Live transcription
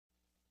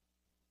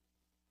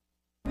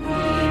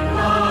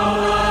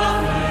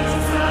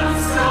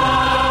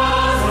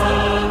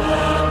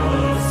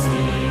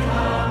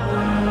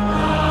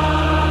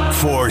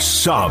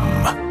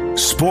some,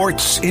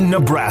 sports in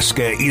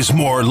Nebraska is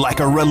more like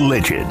a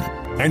religion.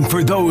 And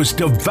for those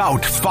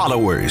devout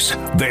followers,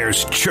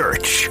 there's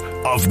Church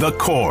of the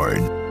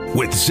Corn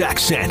with Zach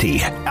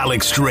Santee,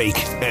 Alex Drake,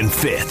 and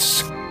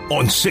Fitz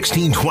on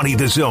 1620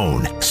 The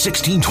Zone,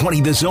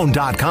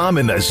 1620thezone.com,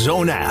 and the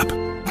Zone app.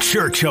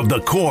 Church of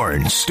the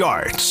Corn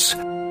starts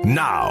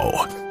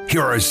now.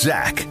 Here are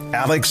Zach,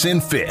 Alex,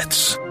 and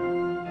Fitz.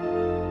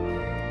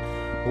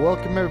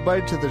 Welcome,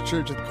 everybody, to the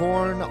Church of the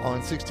Corn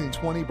on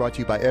 1620, brought to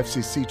you by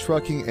FCC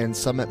Trucking and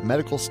Summit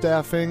Medical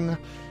Staffing.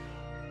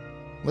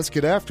 Let's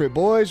get after it,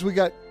 boys. We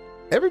got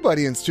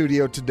everybody in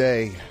studio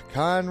today.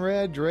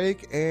 Conrad,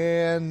 Drake,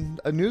 and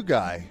a new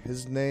guy.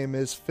 His name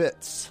is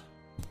Fitz.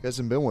 He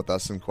hasn't been with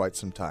us in quite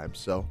some time,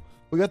 so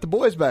we got the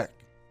boys back.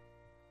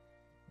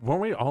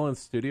 Weren't we all in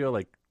studio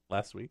like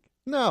last week?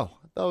 No,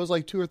 that was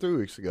like 2 or 3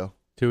 weeks ago.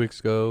 2 weeks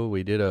ago,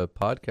 we did a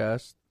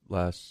podcast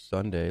last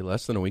Sunday,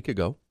 less than a week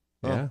ago.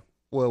 Yeah.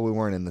 Well, we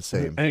weren't in the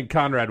same. And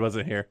Conrad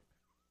wasn't here.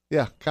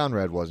 Yeah,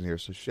 Conrad wasn't here,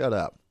 so shut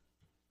up.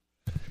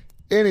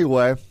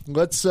 Anyway,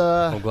 let's...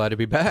 I'm glad to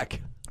be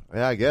back.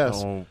 Yeah, I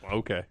guess. Oh,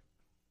 okay.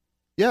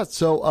 Yeah,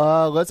 so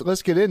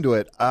let's get into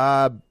it.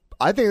 I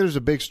think there's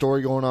a big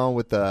story going on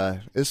with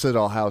this is at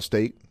Ohio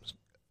State.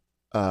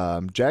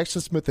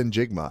 Jackson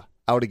Smith-Njigba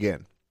out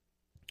again.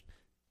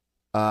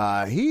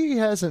 He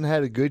hasn't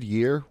had a good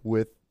year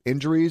with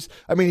injuries.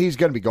 I mean, he's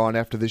going to be gone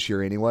after this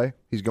year anyway.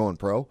 He's going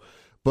pro.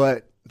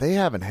 But they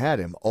haven't had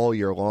him all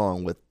year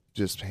long with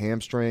just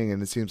hamstring,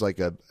 and it seems like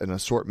an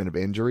assortment of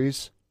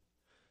injuries.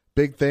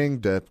 Big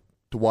thing to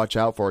watch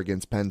out for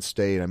against Penn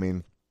State. I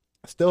mean,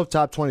 still a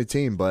top 20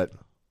 team, but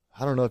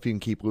I don't know if you can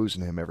keep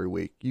losing him every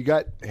week. You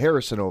got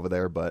Harrison over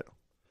there, but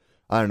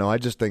I don't know. I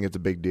just think it's a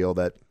big deal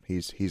that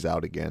he's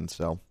out again.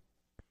 So,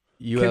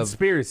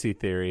 Conspiracy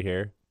theory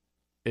here.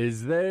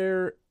 Is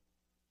there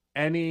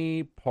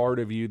any part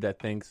of you that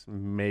thinks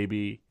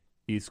maybe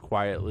he's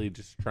quietly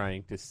just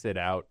trying to sit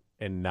out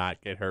and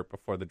not get hurt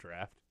before the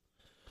draft?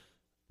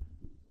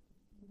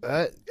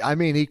 I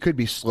mean, he could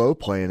be slow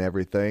playing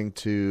everything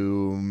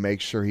to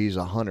make sure he's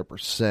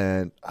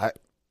 100%.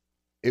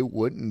 It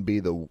wouldn't be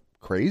the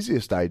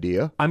craziest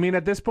idea. I mean,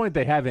 at this point,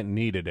 they haven't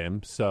needed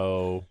him,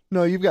 so...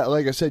 No, you've got,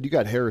 like I said, you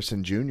got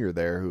Harrison Jr.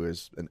 there, who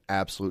is an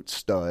absolute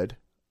stud.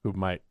 Who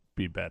might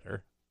be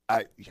better.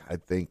 I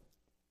think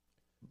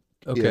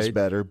he is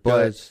better, but...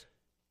 Guys,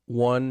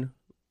 one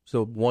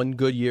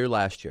good year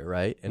last year,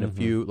 right? And a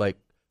few,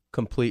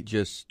 complete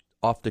just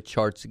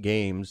off-the-charts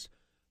games.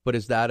 But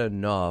is that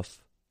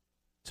enough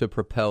to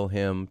propel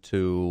him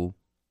to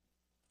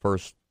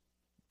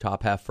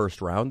top half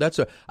first round?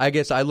 I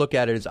guess I look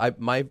at it as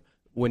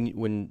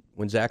when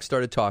Zach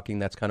started talking,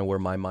 that's kind of where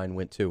my mind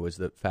went to, was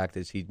the fact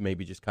is he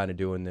maybe just kind of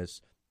doing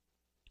this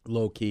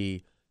low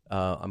key.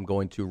 I'm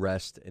going to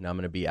rest and I'm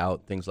going to be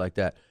out, things like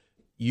that.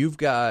 You've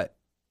got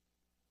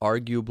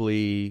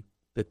arguably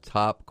the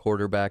top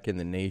quarterback in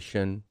the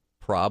nation,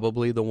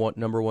 probably the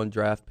number one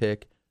draft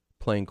pick,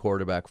 playing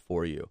quarterback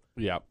for you.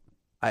 Yeah.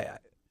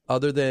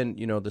 Other than,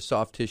 the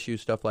soft tissue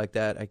stuff like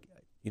that,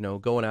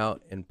 going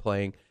out and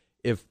playing,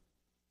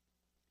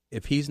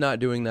 if he's not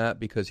doing that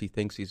because he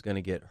thinks he's going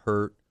to get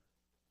hurt,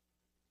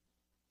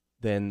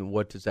 then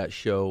what does that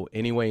show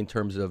anyway in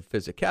terms of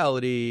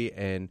physicality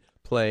and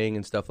playing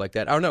and stuff like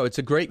that? I don't know. It's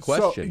a great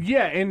question. So,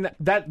 yeah, and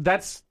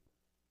that's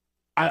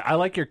I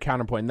like your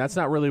counterpoint. And that's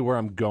not really where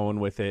I'm going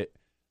with it.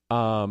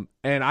 And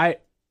I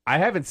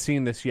haven't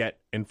seen this yet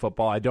in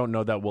football. I don't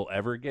know that we'll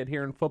ever get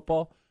here in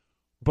football.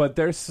 But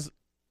there's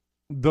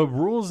the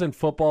rules in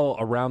football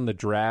around the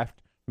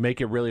draft make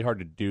it really hard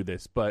to do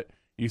this. But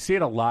you see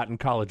it a lot in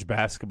college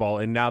basketball,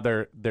 and now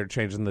they're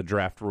changing the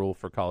draft rule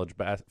for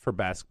for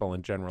basketball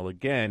in general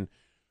again.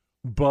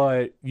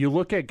 But you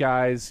look at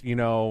guys,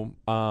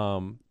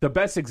 the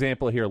best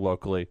example here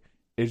locally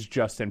is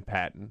Justin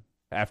Patton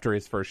after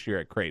his first year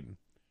at Creighton.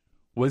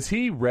 Was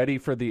he ready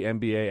for the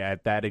NBA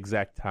at that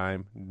exact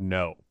time?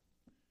 No.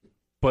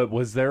 But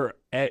was there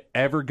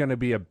ever going to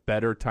be a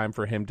better time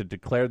for him to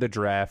declare the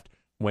draft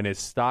when his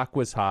stock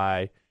was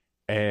high?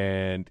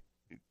 And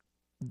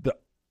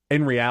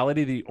in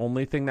reality, the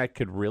only thing that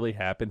could really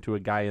happen to a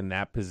guy in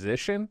that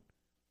position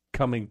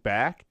coming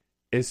back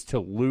is to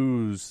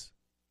lose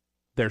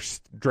their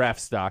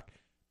draft stock,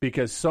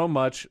 because so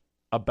much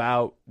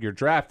about your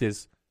draft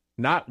is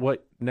not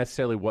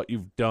necessarily what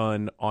you've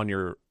done on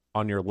your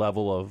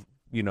level of,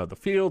 the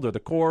field or the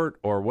court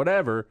or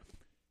whatever.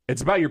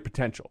 It's about your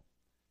potential.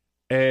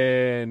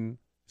 And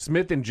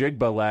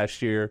Smith-Njigba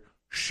last year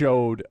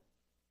showed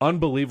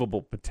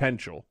unbelievable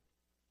potential.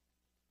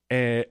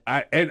 And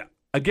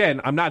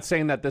again, I'm not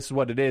saying that this is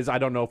what it is. I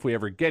don't know if we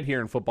ever get here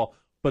in football,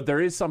 but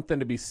there is something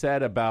to be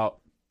said about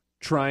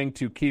trying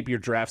to keep your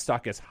draft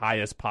stock as high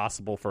as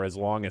possible for as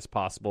long as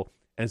possible.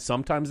 And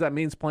sometimes that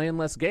means playing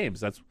less games.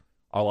 That's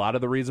a lot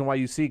of the reason why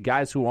you see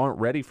guys who aren't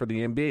ready for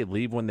the NBA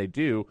leave when they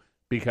do,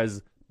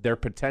 because their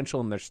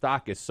potential and their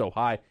stock is so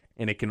high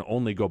and it can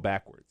only go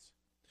backwards.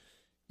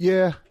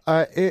 Yeah,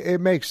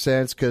 it makes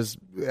sense because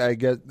I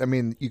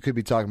mean, you could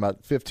be talking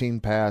about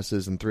 15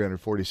 passes and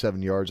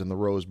 347 yards in the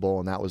Rose Bowl,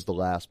 and that was the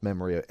last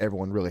memory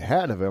everyone really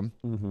had of him.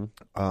 Mm-hmm.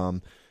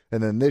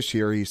 And then this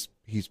year, he's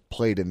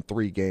played in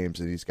 3 games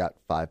and he's got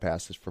 5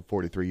 passes for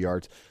 43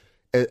 yards.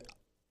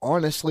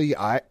 Honestly,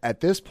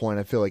 at this point,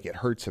 I feel like it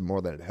hurts him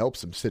more than it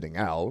helps him sitting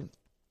out.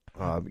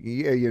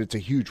 It's a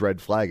huge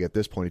red flag at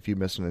this point if you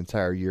miss an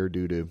entire year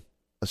due to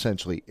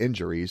essentially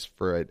injuries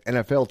for an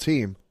NFL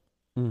team.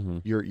 Mm-hmm.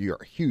 You're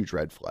a huge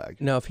red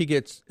flag. Now, if he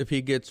gets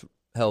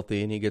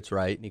healthy and he gets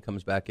right and he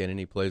comes back in and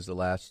he plays the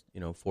last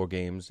 4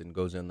 games and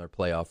goes in their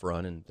playoff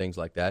run and things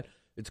like that,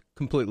 it's a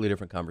completely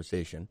different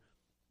conversation.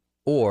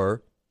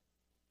 Or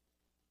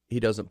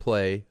he doesn't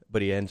play,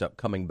 but he ends up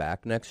coming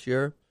back next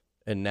year,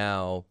 and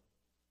now,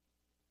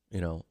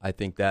 I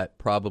think that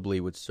probably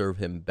would serve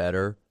him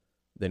better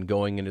than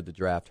going into the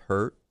draft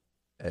hurt,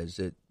 as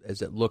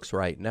it looks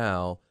right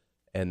now,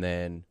 and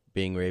then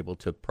being able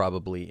to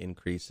probably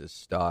increase his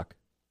stock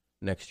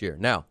next year.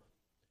 Now,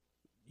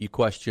 you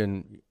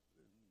question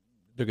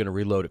they're going to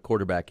reload at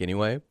quarterback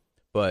anyway,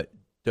 but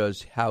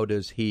how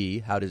does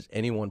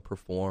anyone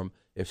perform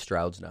if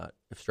Stroud's not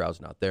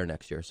there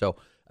next year? So,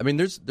 I mean,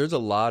 there's a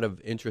lot of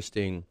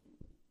interesting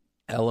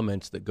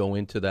elements that go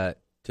into that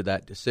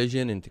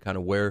decision and to kind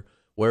of where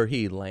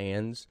he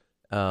lands.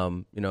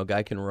 A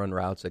guy can run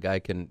routes, a guy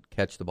can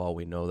catch the ball.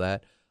 We know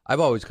that. I've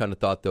always kind of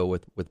thought, though,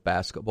 with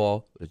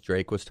basketball, as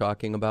Drake was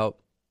talking about,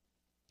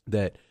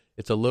 that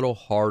it's a little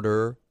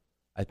harder,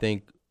 I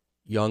think,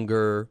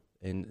 younger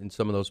in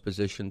some of those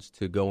positions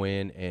to go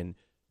in and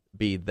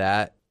be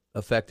that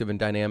effective and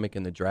dynamic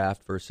in the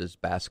draft versus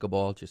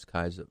basketball, just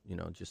kinds of,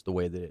 just the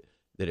way that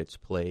it's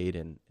played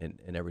and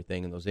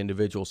everything, and those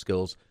individual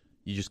skills.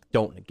 You just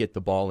don't get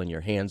the ball in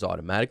your hands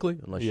automatically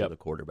unless you're the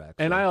quarterback.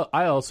 And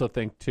I also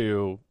think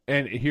too,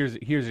 and here's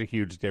a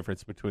huge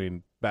difference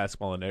between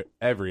basketball and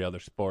every other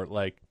sport.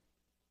 Like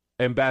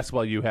in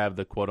basketball, you have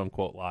the quote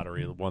unquote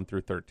lottery, 1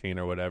 through 13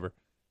 or whatever.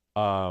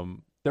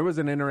 There was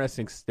an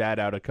interesting stat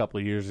out a couple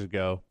of years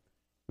ago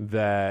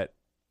that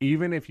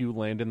even if you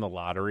land in the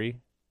lottery,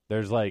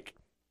 there's I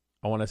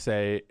want to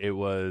say it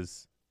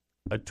was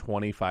a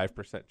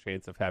 25%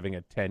 chance of having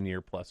a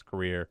 10-year plus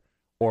career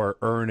or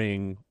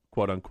earning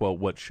quote unquote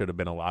what should have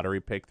been a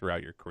lottery pick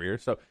throughout your career.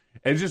 So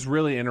it's just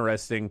really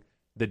interesting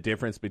the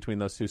difference between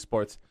those two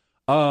sports.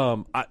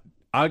 I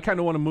kind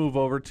of want to move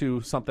over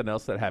to something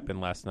else that happened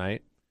last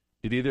night.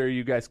 Did either of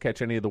you guys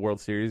catch any of the World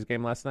Series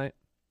game last night?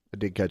 I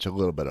did catch a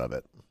little bit of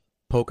it.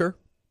 Poker?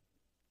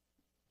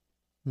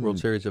 World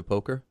Series of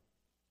Poker?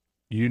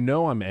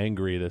 I'm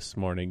angry this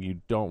morning.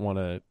 You don't want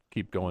to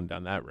keep going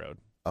down that road.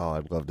 Oh,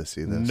 I'd love to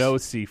see this. No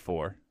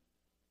C4.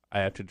 I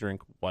have to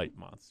drink White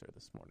Monster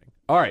this morning.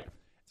 All right.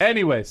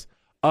 Anyways,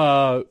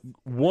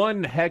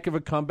 one heck of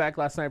a comeback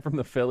last night from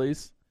the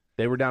Phillies.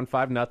 They were down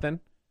 5-0,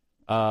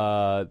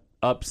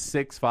 up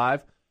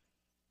 6-5.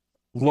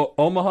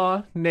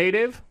 Omaha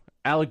native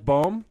Alec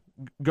Boehm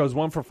goes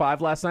 1 for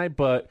 5 last night,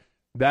 but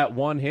that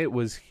one hit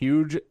was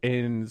huge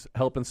in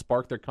helping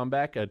spark their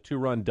comeback, a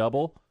 2-run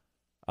double.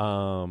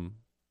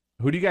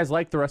 Who do you guys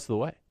like the rest of the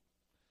way?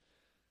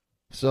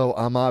 So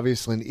I'm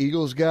obviously an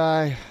Eagles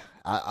guy.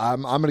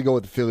 I'm going to go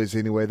with the Phillies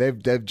anyway.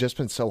 They've just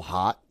been so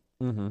hot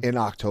in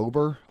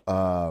October.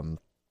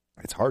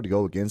 It's hard to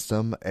go against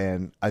them,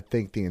 and I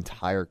think the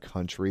entire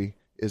country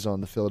is on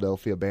the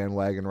Philadelphia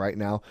bandwagon right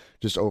now,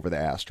 just over the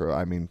Astros.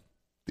 I mean,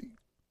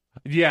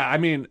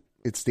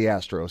 it's the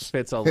Astros.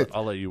 Fitz, I'll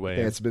let you weigh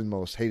in. It's been the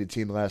most hated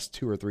team the last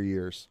 2 or 3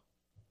 years.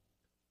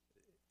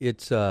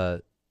 It's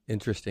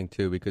interesting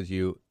too because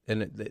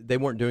they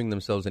weren't doing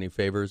themselves any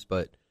favors,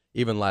 but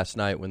even last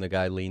night when the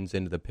guy leans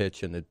into the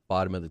pitch in the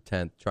bottom of the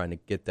 10th trying to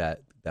get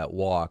that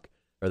walk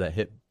or that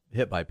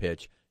hit by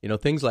pitch,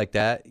 things like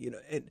that,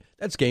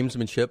 that's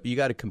gamesmanship. You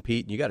got to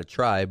compete and you got to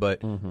try,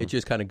 but it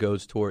just kind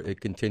of it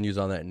continues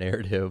on that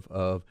narrative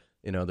of,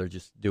 they're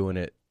just doing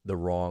it the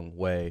wrong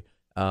way.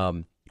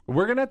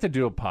 We're going to have to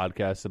do a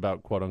podcast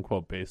about quote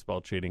unquote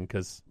baseball cheating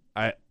because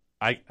I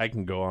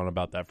can go on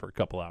about that for a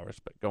couple hours,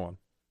 but go on.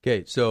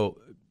 Okay. So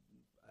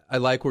I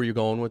like where you're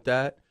going with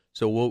that.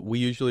 So we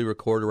usually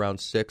record around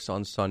 6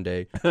 on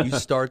Sunday. You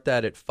start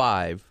that at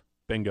 5.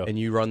 Bingo. And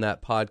you run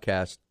that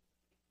podcast.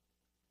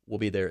 We'll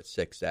be there at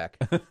 6, Zach.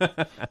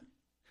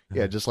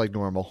 Yeah, just like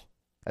normal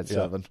at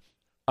 7.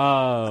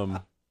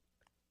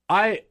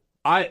 I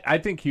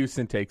think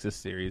Houston takes this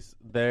series.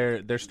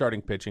 Their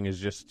starting pitching is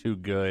just too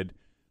good.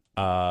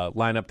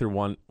 Lineup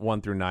through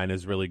 1 through 9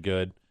 is really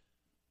good.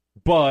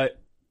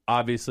 But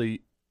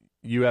obviously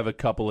you have a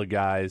couple of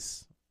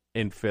guys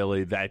in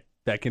Philly that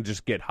can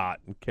just get hot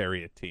and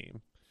carry a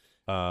team.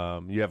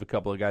 You have a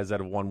couple of guys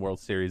that have won World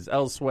Series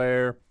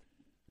elsewhere.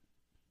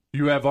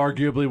 You have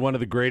arguably one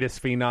of the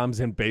greatest phenoms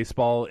in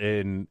baseball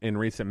in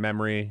recent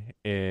memory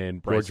in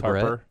Bryce Harper.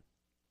 Brett?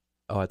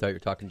 Oh, I thought you were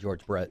talking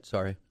George Brett.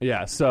 Sorry.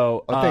 Yeah,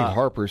 so I think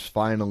Harper's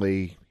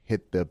finally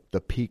hit the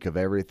peak of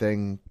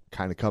everything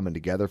kind of coming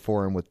together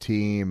for him with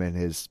team and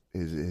his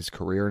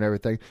career and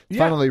everything. It's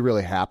finally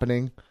really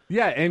happening.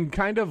 Yeah, and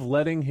kind of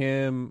letting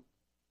him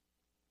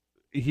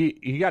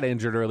he got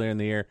injured earlier in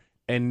the year,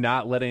 and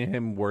not letting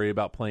him worry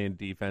about playing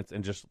defense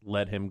and just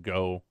let him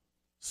go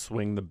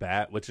swing the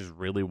bat, which is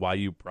really why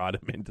you brought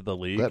him into the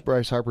league. Let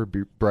Bryce Harper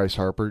be Bryce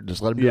Harper.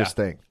 Just let him do his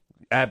thing.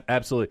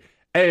 Absolutely.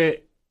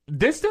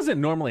 This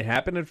doesn't normally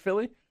happen in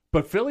Philly,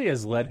 but Philly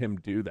has let him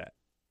do that.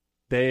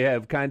 They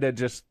have kind of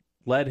just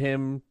let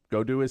him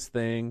go do his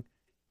thing,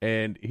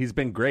 and he's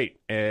been great.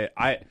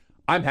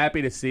 I'm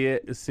happy to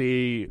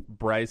see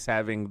Bryce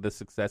having the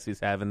success he's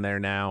having there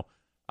now.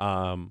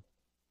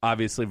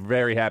 Obviously,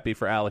 very happy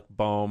for Alec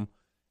Boehm,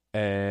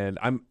 and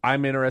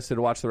I'm interested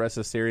to watch the rest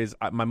of the series.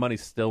 My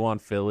money's still on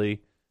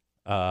Philly,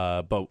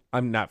 but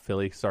I'm not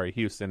Philly. Sorry,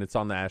 Houston. It's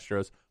on the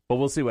Astros, but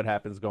we'll see what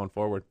happens going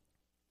forward.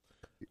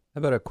 How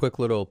about a quick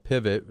little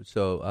pivot?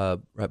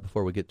 So right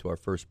before we get to our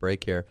first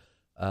break here,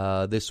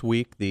 this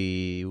week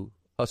the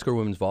Husker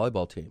women's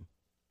volleyball team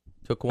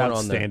took one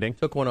on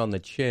the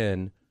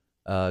chin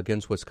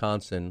against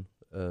Wisconsin,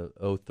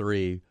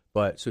 0-3.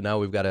 But so now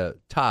we've got a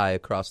tie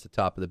across the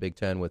top of the Big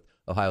Ten with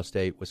Ohio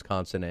State,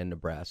 Wisconsin, and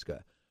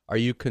Nebraska. Are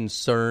you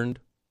concerned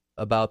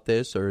about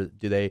this, or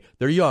do they?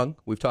 They're young.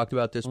 We've talked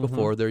about this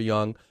before. They're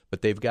young,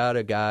 but they've got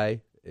a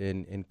guy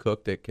in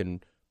Cook that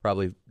can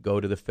probably go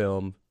to the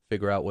film,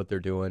 figure out what they're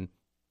doing,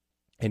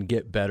 and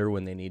get better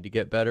when they need to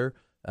get better.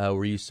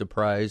 Were you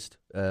surprised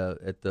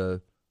at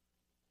the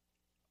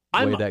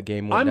way that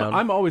game went down?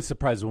 I'm always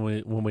surprised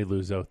when we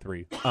lose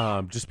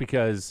 0-3, just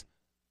because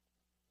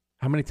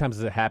how many times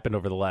has it happened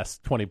over the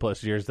last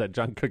 20-plus years that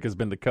John Cook has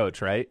been the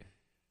coach, right?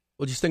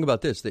 Well, just think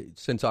about this.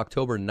 Since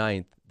October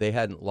 9th, they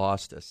hadn't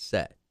lost a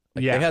set.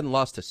 They hadn't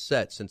lost a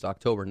set since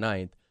October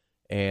 9th.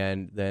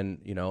 And then,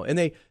 and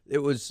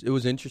it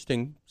was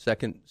interesting.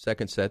 Second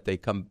set,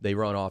 they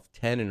run off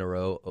 10 in a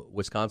row.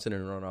 Wisconsin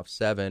and run off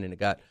 7, and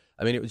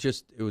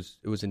it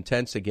was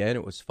intense again.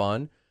 It was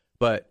fun,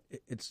 but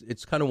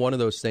it's kind of one of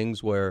those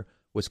things where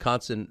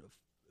Wisconsin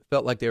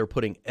felt like they were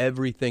putting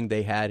everything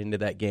they had into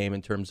that game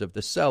in terms of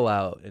the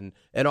sellout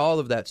and all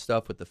of that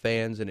stuff with the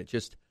fans, and it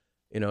just,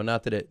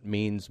 not that it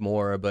means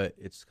more, but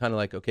it's kind of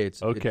like, okay,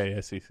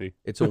 SEC.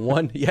 It's a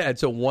one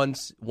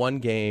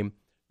game.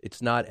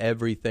 It's not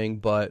everything,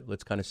 but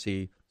let's kind of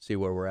see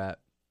where we're at.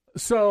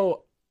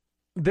 So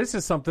this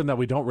is something that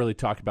we don't really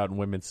talk about in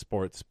women's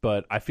sports,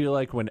 but I feel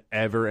like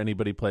whenever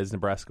anybody plays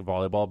Nebraska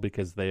volleyball,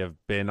 because they have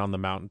been on the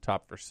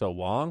mountaintop for so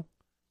long,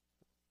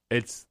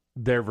 it's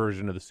their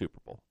version of the Super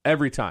Bowl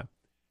every time.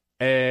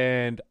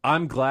 And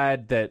I'm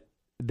glad that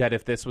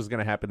if this was going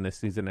to happen this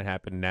season, it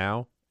happened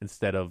now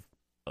instead of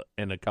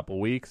in a couple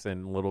weeks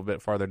and a little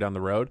bit farther down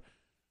the road.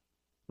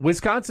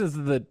 Wisconsin's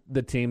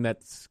the team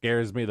that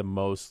scares me the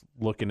most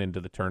looking into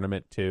the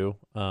tournament too.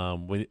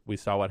 We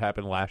saw what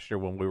happened last year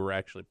when we were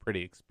actually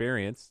pretty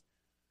experienced.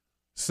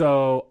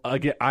 So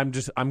again,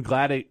 I'm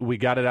glad we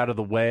got it out of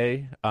the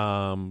way.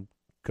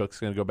 Cook's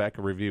going to go back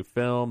and review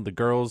film. The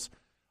girls,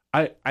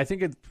 I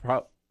think it's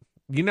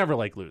you never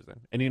like losing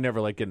and you never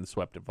like getting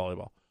swept at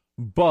volleyball,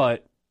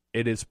 but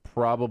it is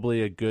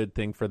probably a good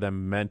thing for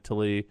them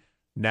mentally.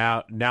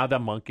 Now the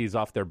monkey's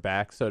off their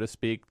back, so to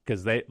speak,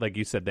 because they, like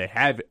you said, they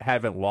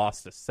haven't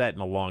lost a set in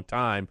a long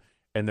time,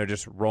 and they're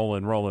just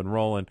rolling.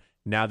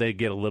 Now they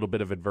get a little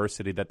bit of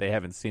adversity that they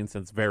haven't seen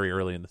since very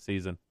early in the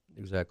season.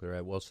 Exactly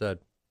right. Well said.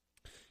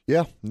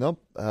 Yeah,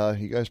 nope.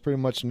 You guys pretty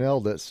much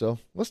nailed it. So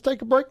let's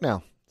take a break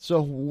now.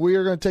 So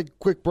we're going to take a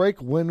quick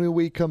break. When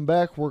we come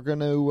back, we're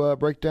going to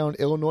break down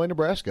Illinois,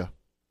 Nebraska.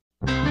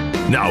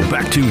 Now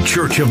back to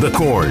Church of the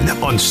Corn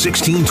on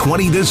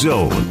 1620 The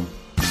Zone.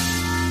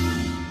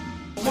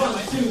 1,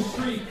 2,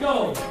 3,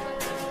 go!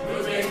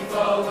 Moving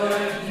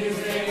forward,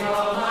 using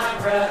all my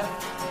breath.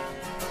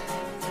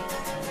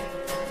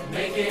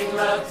 Making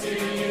love to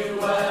you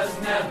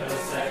was never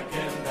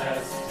second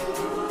best.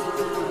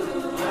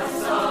 I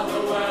saw the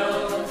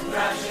world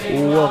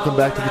crashing. Welcome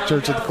back to the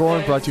Church of the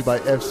Corn, brought to you by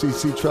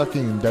FCC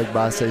Trucking and Doug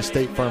Basse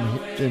State Farm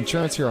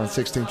Insurance here on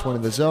 1620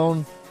 The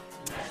Zone.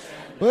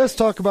 Let's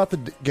talk about the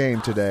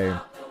game today.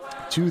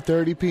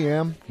 2:30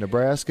 p.m.,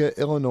 Nebraska,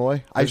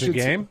 Illinois. There's a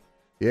game?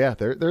 Yeah,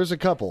 there's a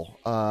couple.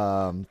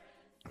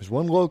 There's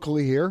one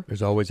locally here.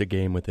 There's always a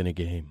game within a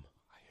game.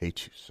 I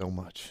hate you so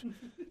much.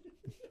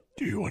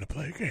 Do you want to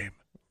play a game?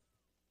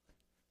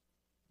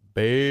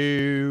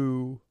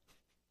 Boo.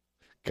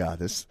 God,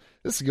 this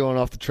is going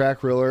off the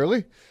track real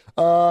early.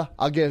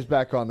 I'll get us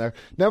back on there.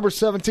 Number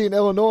 17,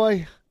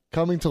 Illinois,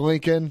 coming to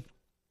Lincoln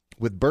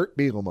with Bert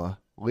Bielema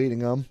leading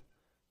them.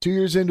 2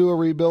 years into a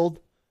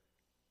rebuild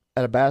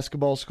at a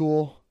basketball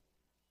school.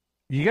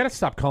 You got to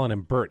stop calling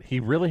him Bert. He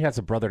really has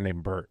a brother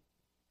named Bert.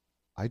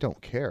 I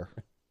don't care.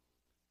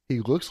 He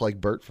looks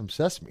like Bert from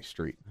Sesame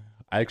Street.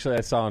 I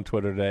saw on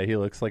Twitter today, he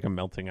looks like a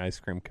melting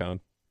ice cream cone.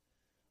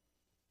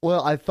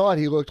 Well, I thought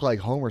he looked like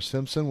Homer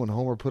Simpson when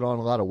Homer put on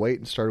a lot of weight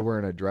and started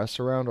wearing a dress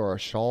around or a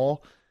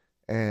shawl.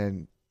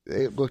 And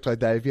it looked like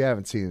that. If you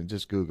haven't seen it,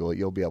 just Google it.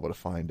 You'll be able to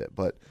find it.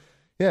 But,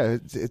 yeah,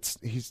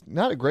 he's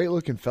not a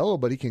great-looking fellow,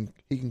 but he can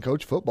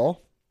coach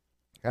football.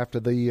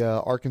 After the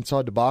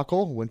Arkansas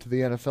debacle, went to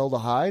the NFL to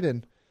hide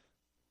and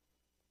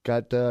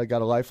got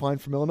a lifeline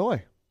from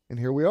Illinois. And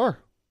here we are.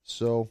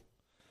 So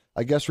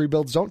I guess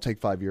rebuilds don't take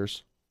 5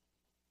 years,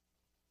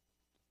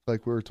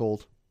 like we were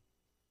told.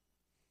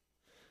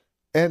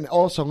 And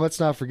also, let's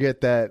not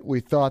forget that we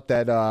thought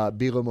that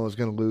Bielema was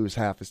going to lose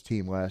half his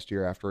team last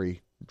year after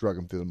he drug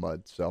him through the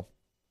mud. So,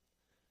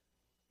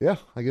 yeah,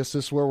 I guess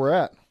this is where we're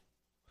at.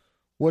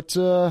 What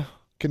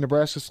can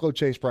Nebraska slow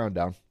Chase Brown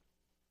down?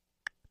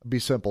 Be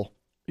simple.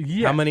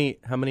 Yeah. How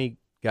many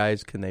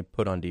guys can they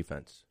put on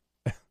defense?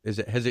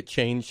 Has it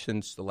changed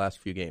since the last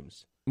few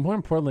games? More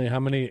importantly, how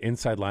many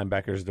inside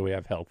linebackers do we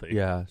have healthy?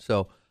 Yeah,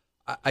 so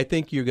I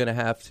think you're going to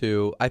have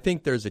to. I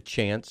think there's a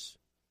chance.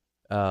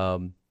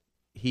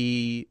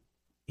 He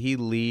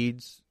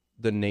leads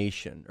the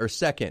nation, or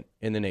second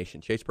in the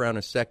nation. Chase Brown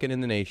is second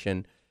in the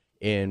nation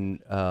in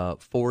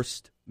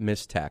forced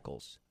missed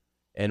tackles,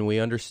 and we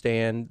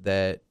understand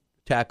that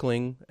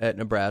tackling at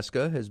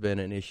Nebraska has been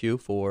an issue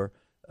for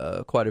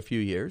quite a few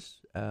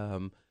years.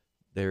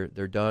 They're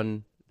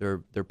done.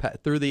 They're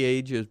through the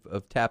age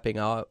of tapping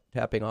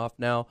off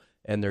now,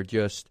 and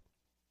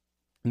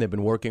they've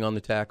been working on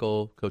the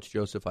tackle. Coach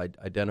Joseph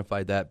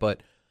identified that,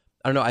 but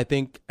I don't know. I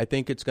think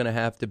it's going to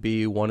have to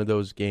be one of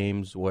those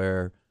games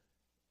where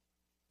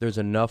there's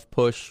enough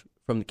push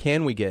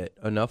can we get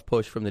enough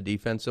push from the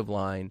defensive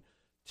line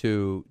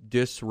to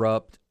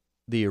disrupt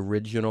the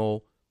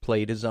original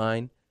play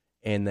design,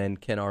 and then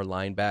can our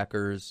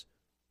linebackers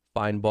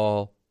find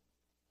ball,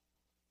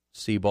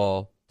 see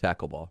ball,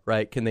 tackle ball,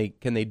 right? Can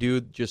they do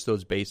just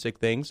those basic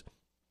things?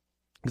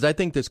 Because I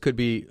think this could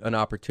be an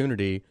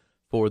opportunity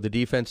for the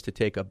defense to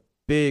take a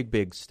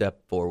big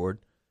step forward,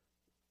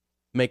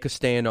 make a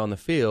stand on the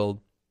field,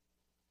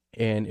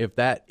 and if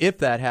that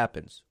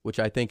happens, which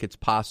I think it's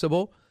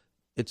possible,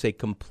 it's a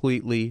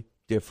completely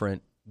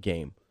different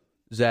game.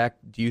 Zach,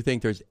 do you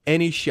think there's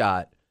any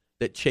shot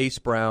that Chase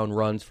Brown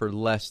runs for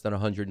less than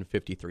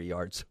 153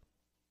 yards?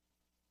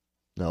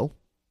 No.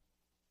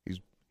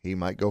 He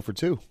might go for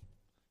 2.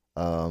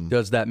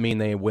 Does that mean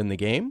they win the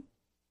game?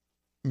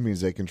 It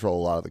means they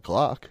control a lot of the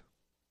clock.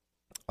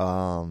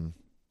 The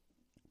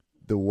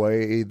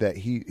way that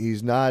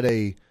he's not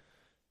a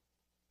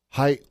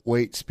height,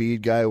 weight,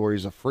 speed guy where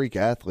he's a freak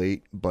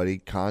athlete, but he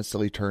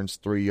constantly turns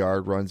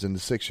 3-yard runs into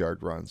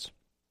 6-yard runs.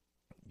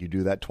 You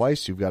do that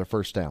twice, you've got a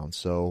first down.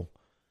 So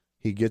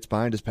he gets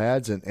behind his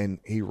pads and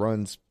he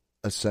runs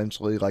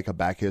essentially like a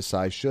back his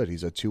size should.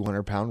 He's a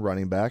 200-pound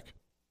running back.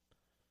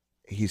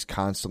 He's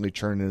constantly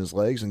churning his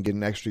legs and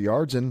getting extra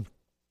yards, and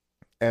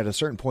at a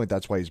certain point,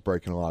 that's why he's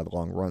breaking a lot of the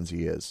long runs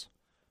he is.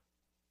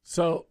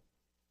 So,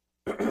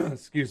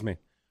 excuse me.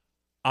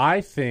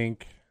 I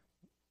think,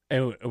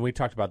 and we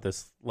talked about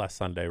this last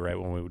Sunday, right,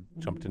 when we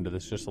jumped into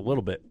this just a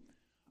little bit.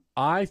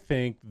 I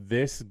think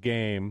this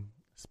game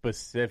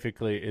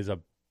specifically is a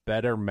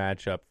better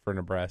matchup for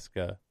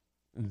Nebraska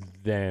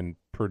than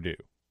Purdue.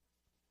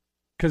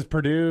 Because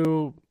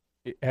Purdue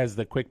has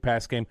the quick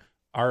pass game.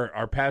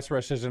 Our pass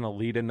rush isn't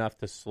elite enough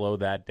to slow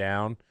that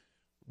down,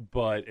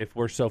 but if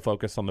we're so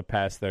focused on the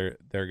pass, they're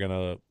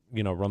gonna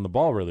run the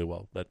ball really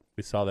well. That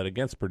we saw that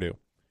against Purdue.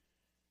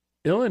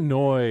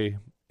 Illinois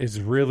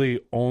is really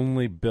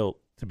only built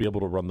to be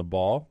able to run the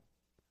ball,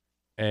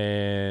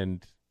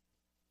 and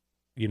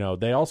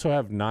they also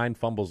have 9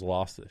 fumbles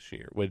lost this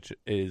year, which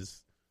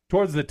is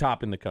towards the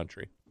top in the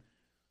country.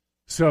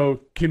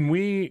 So can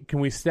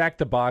we stack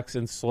the box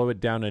and slow it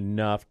down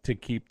enough to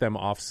keep them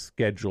off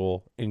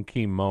schedule in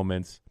key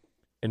moments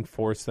and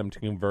force them to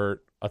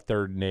convert a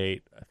 3rd and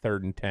 8, a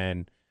 3rd and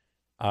 10?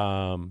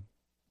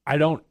 I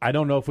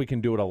don't know if we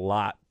can do it a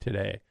lot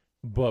today,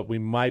 but we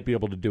might be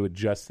able to do it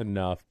just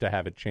enough to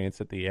have a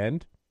chance at the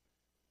end.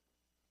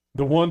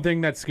 The one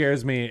thing that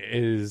scares me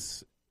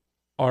is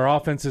our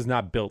offense is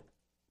not built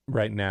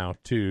right now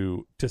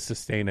to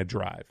sustain a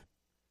drive.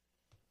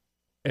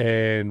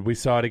 And we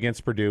saw it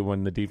against Purdue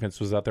when the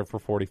defense was out there for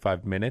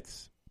 45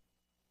 minutes.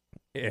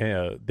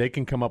 They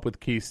can come up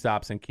with key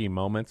stops and key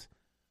moments,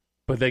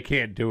 but they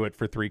can't do it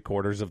for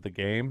 3/4 of the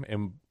game.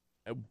 And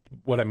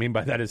what I mean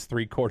by that is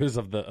 3/4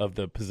 of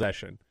the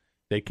possession.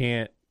 They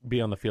can't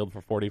be on the field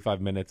for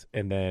 45 minutes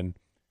and then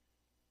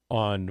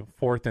on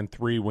 4th and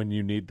 3 when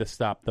you need the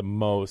stop the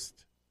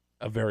most,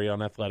 a very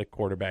unathletic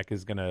quarterback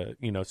is going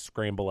to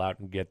scramble out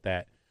and get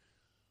that.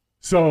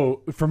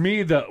 So for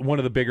me, one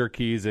of the bigger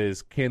keys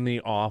is, can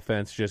the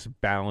offense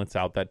just balance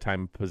out that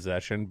time of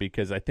possession?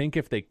 Because I think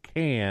if they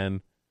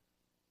can,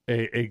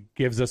 it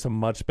gives us a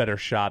much better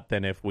shot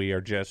than if we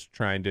are just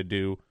trying to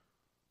do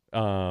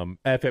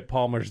F.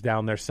 Palmer's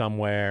down there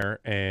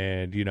somewhere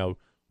and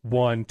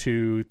 1,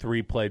 2,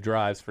 3 play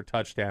drives for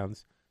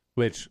touchdowns,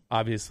 which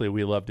obviously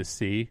we love to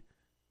see.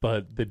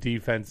 But the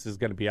defense is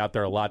going to be out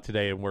there a lot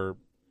today, and we're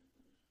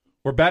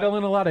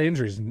battling a lot of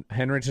injuries.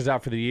 Henrich is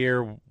out for the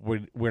year.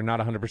 We're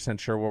not 100%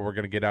 sure what we're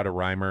going to get out of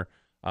Reimer.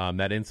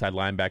 That inside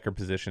linebacker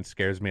position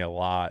scares me a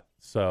lot.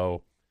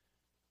 So,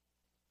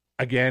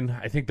 again,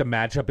 I think the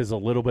matchup is a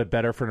little bit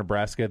better for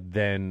Nebraska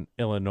than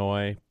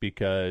Illinois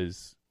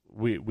because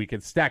we can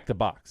stack the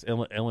box.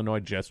 Illinois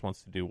just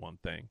wants to do one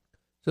thing.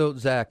 So,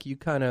 Zach, you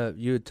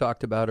had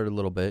talked about it a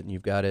little bit, and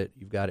you've got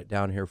it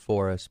down here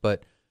for us.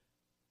 But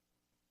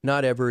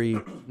not every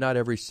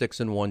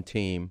 6-1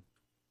 team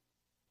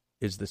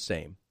is the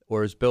same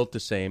or is built the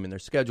same, and their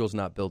schedule's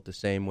not built the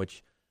same,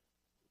 which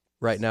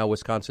right now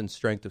Wisconsin's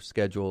strength of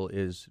schedule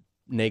is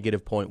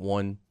negative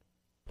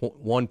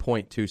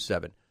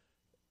 1.27.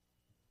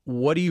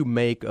 What do you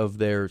make of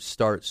their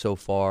start so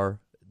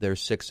far? They're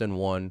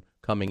 6-1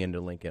 coming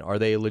into Lincoln. Are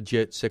they a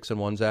legit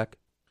 6-1, Zach?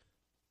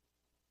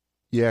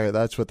 Yeah,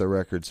 that's what the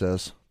record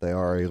says. They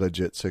are a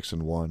legit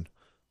 6-1.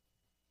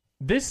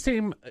 This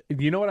team,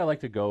 you know what I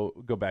like to go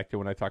back to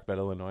when I talk about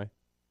Illinois?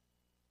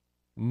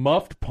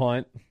 Muffed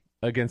punt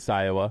against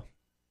Iowa.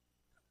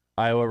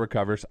 Iowa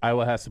recovers.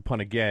 Iowa has to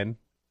punt again.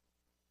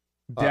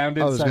 I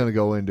was going to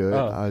go into it.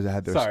 I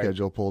had their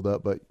schedule pulled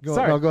up, but go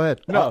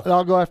ahead. No.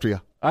 I'll go after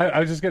you. I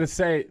was just going to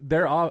say,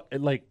 they're all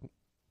like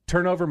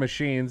turnover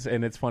machines,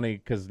 and it's funny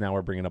because now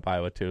we're bringing up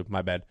Iowa too.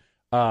 My bad.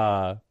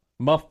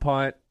 Muff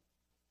punt.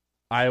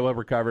 Iowa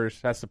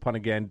recovers, has to punt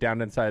again,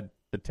 down inside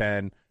the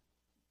 10.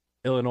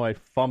 Illinois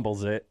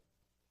fumbles it.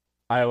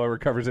 Iowa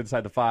recovers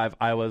inside the 5.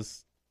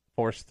 Iowa's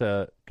forced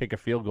to kick a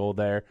field goal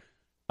there.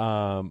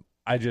 I'm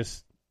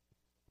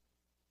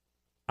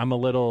a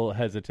little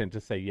hesitant to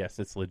say, yes,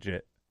 it's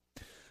legit.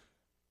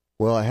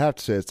 Well, I have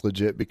to say it's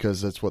legit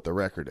because that's what the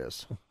record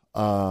is.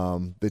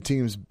 The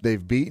teams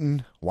they've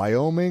beaten: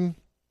 Wyoming,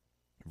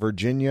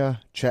 Virginia,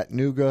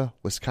 Chattanooga,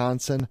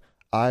 Wisconsin,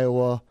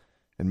 Iowa,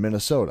 and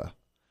Minnesota.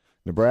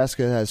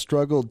 Nebraska has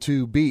struggled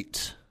to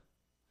beat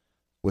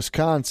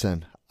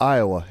Wisconsin,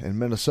 Iowa, and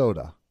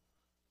Minnesota.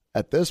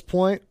 At this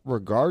point,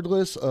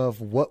 regardless of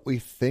what we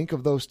think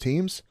of those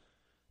teams,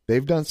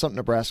 they've done something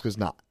Nebraska's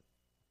not.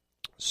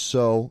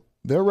 So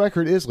their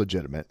record is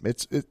legitimate.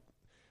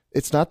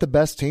 It's not the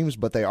best teams,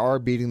 but they are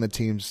beating the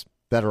teams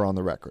that are on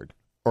the record,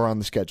 or on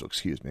the schedule,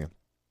 excuse me.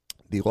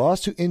 The loss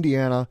to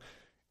Indiana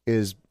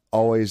is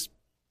always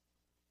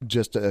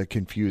just a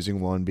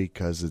confusing one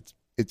because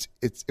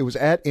it was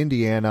at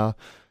Indiana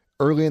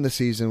early in the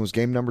season, was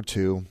game number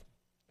 2.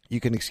 You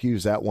can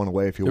excuse that one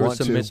away if you want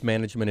to. There was some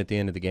mismanagement at the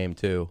end of the game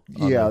too.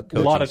 Yeah, a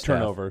lot of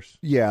turnovers.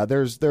 Yeah,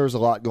 there's a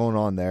lot going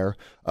on there.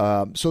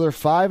 So they're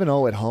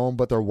 5-0 at home,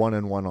 but they're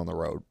 1-1 on the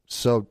road.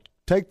 So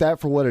take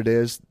that for what it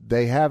is.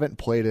 They haven't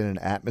played in an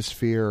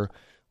atmosphere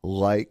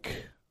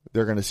like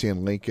they're going to see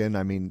in Lincoln.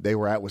 I mean, they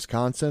were at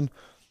Wisconsin,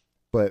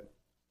 but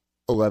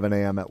 11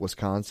 a.m. at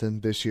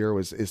Wisconsin this year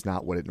is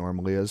not what it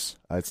normally is.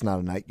 It's not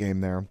a night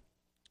game there.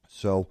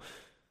 So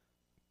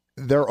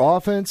their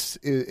offense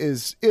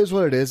is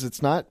what it is.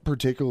 It's not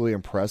particularly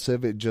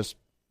impressive.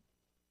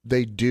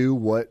 They do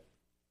what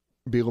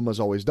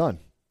Bielema's always done.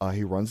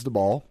 He runs the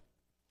ball,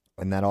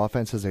 and that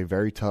offense has a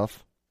very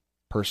tough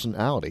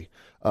personality.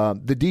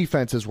 The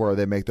defense is where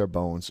they make their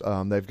bones.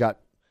 They've got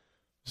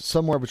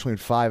somewhere between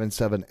 5 and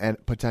 7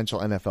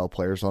 potential NFL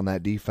players on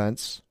that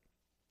defense,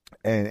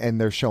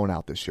 and they're showing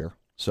out this year.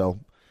 So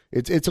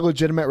it's a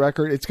legitimate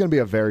record. It's going to be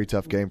a very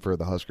tough game for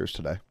the Huskers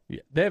today.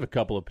 Yeah, they have a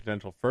couple of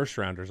potential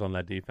first-rounders on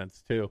that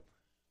defense, too.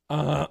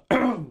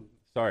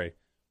 Sorry.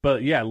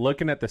 But, yeah,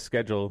 looking at the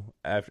schedule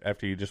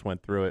after you just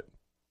went through it,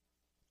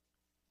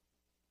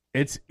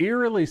 it's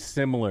eerily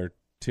similar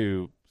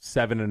to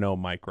 7-0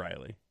 Mike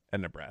Riley at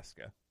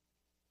Nebraska.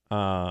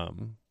 I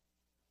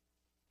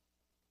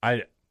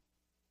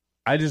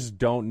just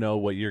don't know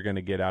what you're going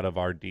to get out of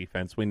our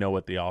defense. We know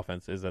what the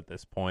offense is at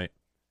this point.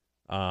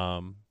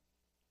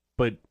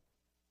 But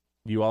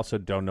you also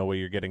don't know what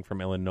you're getting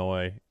from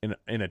Illinois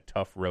in a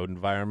tough road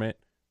environment,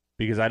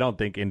 because I don't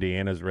think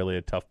Indiana is really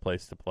a tough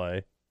place to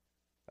play.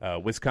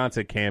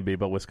 Wisconsin can be,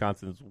 but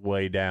Wisconsin's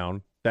way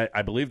down.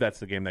 I believe that's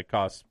the game that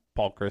cost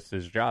Paul Chryst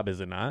his job,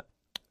 is it not?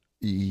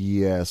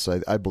 Yes,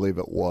 I believe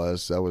it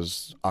was. That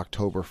was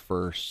October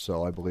 1st,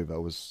 so I believe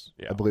that was.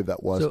 Yeah. I believe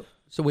that was.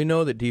 So we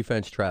know that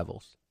defense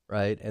travels,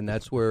 right? And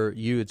that's where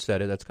you had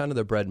said it. That's kind of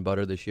their bread and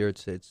butter this year.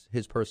 It's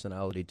his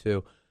personality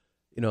too.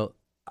 You know,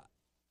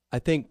 I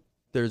think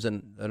there's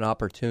an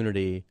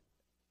opportunity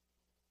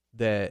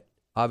that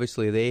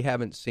obviously they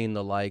haven't seen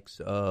the likes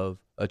of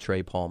a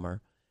Trey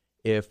Palmer.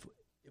 If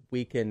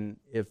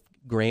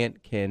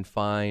Grant can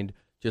find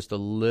just a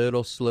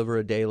little sliver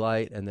of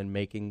daylight and then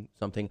making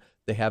something,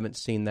 they haven't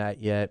seen that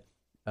yet.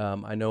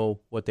 I know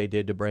what they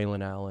did to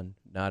Braylon Allen,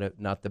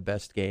 not the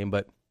best game,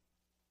 but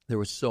there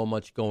was so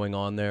much going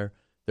on there.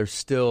 There's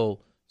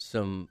still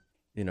some,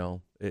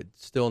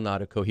 it's still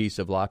not a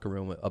cohesive locker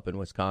room up in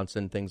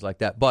Wisconsin, things like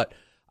that. But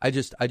I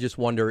just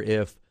wonder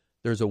if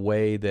there's a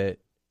way that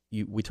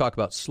we talk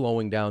about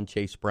slowing down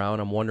Chase Brown.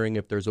 I'm wondering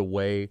if there's a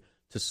way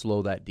to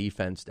slow that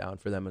defense down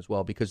for them as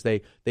well, because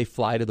they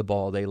fly to the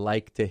ball. They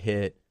like to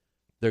hit.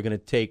 They're going to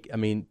take,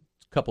 a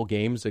couple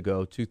games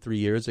ago, 2-3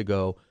 years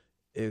ago,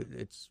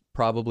 it's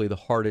probably the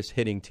hardest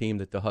hitting team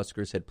that the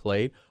Huskers had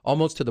played,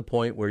 almost to the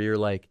point where you're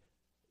like,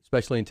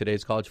 especially in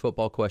today's college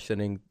football,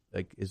 questioning,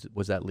 like,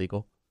 was that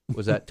legal?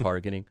 Was that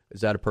targeting?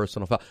 Is that a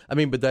personal foul?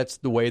 But that's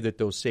the way that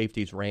those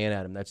safeties ran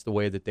at him. That's the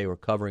way that they were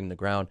covering the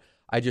ground.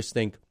 I just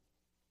think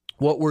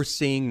what we're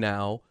seeing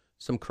now,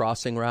 some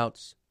crossing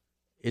routes,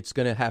 it's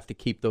going to have to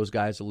keep those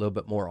guys a little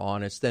bit more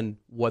honest than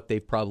what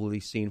they've probably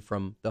seen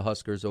from the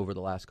Huskers over the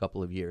last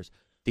couple of years.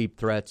 Deep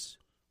threats.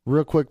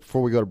 Real quick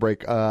before we go to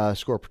break,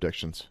 score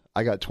predictions.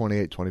 I got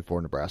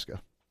 28-24 Nebraska.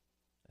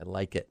 I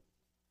like it.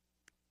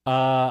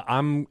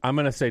 I'm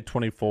gonna say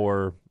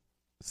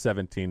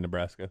 24-17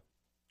 Nebraska.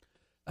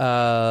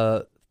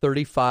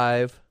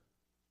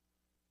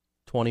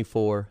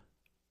 35-24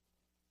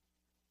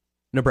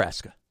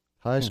 Nebraska.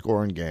 High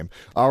scoring game.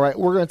 All right,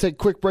 we're going to take a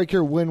quick break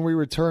here. When we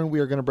return,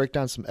 we are going to break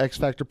down some X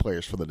Factor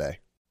players for the day.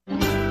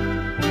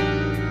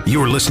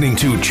 You're listening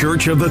to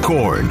Church of the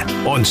Corn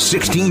on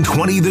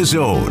 1620 The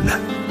Zone.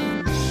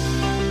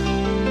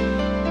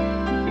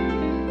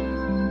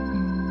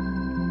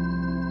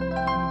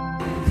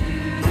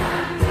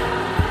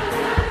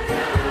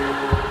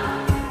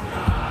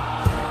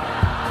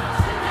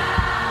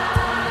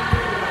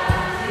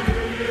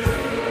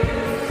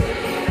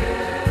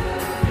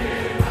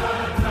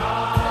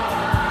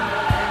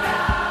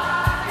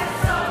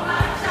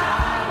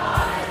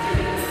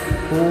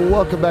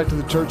 Welcome back to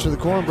the Church of the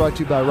Corn, brought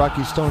to you by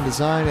Rocky Stone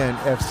Design and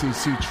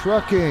FCC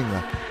Trucking.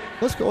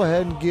 Let's go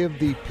ahead and give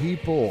the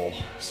people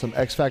some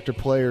X Factor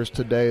players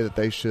today that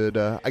they should,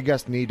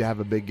 need to have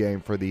a big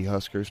game for the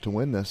Huskers to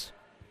win this.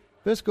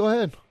 Vince, go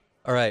ahead.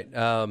 All right.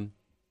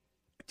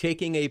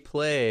 Taking a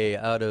play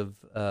out of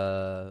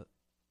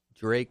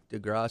Drake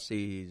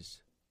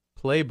DeGrassi's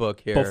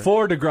playbook here.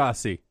 Before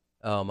DeGrassi.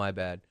 Oh, my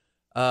bad.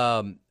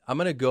 I'm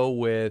going to go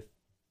with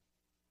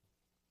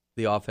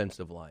the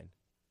offensive line.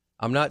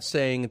 I'm not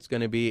saying it's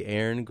going to be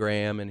Aaron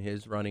Graham and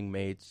his running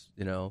mates,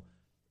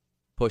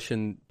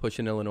 pushing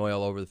Illinois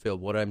all over the field.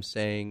 What I'm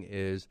saying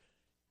is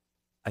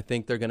I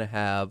think they're going to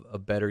have a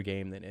better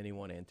game than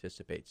anyone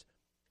anticipates.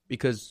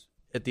 Because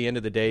at the end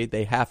of the day,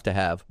 they have to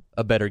have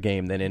a better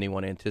game than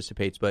anyone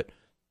anticipates. And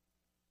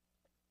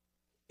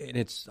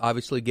it's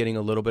obviously getting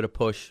a little bit of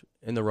push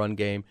in the run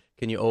game.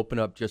 Can you open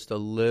up just a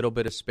little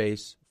bit of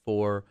space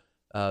for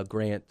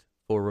Grant,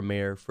 for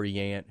Ramir, for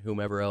Yant,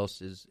 whomever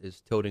else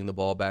is toting the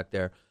ball back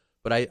there?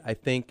 But I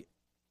think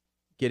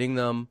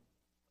giving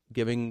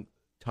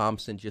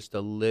Thompson just a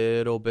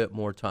little bit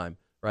more time,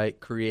 right?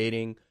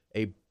 Creating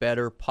a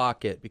better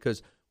pocket.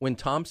 Because when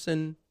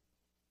Thompson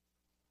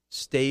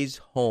stays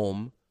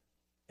home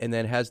and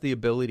then has the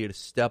ability to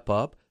step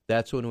up,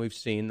 that's when we've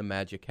seen the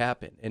magic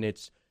happen. And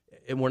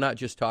we're not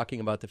just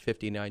talking about the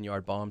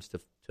 59-yard bombs to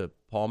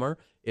Palmer.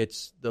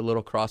 It's the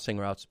little crossing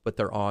routes, but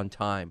they're on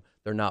time.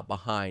 They're not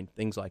behind,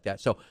 things like that.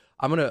 So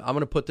I'm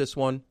gonna put this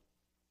one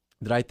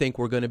that I think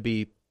we're gonna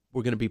be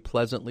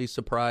pleasantly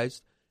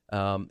surprised.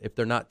 If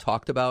they're not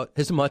talked about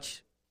as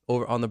much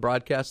over on the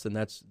broadcast, then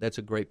that's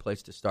a great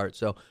place to start.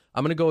 So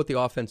I'm going to go with the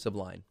offensive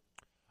line.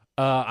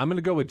 I'm going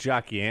to go with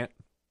Jock Yant.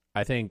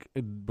 I think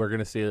we're going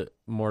to see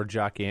more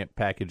Jock Yant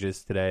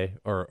packages today,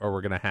 or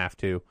we're going to have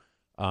to.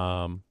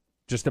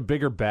 Just a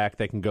bigger back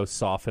that can go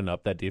soften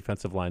up that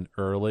defensive line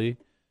early,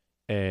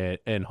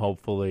 and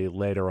hopefully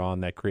later on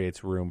that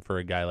creates room for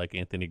a guy like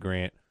Anthony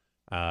Grant.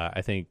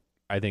 I think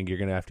you're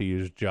going to have to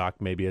use Jock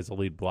maybe as a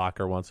lead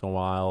blocker once in a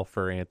while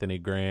for Anthony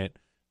Grant.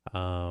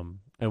 And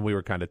we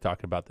were kind of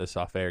talking about this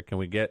off air. Can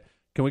we get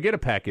a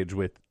package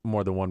with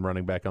more than one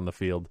running back on the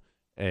field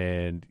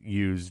and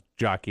use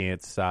Jock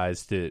Yant's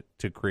size to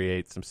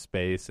create some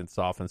space and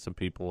soften some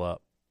people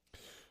up?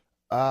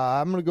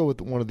 I'm going to go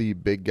with one of the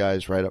big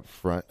guys right up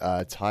front,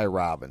 Ty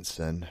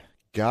Robinson.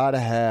 Got to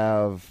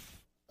have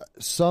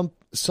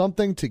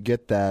something to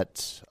get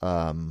that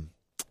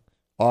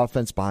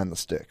offense behind the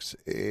sticks.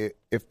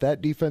 If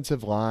that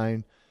defensive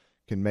line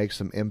can make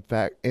some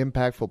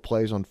impactful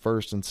plays on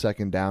first and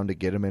second down to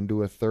get them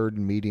into a third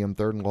and medium,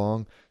 third and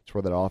long, it's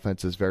where that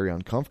offense is very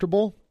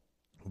uncomfortable.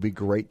 It would be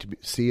great to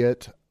see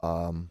it.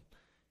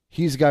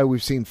 He's a guy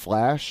we've seen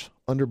flash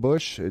under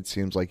Bush. It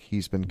seems like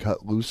he's been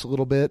cut loose a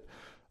little bit.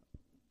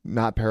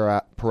 Not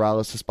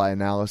paralysis by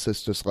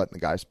analysis, just letting the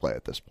guys play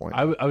at this point.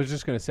 I was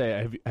just going to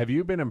say, have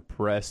you been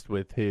impressed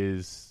with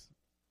his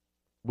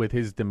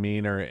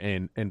demeanor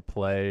and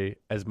play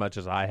as much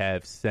as I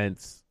have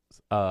since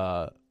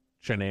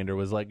Shenander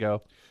was let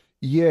go?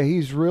 Yeah,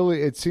 he's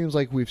really. It seems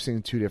like we've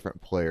seen two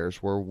different players.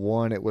 Where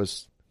one,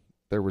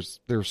 there's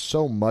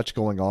so much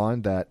going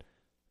on that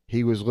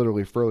he was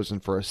literally frozen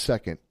for a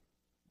second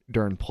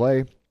during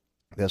play.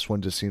 This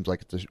one just seems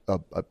like it's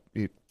a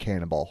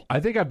cannonball. I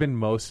think I've been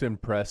most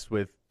impressed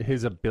with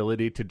his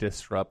ability to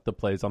disrupt the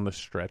plays on the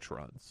stretch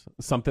runs,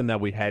 something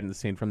that we hadn't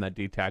seen from that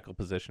D tackle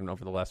position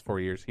over the last 4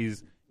 years.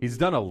 He's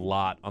done a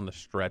lot on the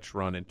stretch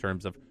run in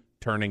terms of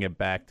turning it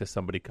back to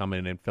somebody coming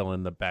in and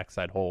filling the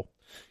backside hole.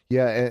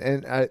 Yeah,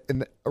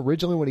 and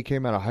originally when he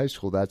came out of high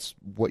school, that's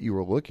what you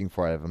were looking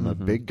for out of him, a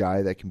big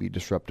guy that can be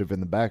disruptive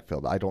in the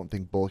backfield. I don't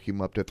think bulking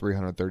him up to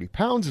 330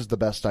 pounds is the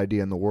best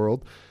idea in the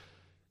world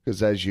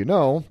because, as you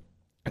know,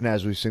 and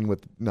as we've seen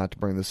with, not to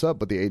bring this up,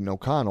 but the Aiden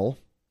O'Connell,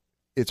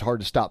 it's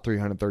hard to stop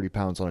 330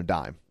 pounds on a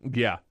dime.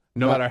 Yeah,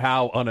 no matter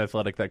how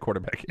unathletic that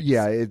quarterback is.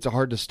 Yeah, it's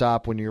hard to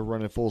stop when you're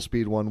running full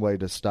speed one way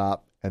to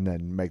stop and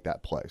then make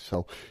that play.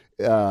 So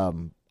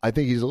I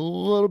think he's a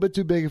little bit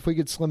too big. If we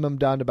could slim him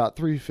down to about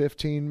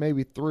 315,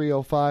 maybe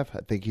 305, I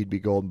think he'd be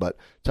golden. But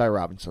Ty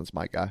Robinson's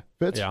my guy.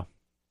 Fitz? Yeah.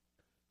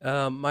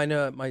 My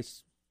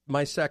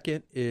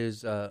second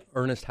is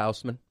Ernest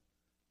Hausman.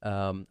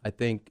 I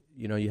think,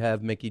 you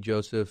have Mickey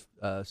Joseph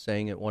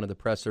saying at one of the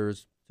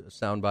pressers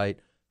soundbite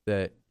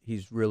that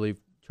he's really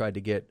tried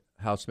to get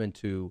Houseman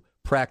to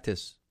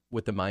practice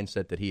with the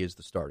mindset that he is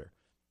the starter.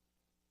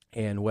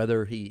 And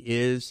whether he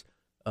is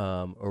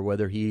or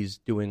whether he's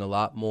doing a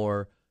lot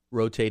more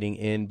rotating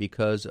in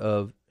because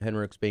of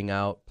Henricks being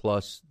out,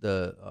 plus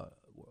the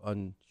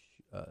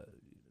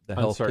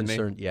health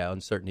concern. Yeah,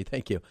 uncertainty.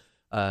 Thank you.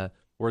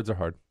 Words are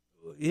hard.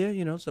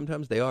 Yeah,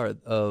 sometimes they are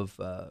of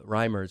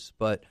Reimers,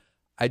 but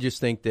I just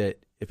think that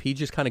if he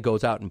just kind of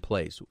goes out and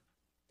plays,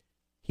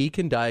 he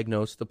can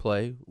diagnose the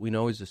play. We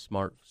know he's a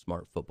smart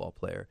football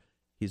player.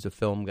 He's a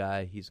film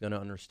guy. He's going to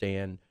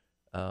understand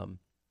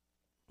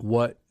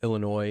what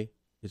Illinois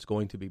is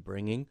going to be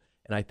bringing.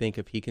 And I think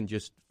if he can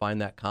just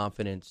find that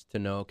confidence to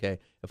know, okay,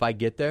 if I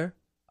get there,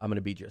 I'm going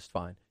to be just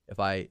fine. If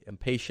I am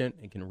patient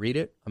and can read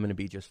it, I'm going to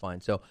be just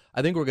fine. So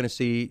I think we're going to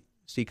see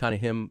kind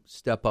of him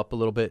step up a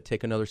little bit,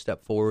 take another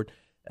step forward,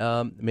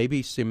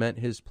 maybe cement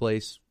his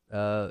place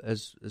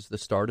as the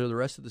starter the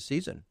rest of the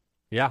season.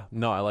 Yeah,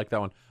 no, I like that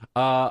one.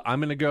 I'm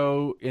going to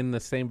go in the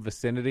same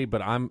vicinity,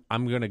 but I'm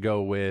going to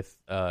go with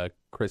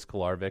Chris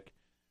Kolarvik.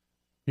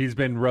 He's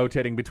been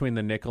rotating between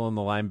the nickel and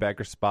the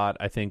linebacker spot.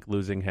 I think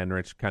losing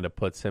Henrich kind of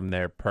puts him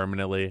there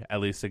permanently, at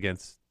least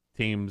against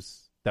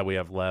teams that we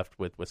have left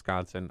with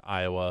Wisconsin,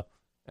 Iowa,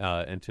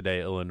 and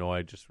today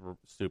Illinois, just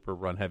super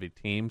run-heavy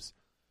teams.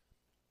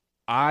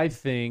 I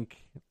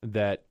think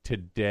that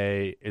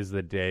today is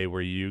the day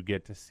where you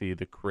get to see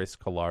the Chris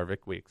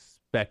Kolarvik we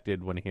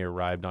expected when he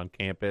arrived on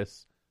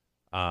campus.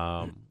 He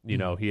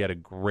had a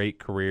great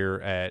career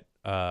at,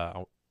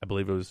 I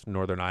believe it was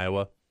Northern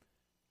Iowa.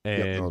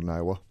 Northern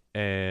Iowa.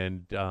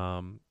 And,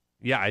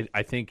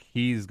 I think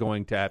he's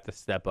going to have to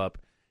step up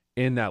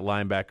in that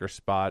linebacker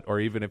spot, or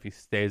even if he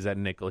stays at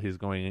nickel, he's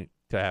going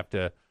to have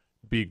to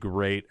be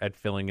great at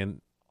filling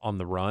in on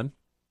the run.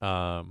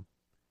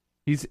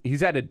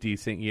 He's had a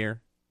decent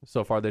year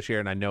so far this year,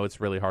 and I know it's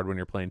really hard when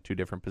you're playing two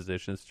different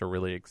positions to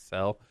really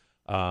excel.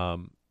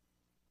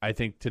 I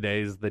think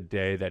today's the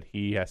day that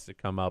he has to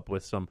come up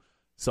with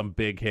some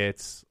big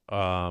hits,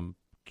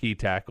 key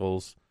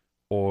tackles,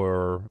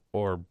 or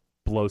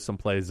blow some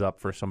plays up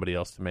for somebody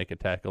else to make a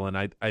tackle. And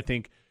I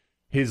think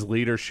his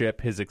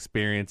leadership, his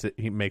experience,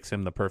 he makes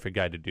him the perfect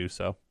guy to do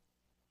so.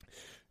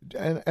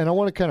 And I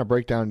want to kind of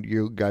break down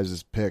you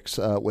guys' picks.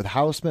 With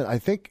Houseman, I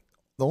think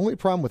the only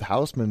problem with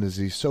Houseman is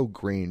he's so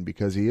green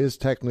because he is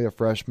technically a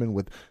freshman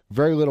with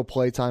very little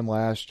play time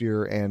last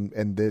year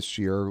and this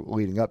year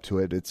leading up to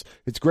it. It's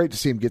great to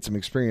see him get some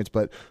experience,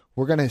 but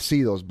we're going to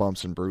see those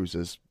bumps and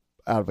bruises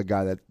out of a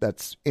guy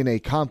that's in a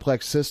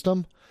complex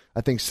system.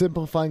 I think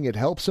simplifying it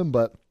helps him,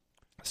 but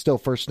still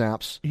first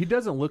snaps. He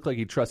doesn't look like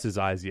he trusts his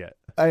eyes yet.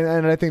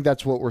 And I think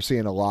that's what we're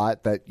seeing a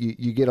lot, that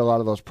you get a lot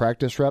of those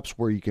practice reps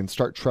where you can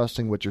start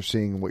trusting what you're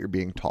seeing and what you're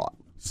being taught.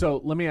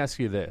 So let me ask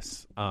you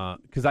this,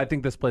 because I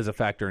think this plays a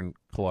factor in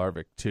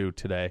Kolarvik too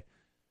today.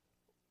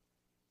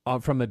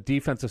 From the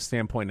defensive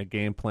standpoint and a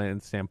game plan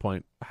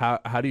standpoint, how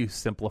do you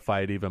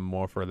simplify it even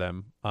more for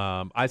them?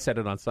 I said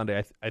it on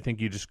Sunday. I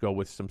think you just go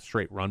with some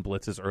straight run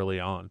blitzes early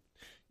on.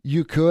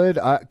 You could,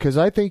 because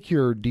I think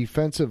your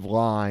defensive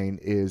line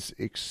is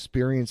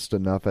experienced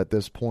enough at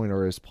this point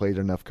or has played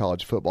enough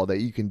college football that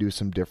you can do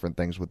some different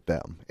things with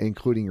them,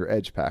 including your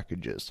edge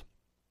packages.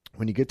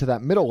 When you get to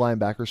that middle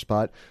linebacker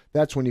spot,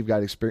 that's when you've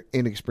got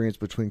inexperience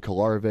between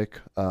Kolarvik,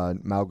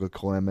 Malga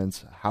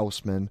Clemens,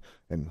 Houseman,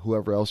 and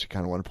whoever else you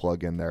kind of want to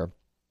plug in there.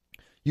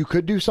 You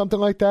could do something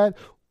like that,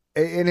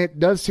 and it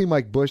does seem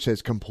like Bush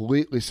has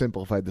completely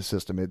simplified the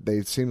system.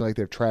 They seem like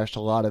they've trashed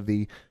a lot of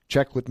the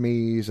check with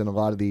me's and a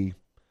lot of the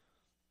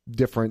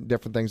different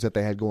things that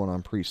they had going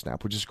on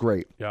pre-snap, which is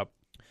great. Yep.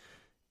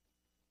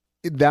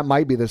 That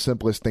might be the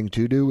simplest thing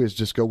to do, is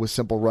just go with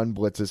simple run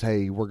blitzes.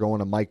 Hey, we're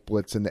going a Mike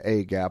blitz in the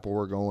A gap, or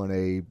we're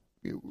going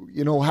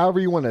however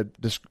you want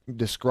to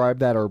describe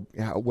that, or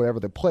whatever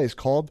the play is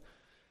called,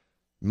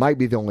 might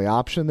be the only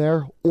option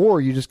there. Or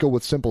you just go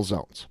with simple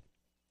zones,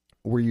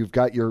 where you've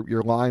got your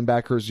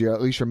linebackers,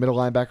 at least your middle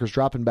linebackers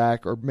dropping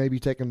back, or maybe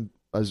taking,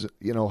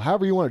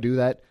 however you want to do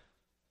that.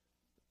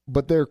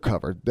 But they're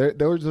covered.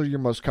 Those are your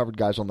most covered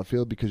guys on the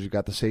field because you've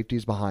got the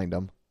safeties behind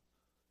them,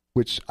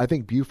 which I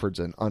think Buford's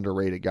an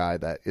underrated guy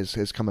that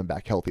is coming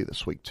back healthy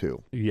this week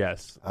too.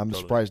 Yes, I'm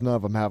totally surprised none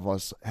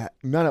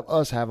of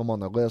us have him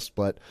on the list,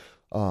 but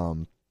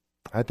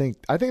I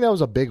think that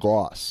was a big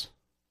loss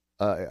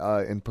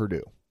in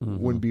Purdue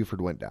when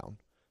Buford went down.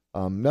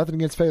 Nothing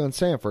against Phelan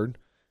Sanford.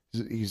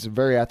 He's a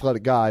very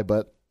athletic guy,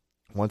 but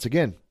once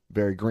again,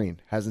 very green.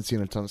 Hasn't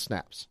seen a ton of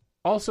snaps.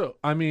 Also,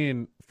 I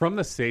mean, from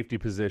the safety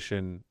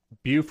position,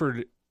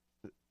 Buford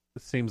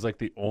seems like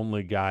the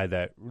only guy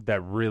that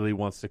really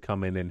wants to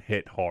come in and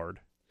hit hard.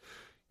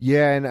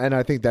 Yeah, and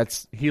I think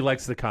he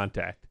likes the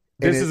contact.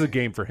 This is a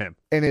game for him.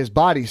 And his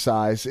body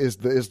size is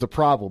the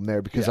problem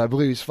there, because I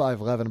believe he's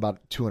 5'11",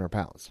 about 200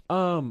 pounds.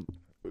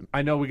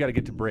 I know we got to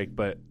get to break,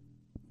 but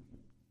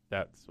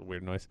that's a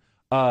weird noise.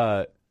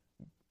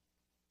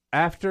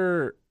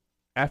 After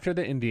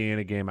the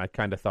Indiana game, I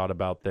kind of thought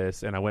about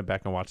this, and I went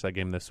back and watched that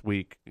game this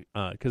week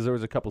because there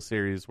was a couple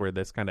series where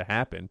this kind of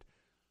happened.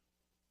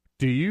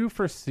 Do you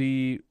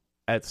foresee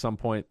at some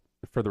point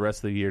for the rest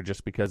of the year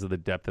just because of the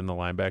depth in the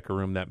linebacker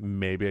room that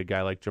maybe a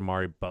guy like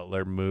Jamari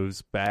Butler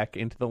moves back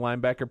into the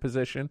linebacker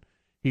position.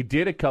 He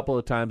did a couple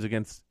of times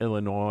against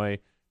Illinois,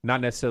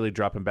 not necessarily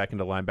dropping back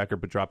into linebacker,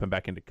 but dropping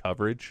back into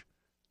coverage,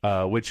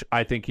 which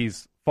I think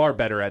he's far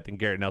better at than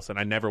Garrett Nelson.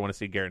 I never want to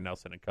see Garrett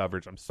Nelson in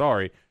coverage. I'm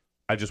sorry.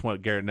 I just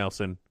want Garrett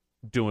Nelson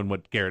doing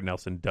what Garrett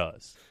Nelson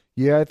does.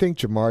 Yeah, I think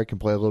Jamari can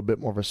play a little bit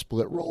more of a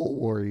split role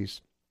where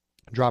he's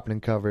dropping in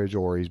coverage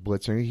or he's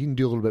blitzing. He can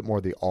do a little bit more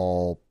of the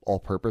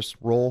all-purpose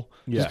role.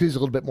 Yeah. Just because he's a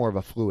little bit more of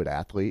a fluid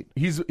athlete.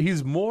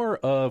 He's more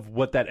of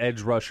what that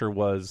edge rusher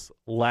was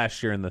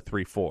last year in the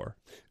 3-4.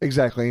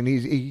 Exactly, and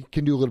he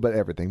can do a little bit of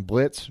everything.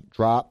 Blitz,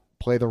 drop,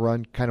 play the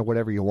run, kind of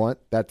whatever you want.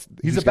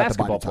 He's a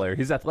basketball player.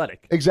 He's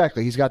athletic.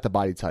 Exactly. He's got the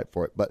body type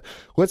for it. But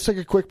let's take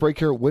a quick break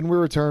here. When we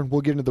return,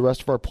 we'll get into the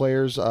rest of our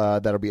players.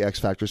 That'll be X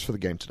Factors for the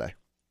game today.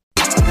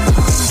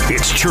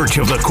 It's Church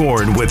of the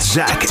Corn with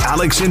Zach,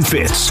 Alex, and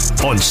Fitz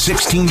on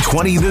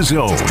 1620 The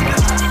Zone.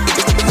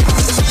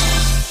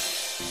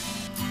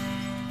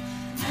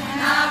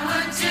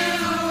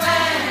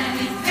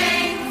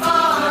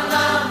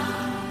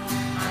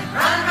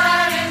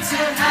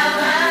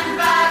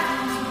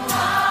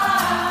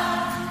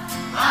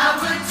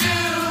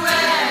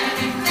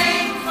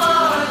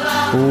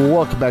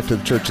 Welcome back to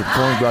the Church of the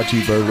Corn, brought to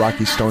you by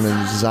Rocky Stone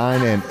and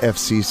Design and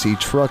FCC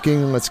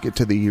Trucking. Let's get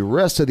to the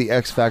rest of the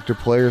X Factor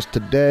players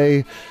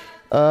today.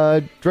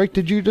 Drake,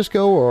 did you just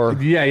go or?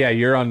 Yeah,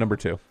 you're on number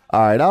 2.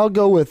 All right, I'm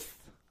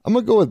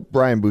gonna go with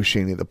Brian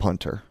Buschini, the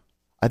punter.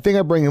 I think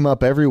I bring him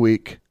up every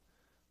week,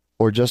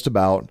 or just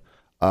about.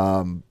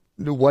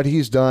 What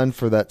he's done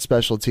for that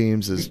special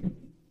teams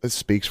it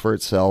speaks for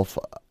itself.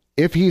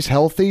 If he's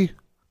healthy,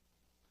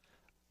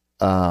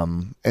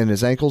 and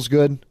his ankle's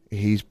good,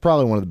 he's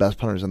probably one of the best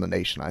punters in the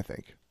nation, I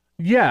think.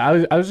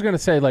 Yeah, I was going to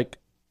say, like,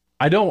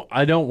 I don't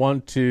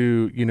want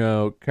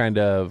to, kind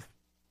of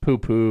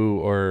poo-poo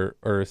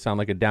or sound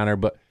like a downer,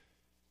 but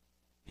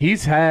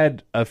he's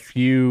had a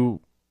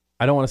few,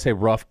 I don't want to say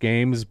rough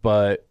games,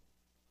 but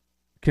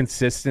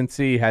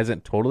consistency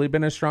hasn't totally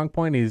been a strong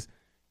point.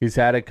 He's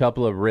had a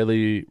couple of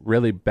really,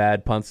 really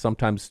bad punts,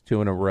 sometimes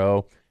 2 in a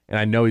row. And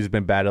I know he's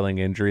been battling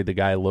injury. The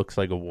guy looks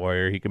like a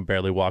warrior. He can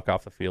barely walk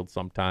off the field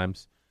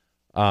sometimes.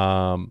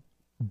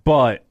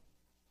 But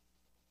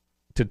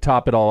to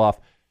top it all off,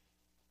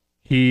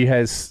 he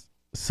has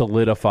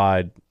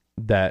solidified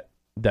that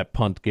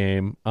punt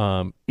game.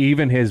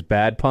 Even his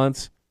bad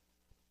punts,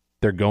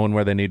 they're going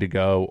where they need to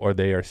go, or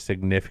they are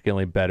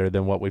significantly better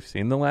than what we've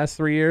seen the last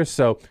 3 years.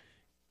 So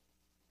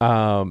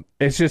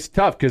it's just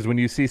tough because when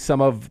you see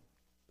some of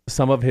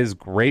his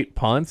great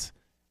punts,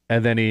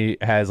 and then he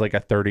has like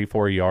a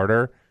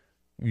 34-yarder,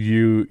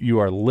 you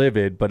are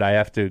livid, but I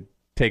have to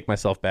take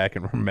myself back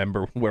and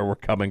remember where we're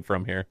coming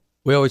from here.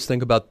 We always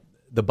think about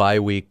the bye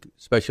week,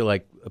 especially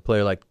like a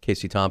player like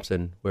Casey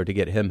Thompson, where to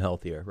get him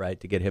healthier, right,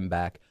 to get him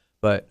back.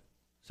 But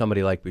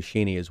somebody like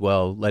Buschini as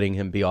well, letting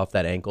him be off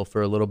that ankle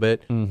for a little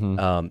bit,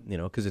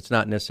 because it's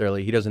not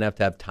necessarily, he doesn't have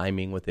to have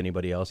timing with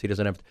anybody else. He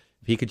doesn't have to,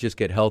 if he could just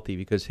get healthy,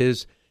 because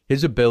his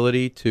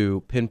ability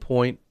to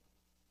pinpoint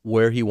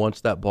where he wants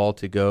that ball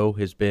to go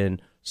has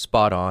been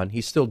spot on.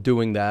 He's still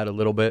doing that a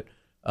little bit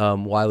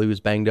while he was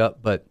banged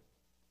up, but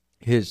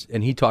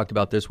and he talked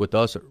about this with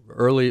us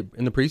early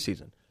in the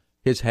preseason.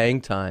 His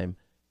hang time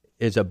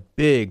is a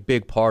big,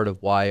 big part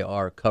of why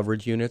our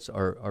coverage units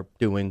are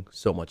doing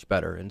so much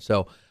better. And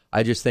so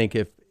I just think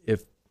if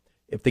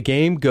the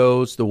game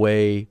goes the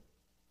way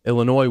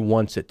Illinois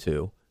wants it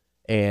to,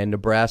 and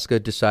Nebraska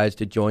decides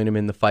to join him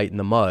in the fight in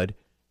the mud,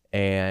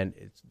 and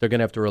they're going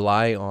to have to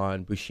rely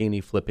on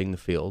Buschini flipping the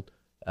field.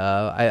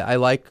 I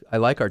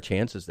like our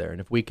chances there,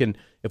 and if we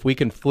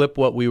can flip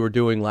what we were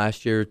doing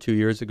last year, 2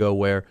 years ago,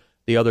 where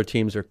the other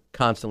teams are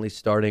constantly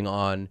starting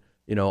on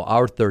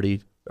our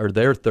 30 or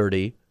their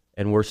 30,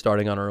 and we're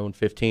starting on our own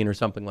 15 or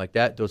something like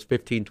that. Those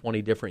 15,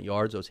 20 different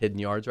yards, those hidden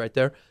yards right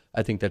there.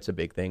 I think that's a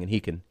big thing, and he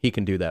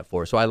can do that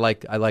for us. So I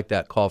like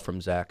that call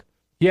from Zach.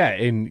 Yeah,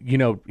 and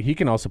he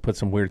can also put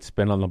some weird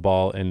spin on the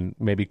ball and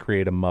maybe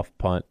create a muff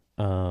punt,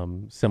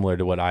 similar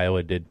to what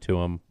Iowa did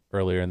to him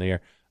earlier in the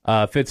year.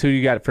 Fitz, who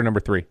you got for number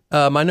 3?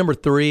 My number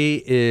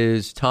 3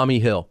 is Tommy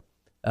Hill,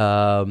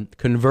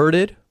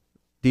 converted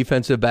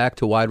defensive back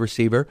to wide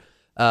receiver.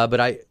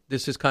 But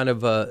this is kind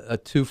of a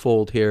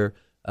twofold here,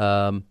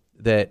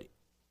 that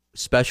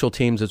special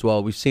teams as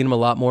well. We've seen him a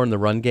lot more in the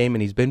run game,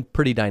 and he's been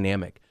pretty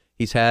dynamic.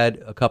 He's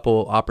had a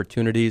couple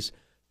opportunities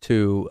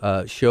to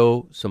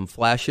show some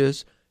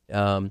flashes.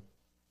 I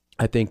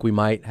think we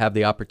might have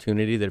the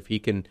opportunity that if he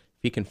can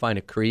find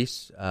a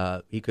crease,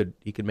 he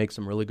could make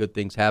some really good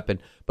things happen.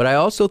 But I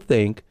also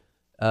think,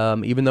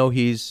 even though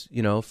he's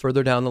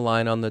further down the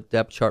line on the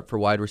depth chart for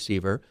wide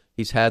receiver,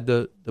 he's had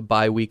the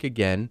bye week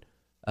again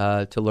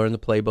to learn the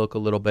playbook a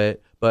little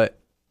bit. But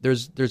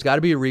there's got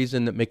to be a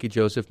reason that Mickey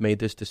Joseph made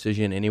this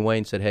decision anyway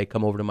and said, "Hey,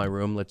 come over to my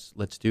room.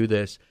 Let's do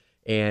this."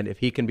 And if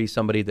he can be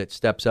somebody that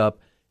steps up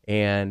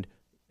and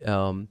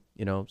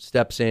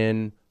steps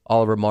in,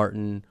 Oliver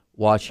Martin,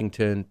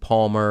 Washington,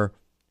 Palmer,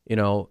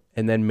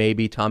 and then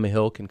maybe Tommy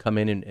Hill can come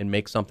in and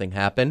make something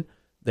happen,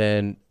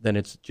 then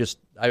it's just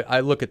I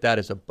look at that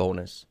as a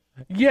bonus.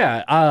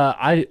 Yeah,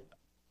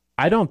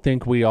 I don't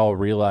think we all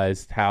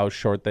realized how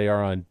short they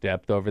are on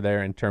depth over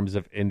there in terms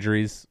of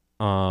injuries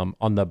on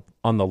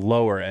the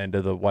lower end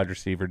of the wide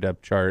receiver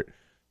depth chart.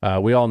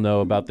 We all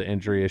know about the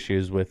injury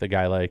issues with a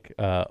guy like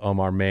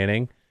Omar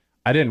Manning.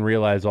 I didn't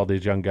realize all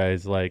these young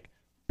guys like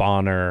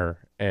Bonner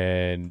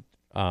and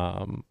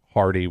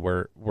Hardy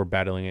were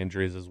battling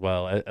injuries as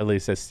well, at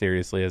least as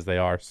seriously as they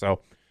are.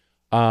 So,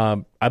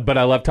 but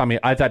I love Tommy.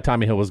 I thought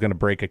Tommy Hill was going to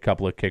break a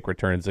couple of kick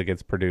returns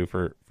against Purdue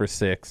for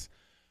 6.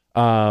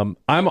 I'm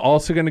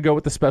also going to go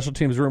with the special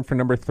teams room for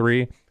number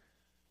 3.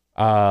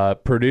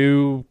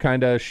 Purdue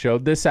kind of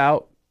showed this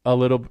out a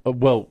little.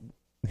 Well,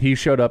 he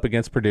showed up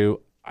against Purdue.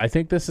 I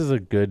think this is a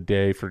good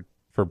day for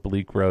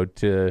Bleak Road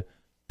to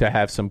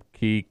have some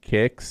key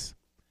kicks.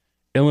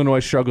 Illinois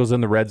struggles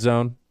in the red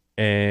zone,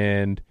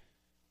 and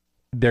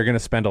they're going to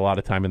spend a lot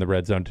of time in the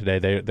red zone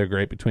today. They're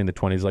great between the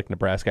 20s like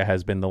Nebraska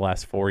has been the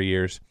last 4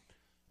 years.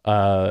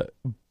 But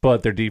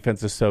their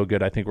defense is so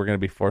good, I think we're going to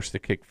be forced to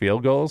kick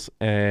field goals.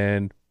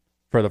 And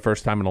for the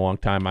first time in a long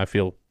time, I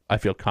feel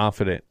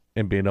confident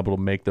in being able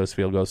to make those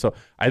field goals. So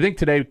I think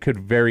today could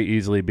very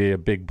easily be a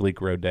big Bleak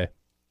Road day.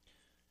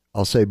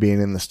 I'll say being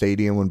in the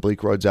stadium when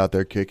Bleak Road's out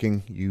there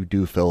kicking, you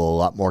do feel a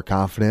lot more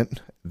confident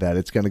that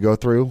it's going to go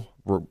through,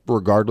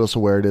 regardless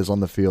of where it is on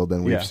the field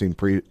than we've seen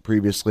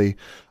previously.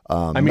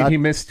 He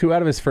missed 2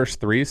 out of his first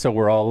 3, so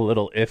we're all a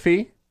little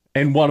iffy.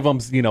 And one of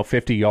them's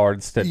 50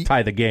 yards to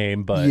tie the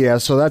game. But yeah,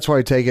 so that's why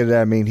I take it.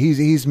 I mean,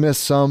 he's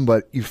missed some,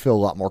 but you feel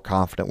a lot more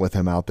confident with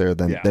him out there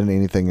than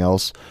anything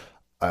else.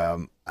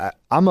 I'm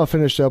gonna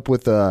finish up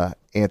with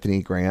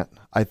Anthony Grant.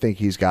 I think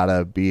he's got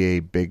to be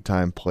a big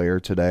time player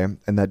today,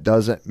 and that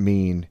doesn't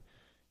mean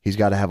he's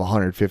got to have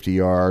 150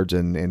 yards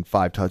and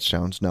 5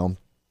 touchdowns. No,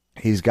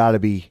 he's got to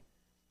be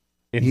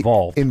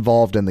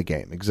involved in the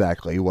game.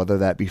 Exactly. Whether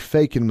that be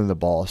faking him the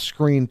ball,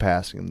 screen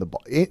passing him the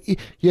ball.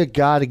 You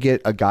got to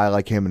get a guy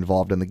like him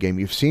involved in the game.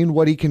 You've seen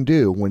what he can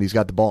do when he's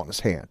got the ball in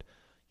his hand.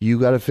 You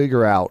got to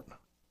figure out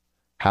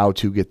how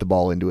to get the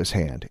ball into his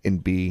hand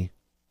and be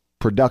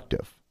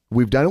productive.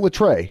 We've done it with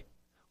Trey.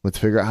 Let's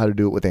figure out how to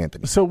do it with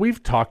Anthony. So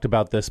we've talked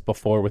about this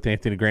before with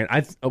Anthony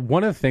Grant.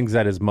 One of the things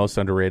that is most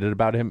underrated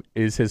about him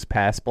is his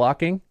pass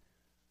blocking.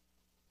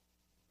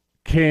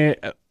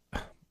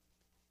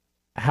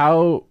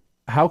 How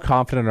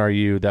confident are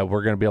you that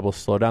we're going to be able to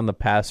slow down the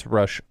pass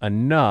rush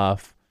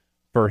enough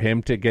for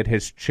him to get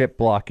his chip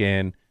block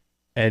in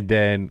and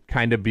then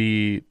kind of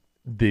be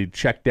the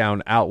check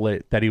down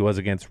outlet that he was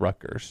against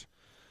Rutgers?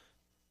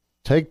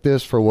 Take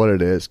this for what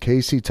it is.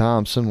 Casey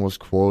Thompson was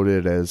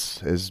quoted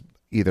as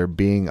either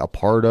being a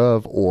part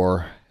of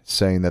or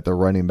saying that the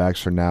running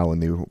backs are now in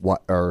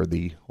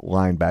the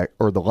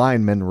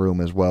lineman room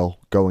as well,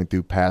 going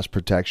through pass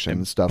protection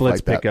and stuff blitz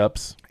like that.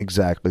 Pickups.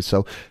 Exactly.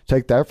 So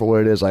take that for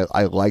what it is.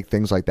 I like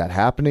things like that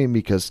happening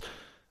because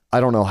I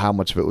don't know how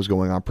much of it was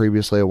going on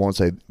previously. I won't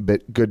say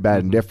good,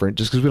 bad, and different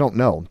just because we don't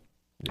know.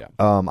 Yeah.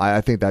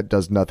 I think that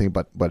does nothing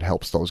but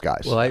helps those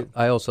guys. Well,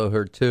 I also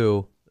heard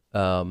too,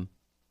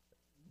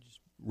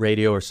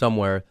 radio or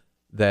somewhere,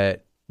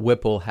 that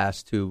Whipple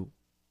has to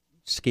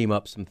scheme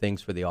up some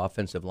things for the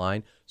offensive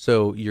line.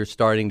 So you're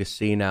starting to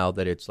see now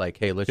that it's like,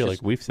 hey, let's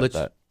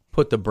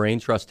put the brain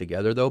trust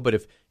together though.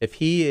 But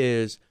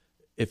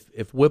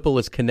if Whipple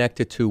is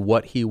connected to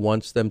what he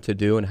wants them to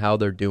do and how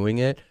they're doing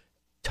it,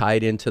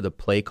 tied into the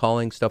play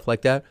calling, stuff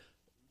like that,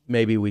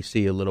 maybe we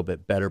see a little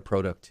bit better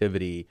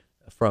productivity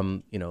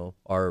from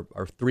our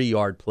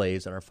 3-yard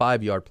plays and our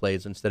 5-yard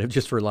plays instead of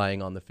just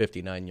relying on the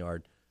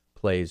 59-yard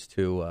plays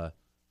to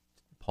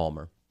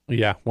Palmer.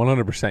 Yeah,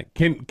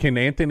 100%. Can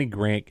Anthony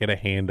Grant get a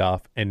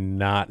handoff and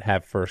not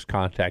have first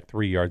contact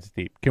 3 yards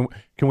deep? Can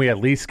we at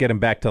least get him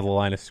back to the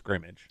line of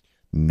scrimmage?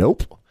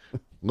 Nope.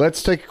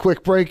 Let's take a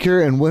quick break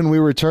here, and when we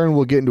return,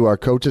 we'll get into our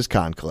coaches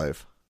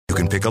conclave. You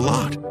can pick a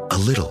lot, a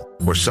little,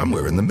 or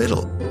somewhere in the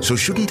middle. So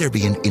shouldn't there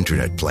be an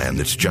internet plan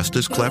that's just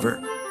as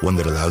clever? One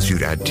that allows you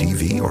to add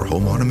TV or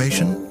home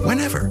automation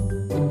whenever.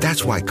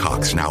 That's why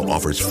Cox now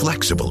offers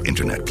flexible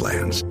internet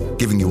plans,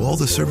 giving you all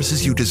the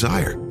services you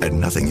desire at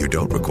nothing you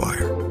don't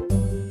require.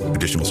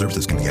 Additional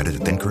services can be added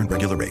at then current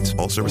regular rates.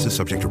 All services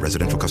subject to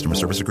residential customer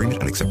service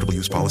agreement and acceptable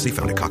use policy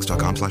found at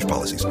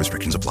cox.com/policies.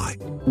 Restrictions apply.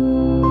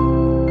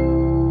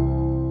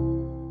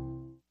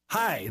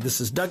 Hi,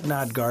 this is Doug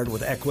Nodgaard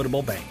with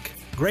Equitable Bank.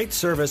 Great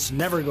service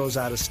never goes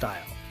out of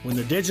style. When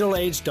the digital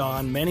age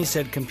dawned, many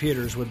said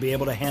computers would be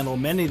able to handle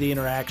many of the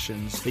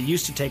interactions that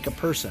used to take a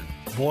person.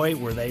 Boy,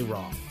 were they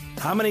wrong.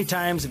 How many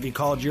times have you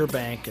called your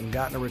bank and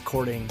gotten a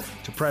recording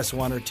to press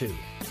 1 or 2?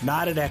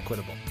 Not at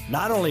Equitable.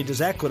 Not only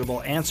does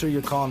Equitable answer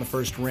your call on the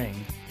first ring,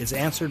 it's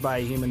answered by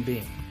a human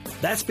being.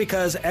 That's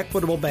because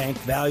Equitable Bank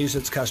values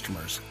its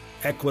customers.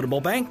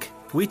 Equitable Bank,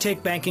 we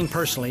take banking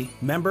personally.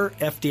 Member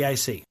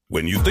FDIC.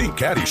 When you think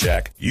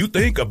Caddyshack, you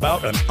think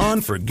about an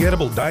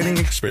unforgettable dining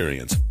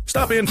experience.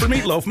 Stop in for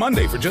Meatloaf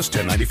Monday for just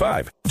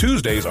 $10.95.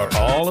 Tuesdays are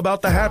all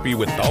about the happy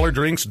with dollar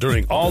drinks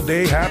during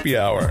all-day happy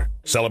hour.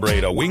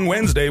 Celebrate a Wing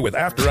Wednesday with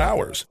After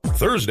Hours.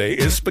 Thursday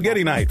is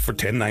spaghetti night for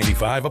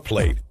 $10.95 a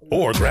plate.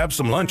 Or grab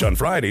some lunch on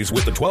Fridays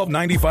with the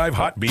 $12.95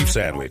 hot beef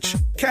sandwich.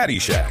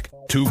 Caddyshack,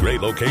 2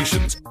 great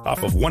locations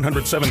off of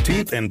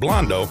 117th and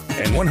Blondo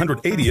and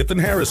 180th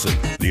and Harrison.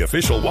 The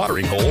official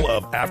watering hole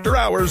of After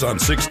Hours on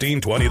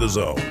 1620 The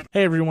Zone.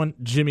 Hey everyone,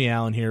 Jimmy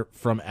Allen here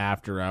from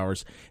After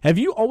Hours. Have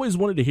you always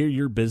wanted to hear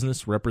your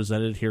business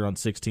represented here on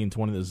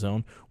 1620 The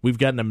Zone? We've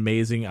got an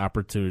amazing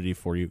opportunity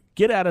for you.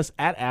 Get at us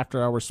at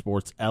After Hours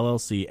Sports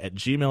LLC at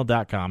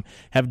gmail.com.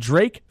 Have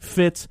Drake,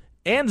 Fitz,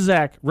 and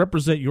Zach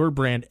represent your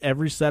brand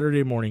every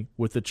Saturday morning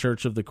with the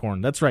Church of the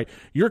Corn. That's right.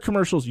 Your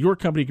commercials, your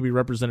company can be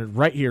represented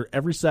right here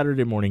every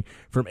Saturday morning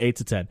from 8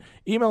 to 10.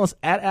 Email us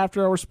at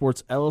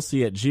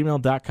AfterHoursSportsLLC at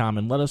gmail.com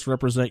and let us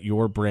represent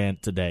your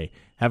brand today.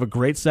 Have a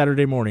great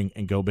Saturday morning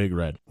and go Big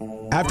Red.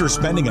 After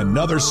spending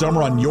another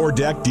summer on your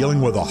deck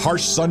dealing with a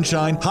harsh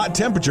sunshine, hot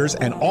temperatures,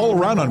 and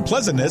all-around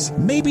unpleasantness,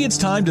 maybe it's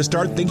time to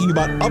start thinking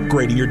about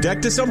upgrading your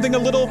deck to something a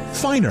little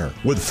finer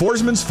with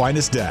Forsman's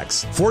Finest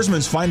Decks.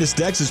 Forsman's Finest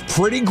Decks is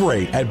pretty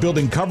great at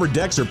building covered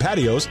decks or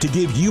patios to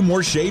give you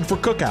more shade for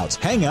cookouts,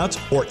 hangouts,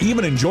 or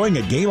even enjoying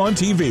a game on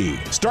TV.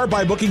 Start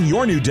by booking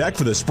your new deck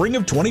for the spring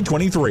of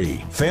 2023.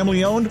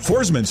 Family-owned,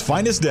 Forsman's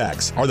Finest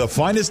Decks are the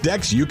finest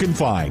decks you can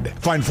find.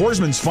 Find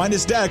Forsman's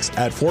Finest Decks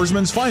at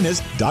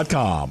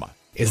forsmansfinest.com.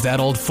 Is that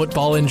old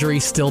football injury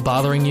still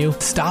bothering you?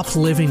 Stop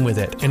living with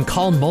it and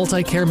call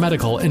Multicare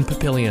Medical in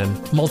Papillion.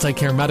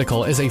 Multicare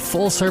Medical is a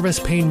full-service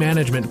pain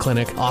management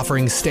clinic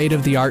offering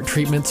state-of-the-art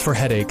treatments for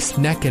headaches,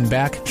 neck and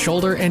back,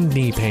 shoulder and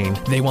knee pain.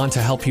 They want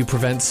to help you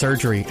prevent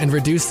surgery and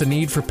reduce the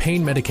need for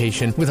pain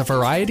medication with a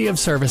variety of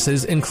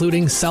services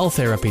including cell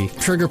therapy,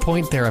 trigger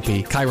point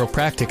therapy,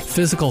 chiropractic,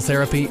 physical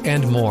therapy,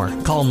 and more.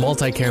 Call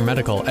Multicare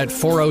Medical at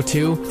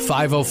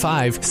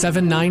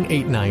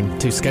 402-505-7989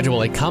 to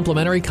schedule a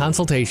complimentary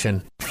consultation.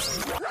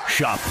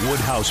 Shop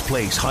Woodhouse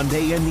Place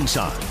Hyundai and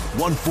Nissan,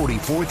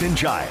 144th and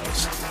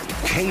Giles.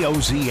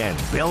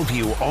 KOZN,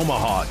 Bellevue,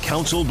 Omaha,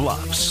 Council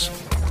Bluffs.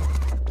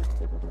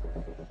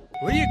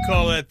 What do you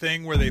call that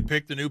thing where they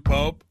pick the new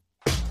pope?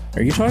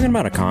 Are you talking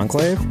about a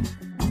conclave?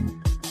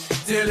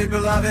 Dearly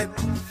beloved,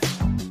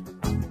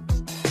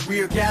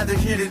 we are gathered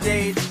here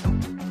today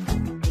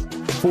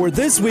for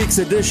this week's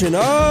edition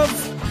of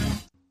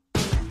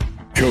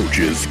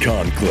Coach's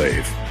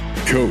Conclave.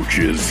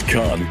 Coach's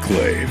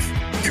Conclave.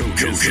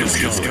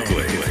 Coach's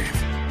Conclave.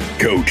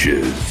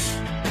 Coach's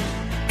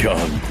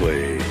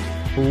Conclave.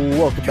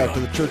 Welcome back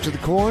to the Church of the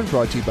Corn,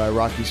 brought to you by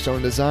Rocky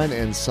Stone Design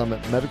and Summit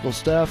Medical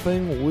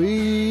Staffing.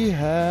 We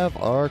have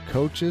our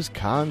Coach's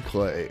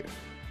Conclave.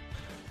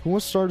 Who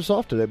wants to start us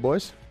off today,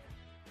 boys?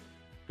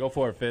 Go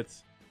for it,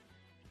 Fitz.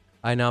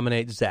 I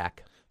nominate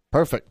Zach.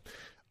 Perfect.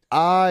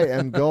 I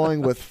am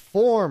going with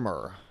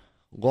former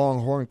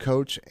Longhorn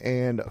coach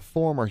and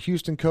former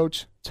Houston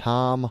coach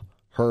Tom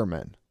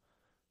Herman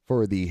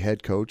for the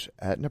head coach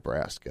at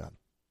Nebraska.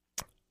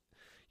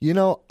 You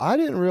know, I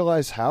didn't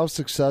realize how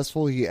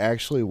successful he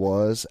actually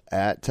was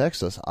at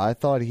Texas. I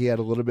thought he had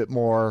a little bit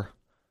more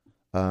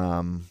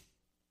I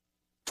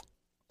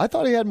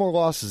thought he had more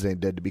losses than he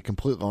did, to be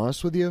completely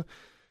honest with you.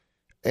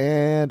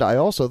 And I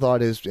also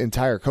thought his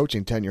entire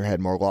coaching tenure had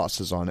more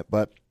losses on it.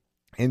 But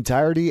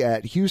entirety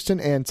at Houston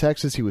and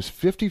Texas, he was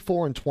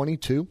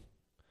 54-22.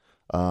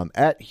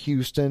 At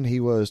Houston, he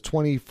was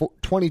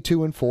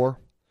 22-4.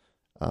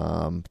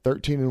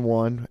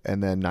 13-1,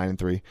 and then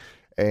 9-3.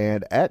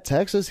 And at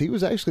Texas, he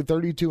was actually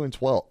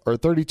 32-12 or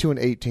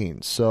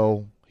 32-18.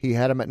 So he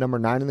had him at number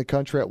 9 in the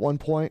country at one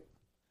point.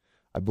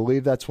 I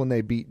believe that's when they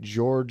beat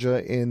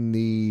Georgia in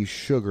the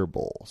Sugar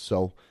Bowl.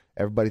 So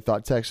everybody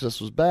thought Texas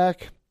was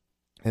back,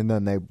 and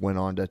then they went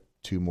on to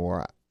 2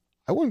 more.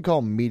 I wouldn't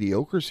call them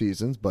mediocre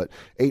seasons, but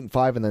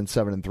 8-5 and then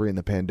 7-3 in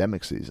the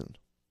pandemic season.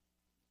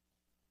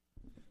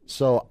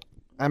 So,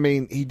 I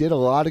mean, he did a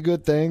lot of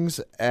good things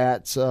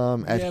at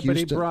Houston. But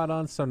he brought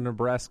on some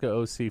Nebraska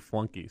OC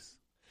flunkies.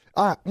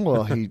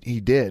 Well, he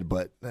did,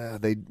 but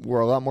they were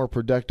a lot more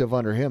productive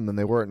under him than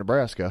they were at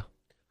Nebraska.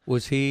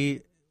 Was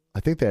he? I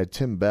think they had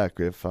Tim Beck,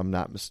 if I'm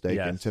not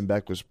mistaken. Yes. Tim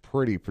Beck was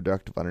pretty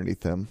productive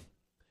underneath him.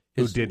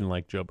 Who didn't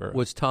like Joe Burrow?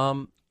 Was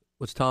Tom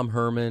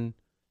Herman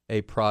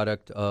a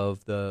product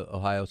of the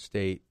Ohio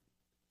State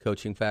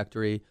coaching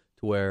factory,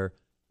 to where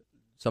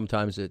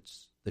sometimes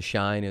it's the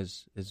shine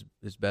is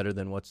better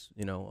than what's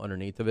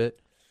underneath of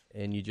it,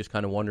 and you just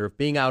kind of wonder if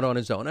being out on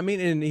his own. I mean,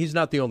 and he's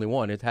not the only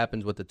one. It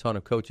happens with a ton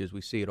of coaches.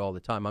 We see it all the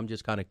time. I'm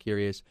just kind of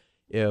curious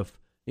if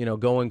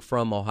going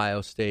from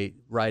Ohio State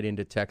right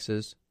into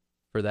Texas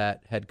for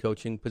that head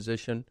coaching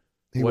position.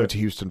 He went to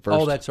Houston first.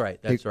 Oh, that's right.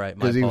 That's right.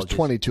 Because he was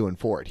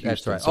 22-4 at Houston.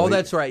 That's right. So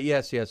that's right.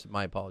 Yes.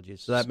 My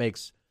apologies. So that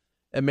makes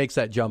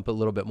that jump a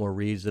little bit more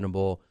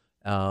reasonable.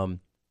 And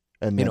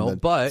then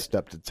but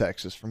step to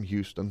Texas from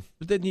Houston.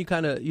 But then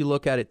you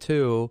look at it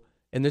too,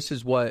 and this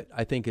is what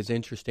I think is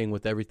interesting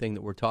with everything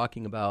that we're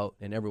talking about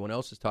and everyone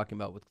else is talking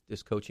about with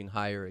this coaching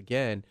hire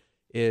again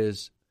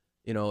is,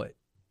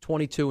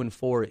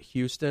 22-4 at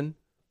Houston.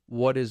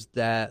 What does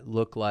that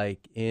look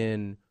like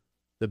in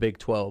the Big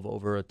 12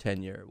 over a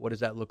 10-year? What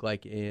does that look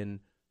like in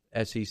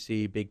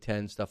SEC, Big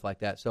Ten, stuff like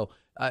that. So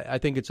I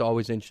think it's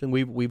always interesting.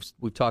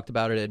 We've talked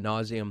about it ad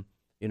nauseum.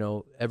 You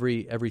know,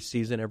 every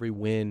season, every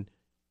win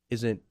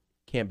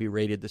can't be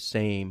rated the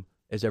same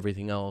as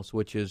everything else,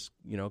 which is,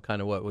 you know,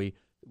 kind of what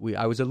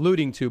I was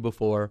alluding to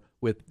before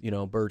with, you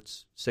know,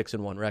 Bert's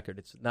 6-1 record.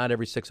 It's not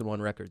every 6-1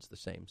 record's the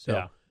same.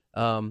 So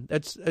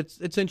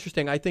it's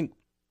interesting. I think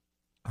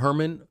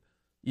Herman,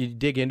 you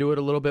dig into it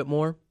a little bit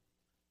more,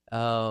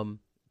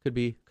 could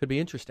be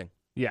interesting.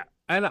 Yeah,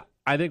 and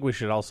I think we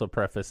should also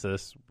preface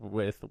this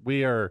with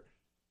we are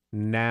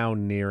now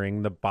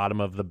nearing the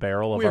bottom of the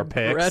barrel of our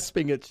picks. We're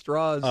grasping at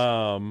straws.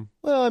 Well,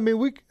 I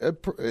mean,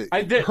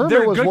 they're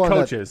Herman was good one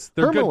coaches.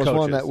 Herman was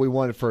one that we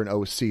wanted for an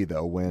OC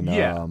though. When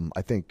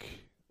I think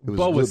it was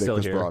Lubick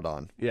was brought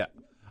on. Yeah,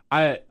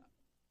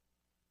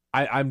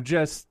 I'm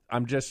just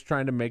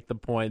trying to make the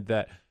point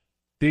that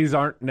these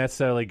aren't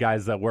necessarily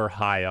guys that we're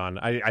high on.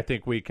 I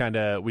think we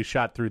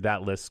shot through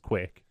that list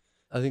quick.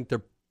 I think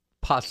they're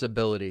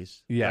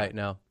possibilities right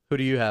now. Who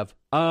do you have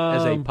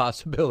as a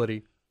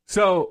possibility?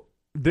 So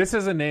this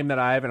is a name that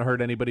I haven't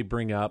heard anybody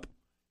bring up.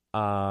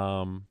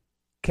 Kevin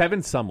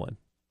Sumlin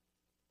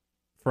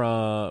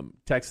from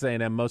Texas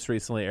A&M, most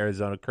recently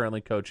Arizona,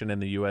 currently coaching in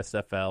the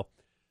USFL.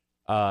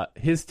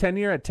 His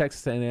tenure at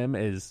Texas A&M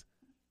is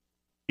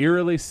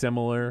eerily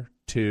similar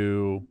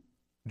to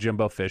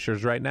Jimbo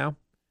Fisher's right now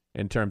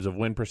in terms of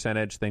win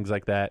percentage, things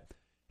like that.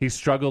 He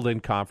struggled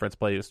in conference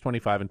play. He was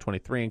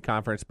 25-23 in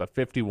conference, but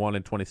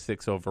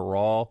 51-26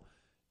 overall.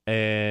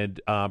 And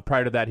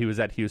prior to that, he was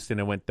at Houston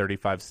and went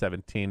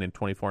 35-17 and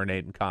 24-8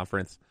 in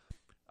conference.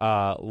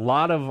 A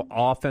lot of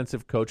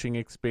offensive coaching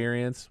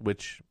experience,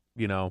 which,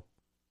 you know,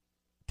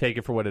 take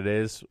it for what it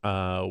is.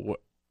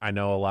 I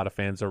know a lot of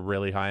fans are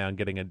really high on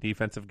getting a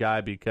defensive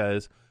guy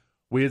because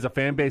we as a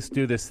fan base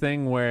do this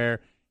thing where,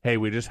 hey,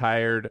 we just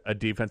hired a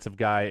defensive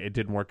guy. It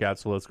didn't work out,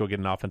 so let's go get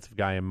an offensive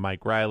guy in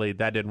Mike Riley.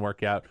 That didn't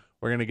work out.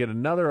 We're going to get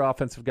another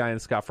offensive guy in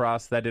Scott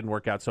Frost. That didn't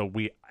work out, so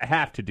we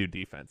have to do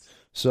defense.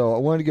 So I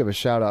wanted to give a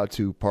shout-out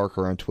to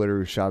Parker on Twitter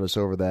who shot us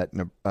over that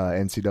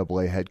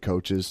NCAA head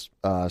coaches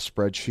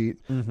spreadsheet.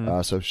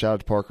 Mm-hmm. So shout out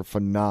to Parker.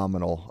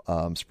 Phenomenal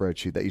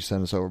spreadsheet that you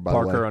sent us over, by the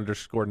way.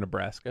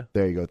 Parker_Nebraska.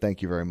 There you go.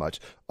 Thank you very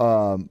much.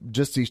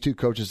 Just these two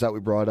coaches that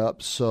we brought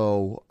up.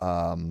 So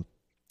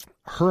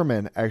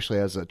Herman actually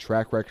has a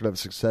track record of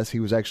success. He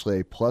was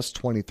actually a plus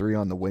 23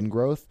 on the win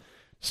growth.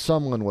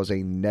 Sumlin was a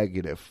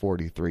negative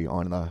 43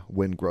 on the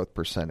win growth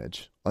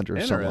percentage under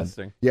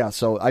Interesting. Sumlin. Yeah,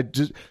 so I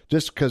just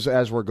because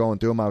as we're going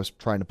through them, I was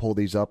trying to pull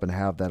these up and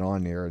have that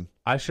on here. And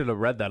I should have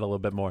read that a little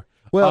bit more.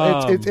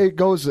 Well,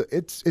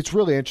 it's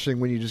really interesting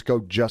when you just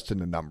go just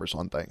into numbers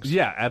on things.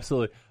 Yeah,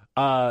 absolutely.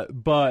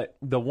 But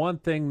the one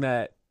thing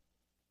that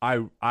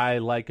I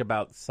like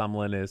about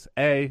Sumlin is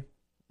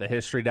the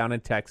history down in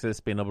Texas,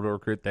 being able to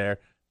recruit there.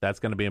 That's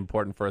going to be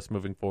important for us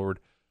moving forward.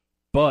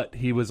 But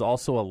he was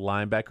also a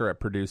linebacker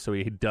at Purdue, so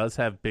he does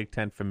have Big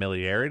Ten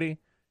familiarity.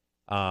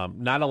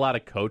 Not a lot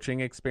of coaching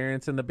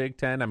experience in the Big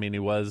Ten. I mean, he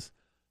was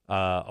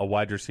a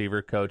wide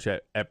receiver coach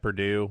at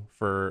Purdue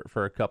for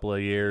a couple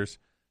of years.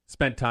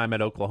 Spent time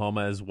at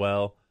Oklahoma as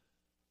well.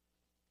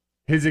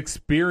 His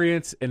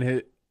experience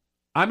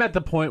I'm at the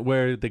point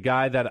where the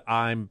guy that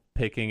I'm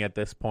picking at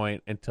this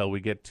point, until we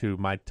get to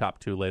my top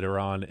two later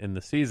on in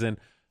the season,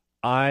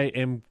 I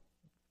am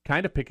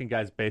kind of picking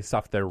guys based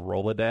off their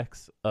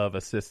Rolodex of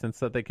assistants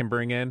that they can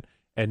bring in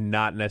and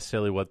not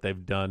necessarily what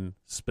they've done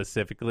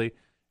specifically.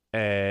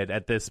 And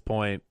at this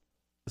point,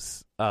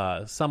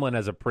 Sumlin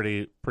has a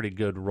pretty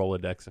good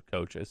Rolodex of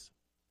coaches.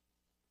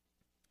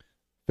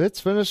 Fitz,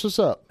 finish us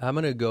up. I'm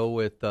going to go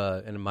with,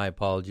 and my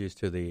apologies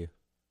to the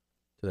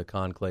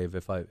conclave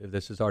if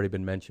this has already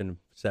been mentioned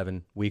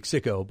 7 weeks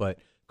ago, but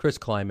Chris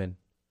Kleiman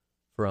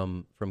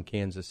from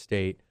Kansas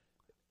State.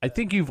 I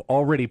think you've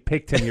already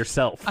picked him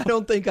yourself. I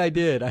don't think I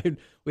did.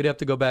 We'd have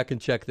to go back and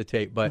check the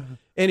tape. But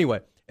anyway,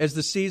 as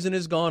the season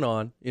has gone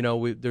on, you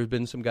know, there's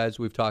been some guys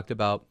we've talked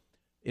about.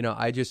 You know,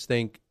 I just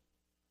think,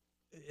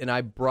 and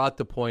I brought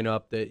the point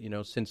up that, you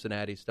know,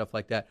 Cincinnati, stuff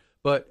like that.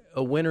 But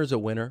a winner's a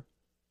winner.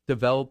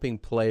 Developing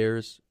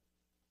players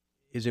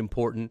is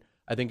important.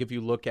 I think if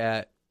you look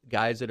at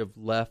guys that have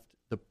left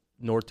the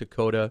North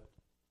Dakota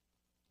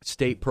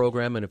State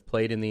program and have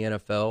played in the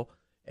NFL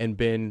and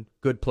been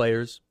good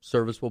players,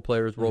 serviceable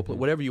players, role players,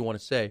 whatever you want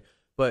to say.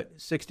 But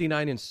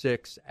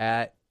 69-6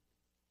 at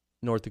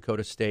North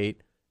Dakota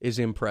State is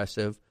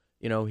impressive.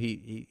 You know,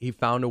 he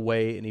found a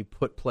way and he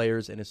put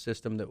players in a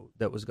system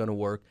that was going to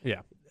work.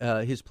 Yeah.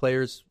 His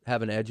players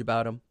have an edge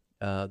about them.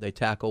 They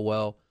tackle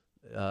well.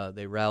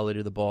 They rally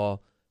to the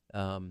ball.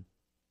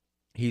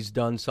 He's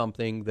done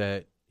something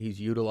that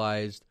he's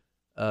utilized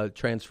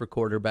transfer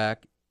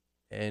quarterback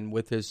and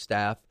with his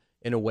staff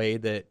in a way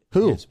that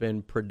has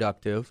been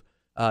productive.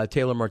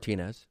 Taylor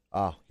Martinez.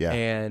 Oh, yeah.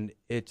 And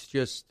it's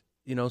just,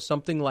 you know,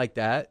 something like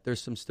that.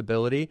 There's some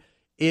stability.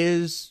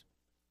 Is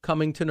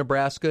coming to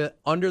Nebraska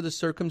under the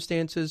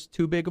circumstances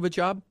too big of a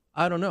job?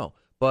 I don't know.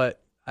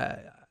 But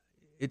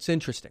it's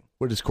interesting.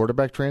 Would his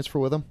quarterback transfer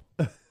with him?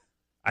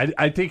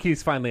 I think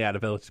he's finally out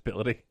of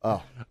eligibility.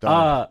 Oh,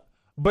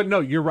 but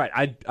no, you're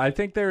right. I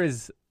think there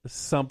is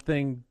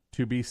something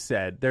to be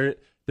said.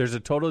 There's a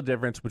total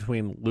difference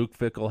between Luke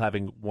Fickell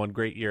having one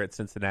great year at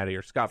Cincinnati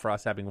or Scott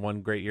Frost having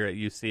one great year at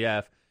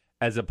UCF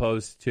as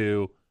opposed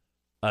to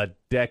a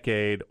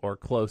decade or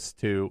close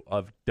to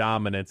of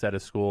dominance at a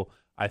school.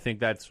 I think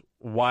that's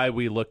why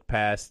we look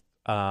past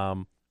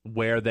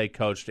where they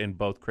coached in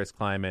both Chris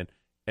Klieman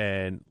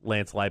and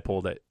Lance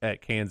Leipold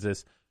at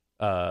Kansas.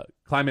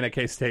 Klieman at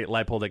K-State,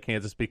 Leipold at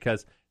Kansas,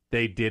 because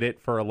they did it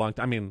for a long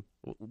time. I mean,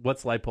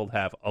 what's Leipold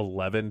have?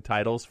 11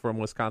 titles from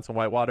Wisconsin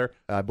Whitewater?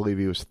 I believe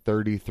he was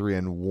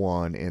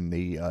 33-1 in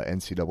the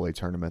NCAA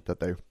tournament that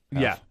they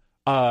have.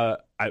 Yeah.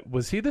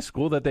 Was he the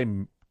school that they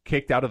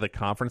kicked out of the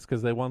conference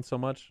because they won so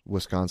much?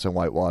 Wisconsin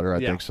Whitewater, I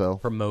think so.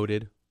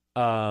 Promoted.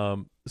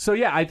 So,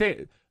 yeah, I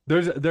think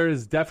there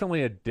is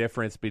definitely a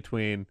difference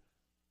between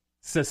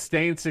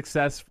sustained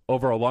success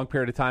over a long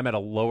period of time at a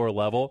lower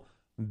level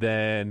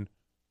than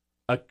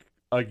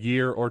a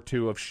year or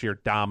two of sheer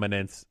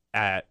dominance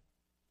at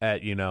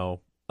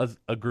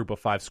a group of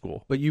 5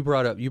 school. But you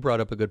brought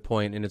up a good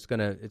point, and it's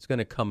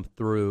gonna come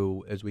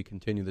through as we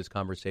continue this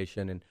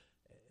conversation,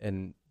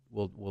 and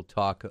we'll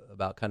talk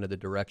about kind of the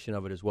direction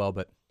of it as well.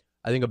 But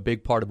I think a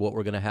big part of what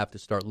we're gonna have to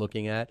start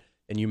looking at,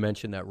 and you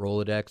mentioned that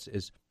Rolodex,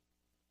 is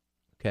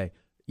okay.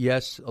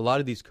 Yes, a lot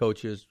of these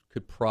coaches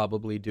could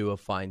probably do a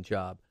fine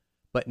job,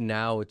 but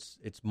now it's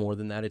more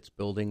than that. It's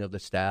building of the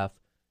staff.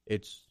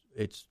 It's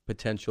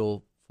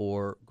potential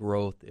for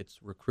growth. It's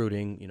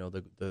recruiting.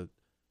 The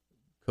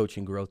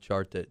coaching growth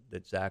chart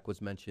that Zach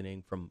was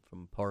mentioning from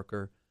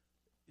Parker.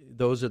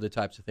 Those are the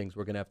types of things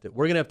we're gonna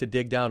have to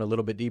dig down a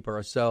little bit deeper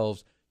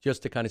ourselves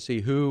just to kind of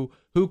see who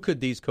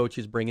could these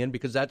coaches bring in,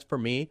 because that's, for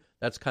me,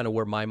 that's kind of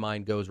where my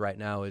mind goes right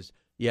now is,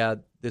 yeah,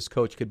 this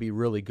coach could be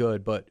really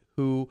good, but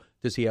who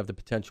does he have the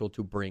potential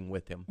to bring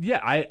with him? Yeah,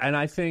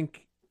 I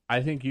think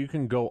you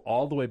can go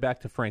all the way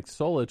back to Frank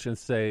Solich and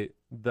say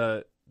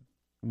the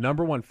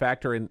number one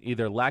factor in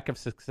either lack of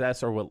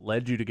success or what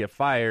led you to get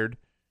fired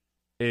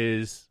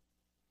is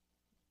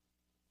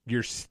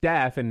your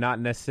staff and not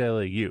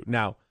necessarily you.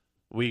 Now,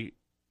 we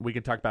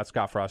can talk about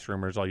Scott Frost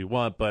rumors all you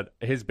want, but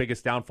his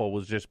biggest downfall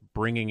was just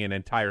bringing an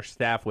entire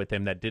staff with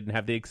him that didn't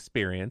have the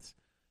experience.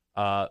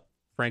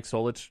 Frank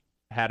Solich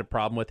had a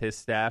problem with his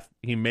staff.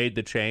 He made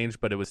the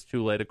change, but it was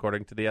too late,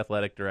 according to the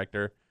athletic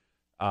director.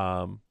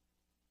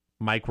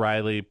 Mike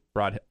Riley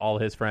brought all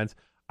his friends.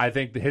 I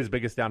think his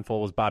biggest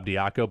downfall was Bob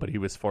Diaco, but he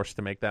was forced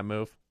to make that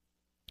move.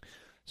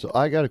 So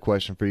I got a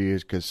question for you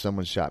because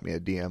someone shot me a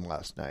DM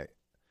last night.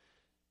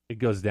 It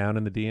goes down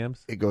in the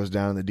DMs? It goes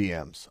down in the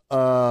DMs.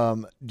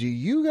 Do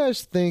you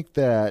guys think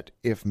that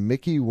if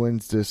Mickey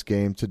wins this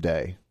game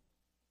today,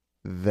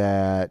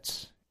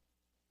 that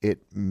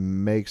it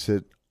makes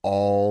it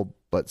all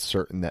but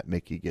certain that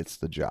Mickey gets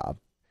the job?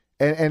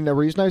 And the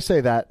reason I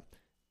say that,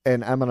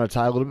 and I'm going to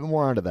tie a little bit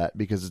more onto that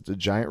because it's a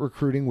giant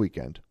recruiting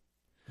weekend.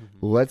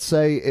 Mm-hmm. Let's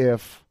say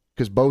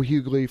because Bo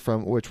Hughley,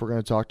 from which we're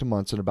going to talk to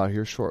Munson about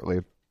here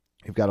shortly,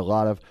 you've got a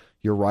lot of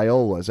your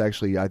Raiolas.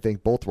 Actually, I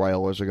think both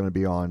Raiolas are going to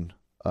be on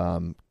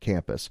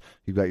campus.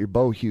 You've got your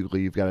Bo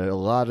Hughley. You've got a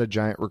lot of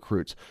giant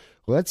recruits.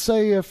 Let's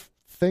say if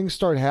things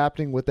start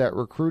happening with that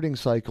recruiting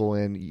cycle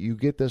and you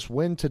get this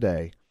win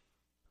today,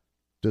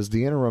 does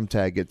the interim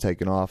tag get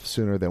taken off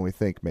sooner than we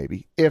think,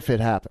 maybe, if it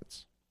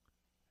happens?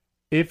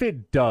 If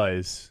it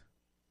does,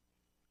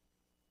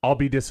 I'll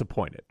be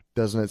disappointed.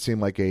 Doesn't it seem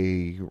like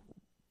a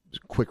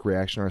quick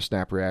reaction or a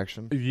snap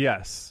reaction?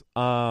 Yes.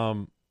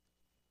 And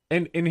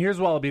here's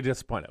why I'll be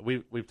disappointed.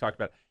 We've talked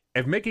about it.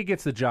 If Mickey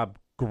gets the job,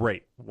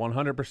 great,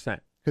 100%.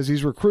 Because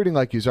he's recruiting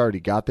like he's already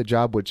got the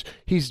job, which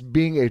he's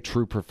being a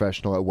true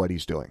professional at what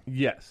he's doing.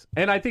 Yes.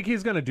 And I think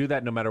he's going to do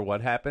that no matter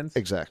what happens.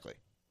 Exactly.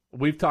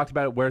 We've talked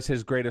about it. Where's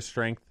his greatest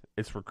strength?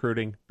 It's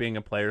recruiting, being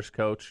a player's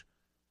coach.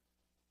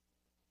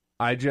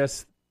 I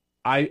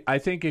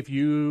think if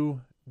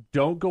you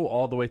don't go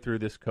all the way through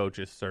this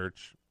coach's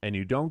search and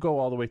you don't go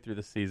all the way through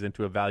the season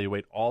to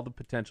evaluate all the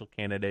potential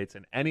candidates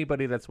and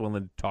anybody that's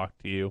willing to talk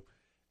to you,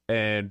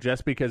 and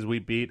just because we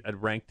beat a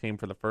ranked team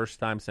for the first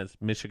time since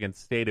Michigan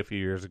State a few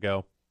years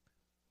ago,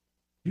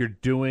 you're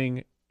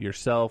doing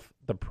yourself,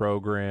 the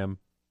program,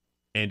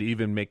 and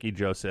even Mickey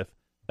Joseph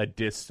a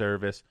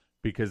disservice,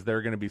 because there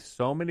are going to be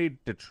so many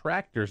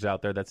detractors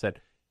out there that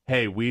said,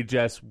 hey, we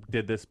just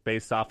did this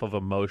based off of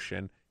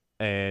emotion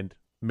and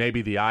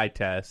maybe the eye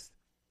test.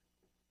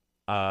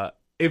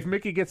 If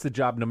Mickey gets the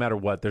job, no matter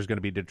what, there's going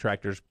to be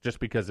detractors just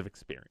because of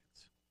experience.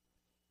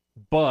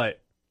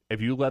 But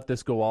if you let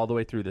this go all the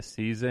way through the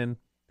season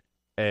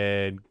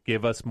and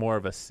give us more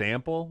of a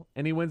sample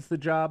and he wins the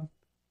job,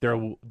 there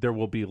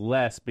will be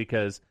less,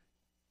 because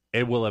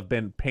it will have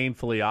been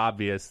painfully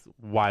obvious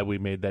why we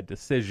made that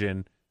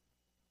decision.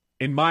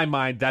 In my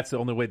mind, that's the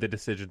only way the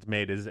decision's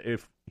made, is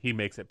if he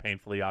makes it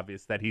painfully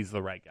obvious that he's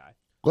the right guy.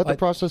 Let the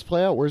process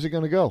play out. Where's it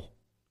going to go?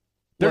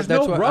 There's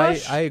no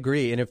rush. I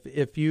agree. And if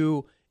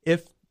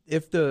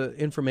the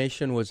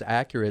information was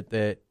accurate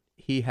that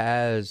he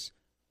has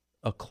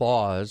a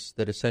clause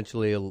that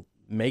essentially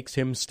makes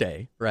him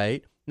stay,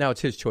 right? Now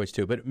it's his choice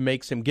too, but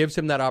it gives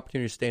him that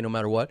opportunity to stay no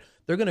matter what.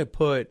 They're going to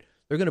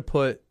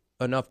put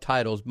enough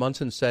titles.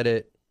 Munson said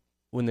it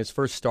when this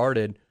first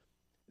started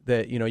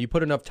that you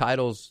put enough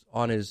titles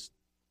on his.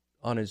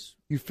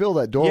 You fill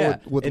that door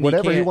with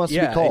whatever he wants to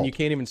be called, and you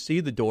can't even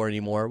see the door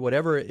anymore.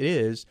 Whatever it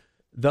is,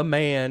 the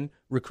man,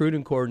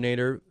 recruiting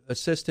coordinator,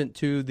 assistant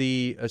to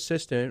the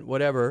assistant,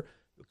 whatever.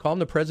 Call him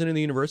the president of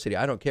the university.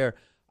 I don't care.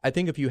 I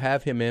think if you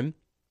have him in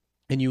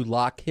and you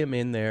lock him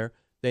in there,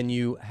 then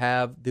you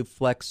have the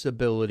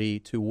flexibility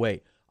to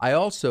wait. I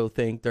also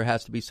think there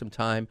has to be some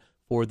time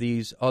for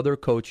these other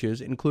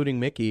coaches,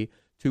 including Mickey,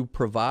 to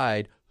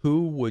provide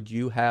who would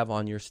you have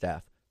on your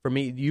staff. For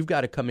me, you've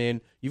got to come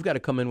in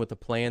with a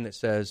plan that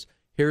says,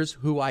 here's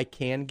who I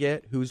can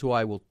get, who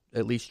I will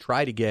at least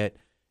try to get,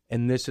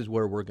 and this is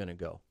where we're going to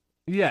go.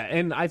 Yeah,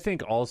 and I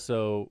think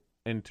also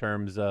in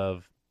terms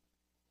of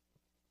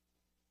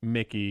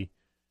Mickey,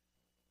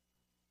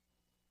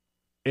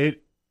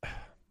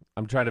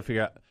 I'm trying to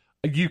figure out,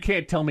 you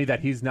can't tell me that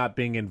he's not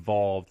being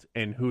involved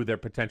in who they're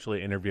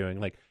potentially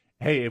interviewing. Like,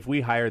 hey, if we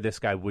hire this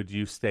guy, would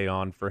you stay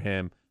on for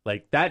him?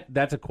 Like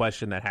that's a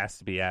question that has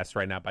to be asked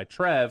right now by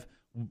Trev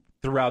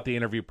throughout the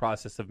interview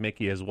process of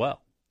Mickey as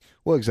well.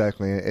 Well,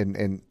 exactly,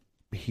 and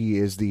he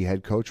is the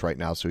head coach right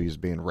now, so it's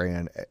being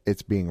ran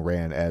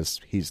as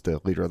he's the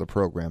leader of the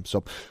program.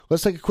 So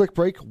let's take a quick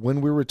break.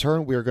 When we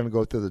return, we are going to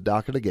go through the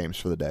docket of games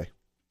for the day.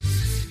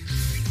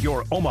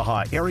 Your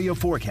Omaha area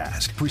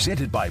forecast,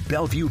 presented by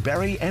Bellevue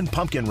Berry and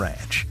Pumpkin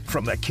Ranch,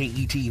 from the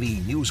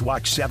KETV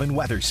Newswatch 7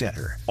 Weather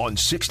Center on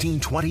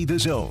 1620 The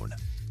Zone.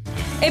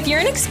 If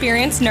you're an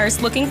experienced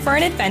nurse looking for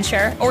an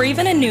adventure, or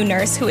even a new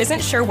nurse who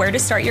isn't sure where to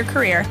start your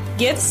career,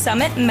 give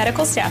Summit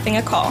Medical Staffing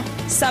a call.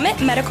 Summit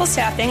Medical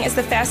Staffing is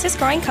the fastest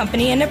growing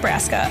company in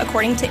Nebraska,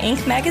 according to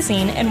Inc.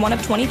 magazine, and one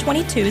of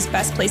 2022's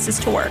best places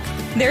to work.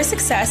 Their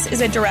success is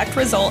a direct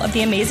result of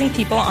the amazing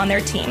people on their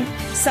team.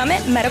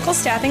 Summit Medical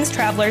Staffing's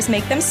travelers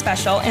make them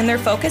special, and their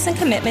focus and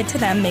commitment to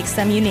them makes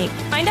them unique.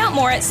 Find out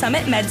more at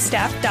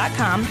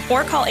summitmedstaff.com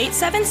or call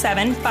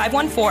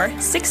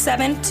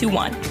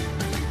 877-514-6721.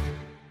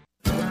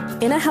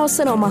 In a house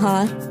in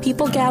Omaha,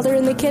 people gather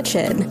in the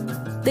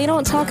kitchen. They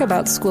don't talk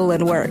about school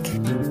and work.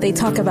 They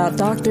talk about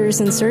doctors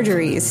and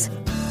surgeries.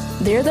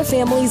 They're the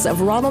families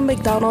of Ronald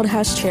McDonald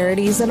House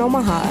Charities in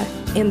Omaha.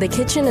 And the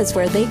kitchen is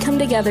where they come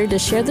together to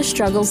share the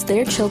struggles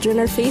their children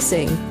are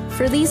facing.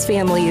 For these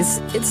families,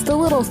 it's the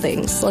little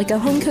things, like a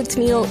home-cooked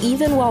meal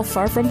even while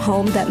far from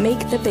home, that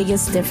make the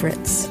biggest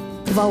difference.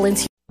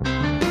 Volunteer.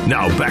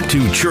 Now back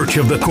to Church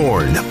of the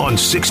Corn on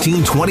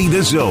 1620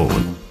 The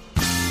Zone.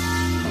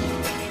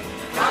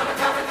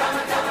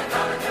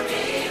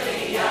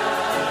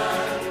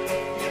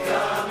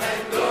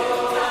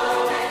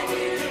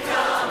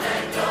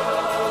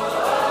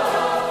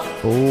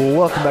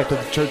 Welcome back to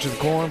the Church of the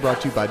Corn,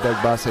 brought to you by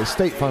Doug Basse,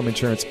 State Farm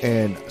Insurance,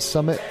 and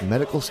Summit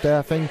Medical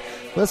Staffing.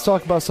 Let's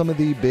talk about some of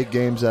the big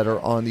games that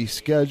are on the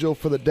schedule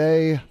for the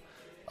day.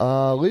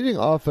 Leading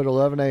off at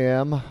 11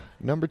 a.m.,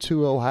 number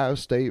 2 Ohio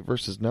State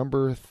versus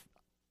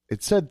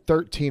it said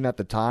 13 at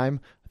the time.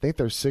 I think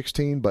they're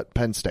 16, but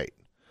Penn State.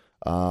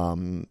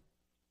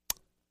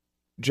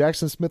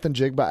 Jackson Smith and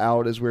Jigba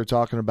out, as we were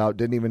talking about,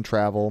 didn't even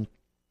travel.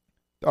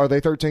 Are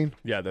they 13?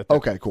 Yeah, they're 13.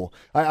 Okay, cool.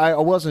 I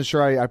wasn't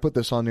sure. I put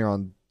this on there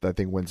on, I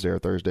think, Wednesday or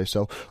Thursday.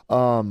 So,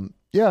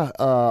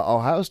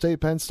 Ohio State,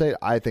 Penn State,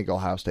 I think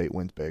Ohio State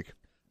wins big.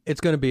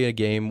 It's going to be a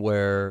game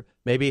where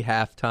maybe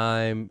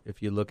halftime,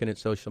 if you're looking at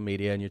social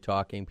media and you're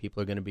talking,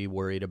 people are going to be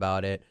worried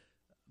about it.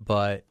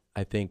 But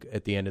I think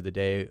at the end of the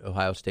day,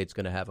 Ohio State's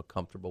going to have a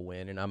comfortable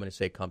win, and I'm going to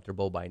say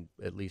comfortable by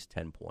at least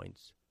 10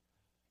 points.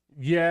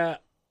 Yeah,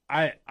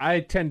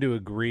 I tend to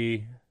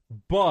agree,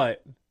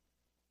 but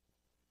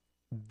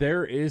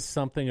there is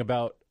something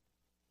about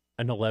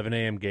an 11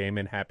 a.m. game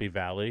in Happy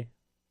Valley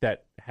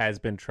that has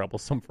been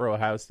troublesome for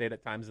Ohio State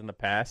at times in the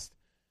past.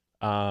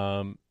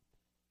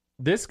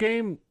 This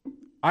game,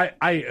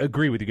 I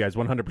agree with you guys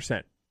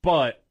 100%,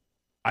 but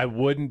I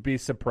wouldn't be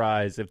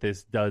surprised if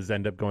this does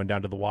end up going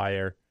down to the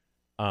wire.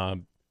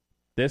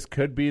 This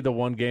could be the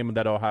one game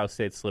that Ohio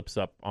State slips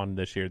up on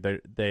this year.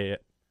 They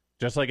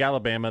just like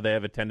Alabama, they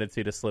have a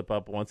tendency to slip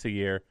up once a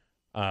year.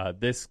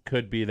 This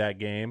could be that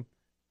game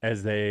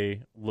as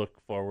they look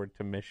forward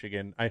to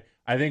Michigan. I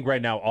think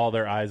right now all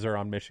their eyes are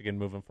on Michigan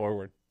moving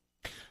forward.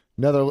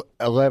 Another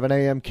 11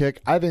 a.m.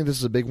 kick. I think this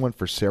is a big one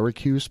for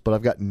Syracuse, but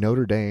I've got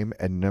Notre Dame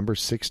at number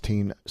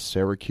 16,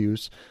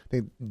 Syracuse. I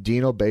think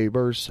Dino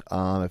Babers,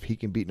 if he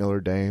can beat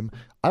Notre Dame,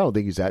 I don't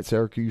think he's at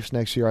Syracuse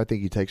next year. I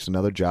think he takes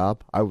another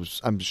job.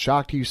 I'm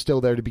shocked he's still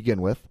there to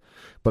begin with,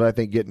 but I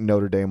think getting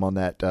Notre Dame on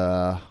that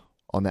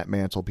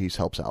mantelpiece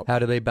helps out. How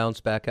do they bounce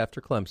back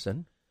after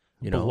Clemson?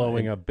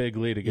 Blowing a big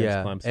lead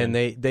against Clemson, and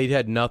they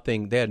had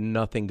nothing. They had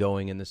nothing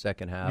going in the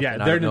second half. Yeah,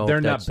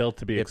 they're not built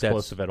to be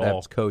explosive at all.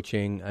 That's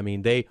coaching. I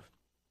mean,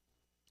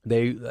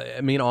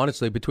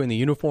 honestly, between the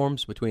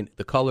uniforms, between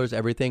the colors,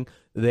 everything,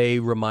 they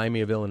remind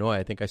me of Illinois.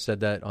 I think I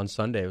said that on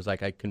Sunday. It was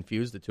like I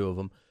confused the two of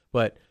them.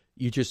 But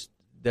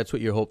that's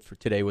what you hope for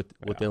today with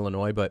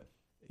Illinois. But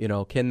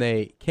can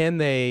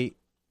they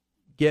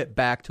get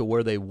back to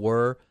where they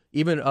were,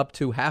 even up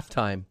to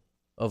halftime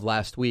of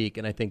last week?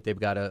 And I think they've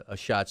got a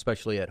shot,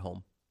 especially at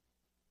home.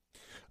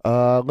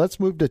 Let's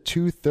move to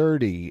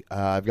 2:30.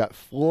 I've got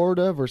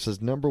Florida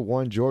versus number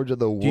 1 Georgia.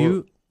 Do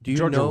you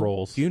Georgia know,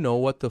 rolls. Do you know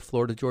what the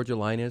Florida-Georgia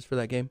line is for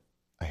that game?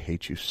 I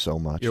hate you so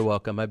much. You're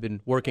welcome. I've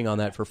been working on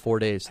that for 4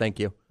 days. Thank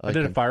you. I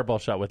did a fireball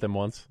shot with him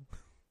once.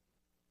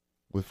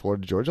 With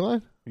Florida-Georgia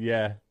line?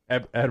 Yeah,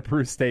 at a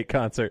Peru State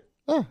concert.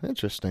 Oh,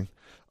 interesting.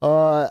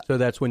 So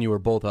that's when you were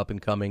both up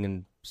and coming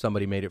and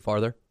somebody made it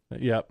farther?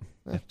 Yep.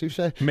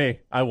 Touche. Me.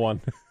 I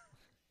won.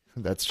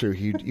 That's true.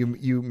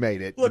 You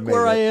made it. Look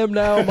where I am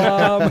now,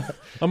 Mom.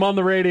 I'm on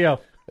the radio.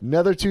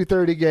 Another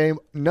 2:30 game.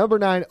 Number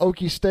 9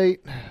 Okie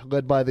State,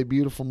 led by the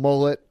beautiful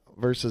Mullet,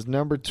 versus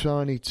number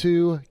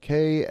 22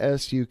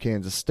 KSU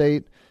Kansas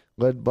State,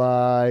 led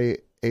by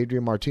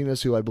Adrian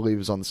Martinez, who I believe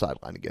is on the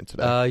sideline again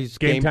today. He's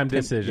game time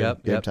decision.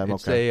 Yep. Game time.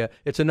 It's Okay.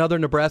 It's another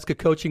Nebraska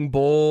Coaching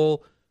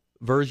Bowl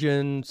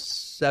version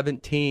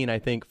 17, I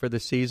think, for the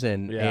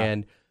season. Yeah.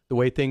 And the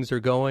way things are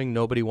going,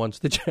 nobody wants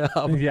the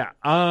job. Yeah.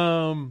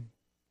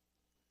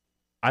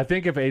 I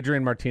think if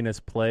Adrian Martinez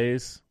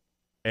plays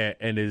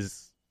and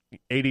is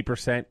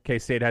 80%,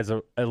 K-State has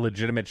a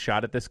legitimate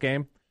shot at this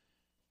game.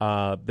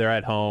 They're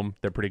at home.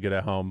 They're pretty good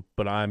at home.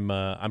 But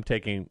I'm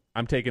taking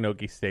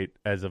Okie State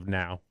as of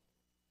now.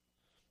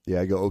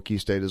 Yeah, I go Okie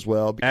State as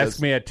well. Because,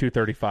 Ask me at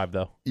 2:35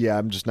 though. Yeah,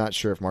 I'm just not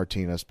sure if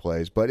Martinez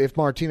plays. But if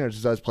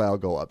Martinez does play, I'll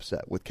go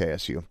upset with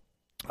KSU.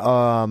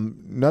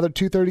 Another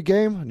 2:30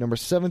 game. Number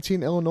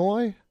 17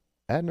 Illinois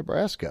at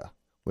Nebraska.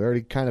 We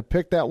already kind of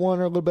picked that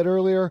one a little bit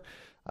earlier.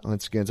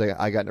 Once again,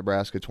 I got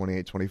Nebraska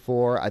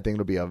 28-24. I think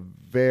it'll be a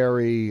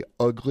very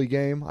ugly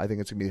game. I think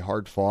it's going to be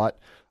hard fought.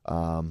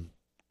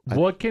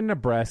 What can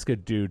Nebraska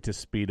do to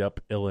speed up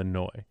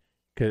Illinois?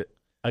 'Cause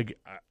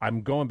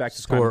I'm going back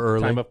to Score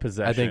early. time of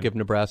possession. I think if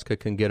Nebraska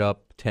can get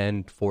up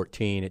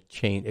 10-14,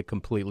 it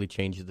completely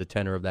changes the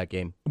tenor of that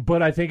game.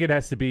 But I think it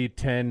has to be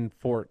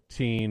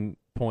 10-14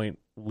 point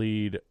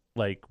lead,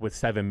 like with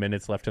 7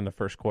 minutes left in the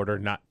first quarter,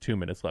 not 2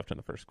 minutes left in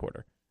the first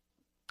quarter.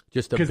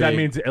 Because that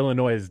means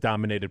Illinois has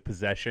dominated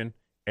possession,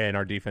 and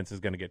our defense is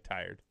going to get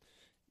tired.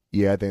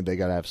 Yeah, I think they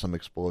got to have some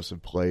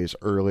explosive plays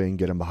early and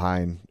get them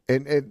behind,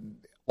 and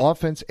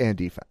offense and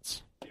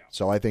defense. Yeah.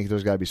 So I think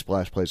there's got to be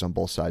splash plays on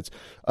both sides.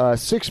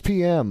 6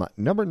 p.m.,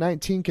 number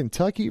 19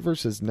 Kentucky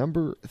versus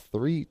number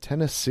 3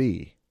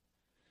 Tennessee.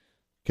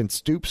 Can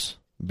Stoops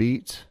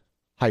beat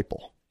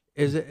Heupel?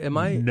 Am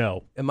I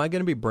No. Am I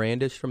going to be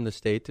brandish from the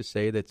state to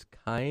say that's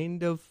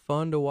kind of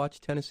fun to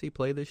watch Tennessee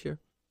play this year?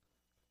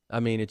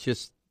 I mean, it's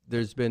just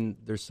there's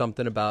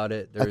something about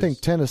it. I think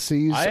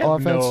Tennessee's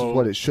offense is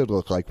what it should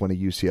look like when a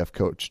UCF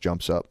coach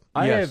jumps up.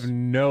 I have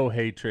no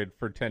hatred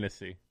for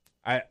Tennessee.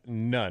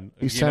 None.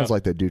 He sounds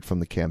like that dude from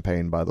the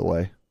campaign, by the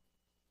way.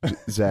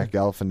 Zach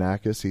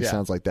Galifianakis. He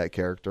sounds like that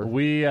character.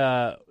 We,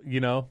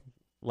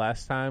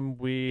 last time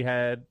we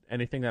had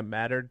anything that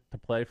mattered to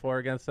play for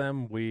against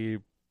them, we,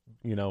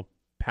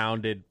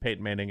 pounded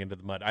Peyton Manning into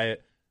the mud. I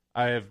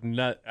have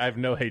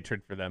no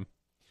hatred for them.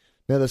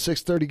 Now, the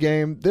 6:30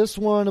 game, this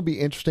one will be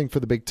interesting for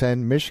the Big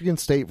Ten. Michigan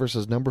State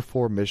versus number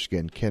 4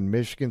 Michigan. Can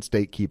Michigan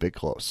State keep it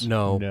close?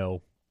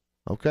 No.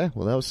 Okay,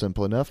 well, that was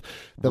simple enough.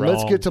 Then Wrong.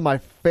 let's get to my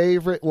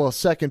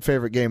second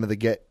favorite game of the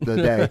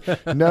day.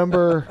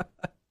 Number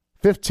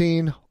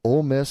 15,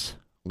 Ole Miss,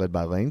 led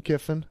by Lane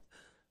Kiffin,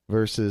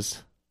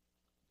 versus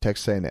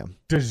Texas A&M.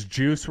 Does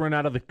Juice run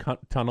out of the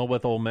tunnel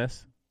with Ole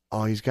Miss?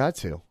 Oh, he's got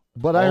to.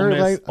 But I heard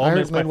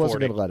Lane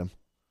wasn't going to let him.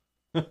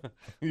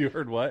 You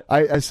heard what?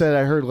 I said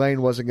I heard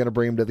Lane wasn't going to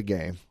bring him to the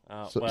game.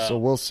 So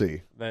we'll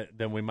see.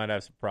 Then we might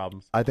have some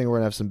problems. I think we're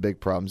going to have some big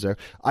problems there.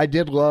 I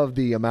did love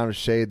the amount of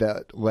shade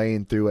that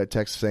Lane threw at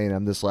Texas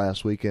A&M this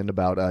last weekend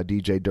about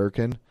DJ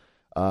Durkin.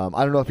 I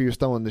don't know if he was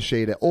throwing the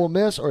shade at Ole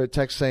Miss or at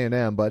Texas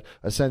A&M, but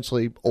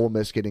essentially Ole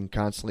Miss getting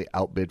constantly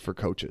outbid for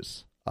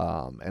coaches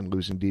and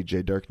losing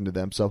DJ Durkin to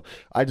them. So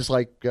I just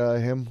like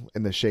him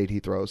in the shade he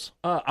throws.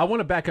 I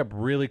want to back up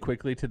really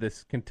quickly to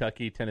this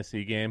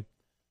Kentucky-Tennessee game.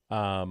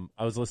 I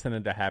was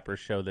listening to Happer's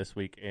show this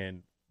week,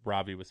 and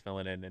Robbie was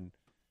filling in, and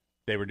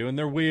they were doing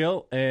their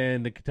wheel,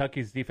 and the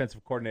Kentucky's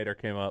defensive coordinator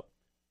came up.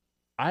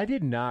 I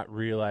did not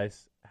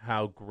realize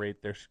how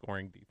great their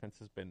scoring defense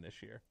has been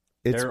this year.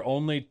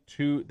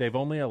 They've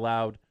only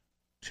allowed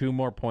 2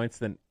 more points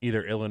than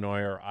either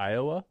Illinois or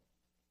Iowa.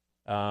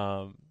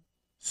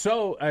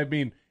 So, I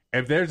mean,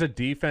 if there's a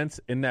defense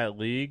in that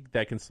league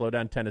that can slow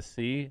down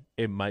Tennessee,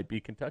 it might be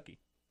Kentucky.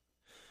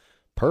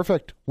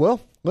 Perfect. Well,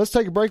 let's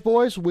take a break,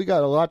 boys. We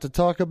got a lot to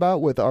talk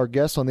about with our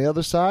guest on the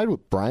other side,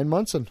 with Brian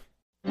Munson.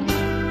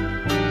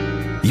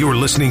 You're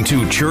listening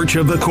to Church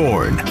of the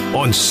Corn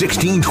on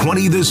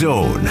 1620 The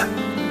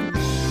Zone.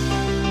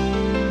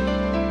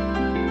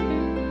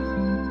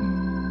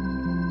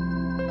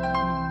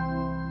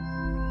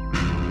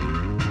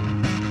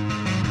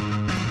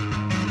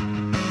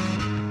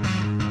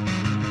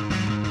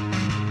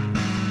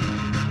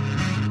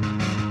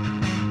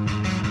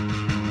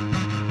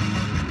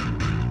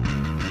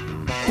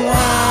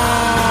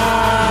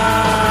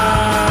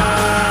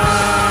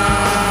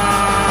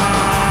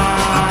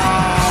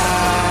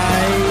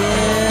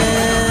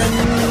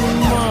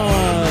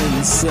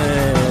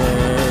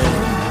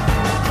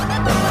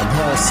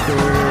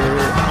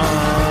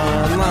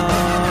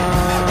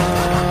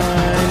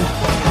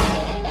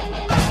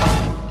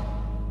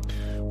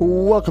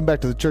 Welcome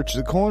back to the Church of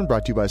the Corn,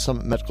 brought to you by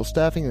Summit Medical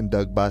Staffing and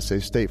Doug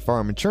Basse State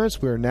Farm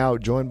Insurance. We are now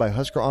joined by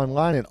Husker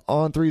Online and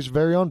On3's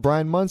very own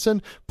Brian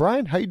Munson.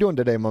 Brian, how you doing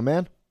today, my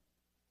man?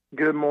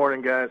 Good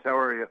morning, guys. How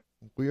are you?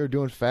 We are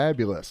doing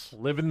fabulous.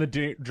 Living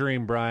the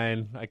dream,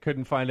 Brian. I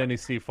couldn't find any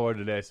C4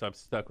 today, so I'm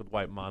stuck with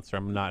White Monster.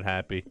 I'm not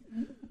happy.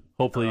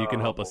 Hopefully you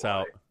can help us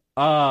out.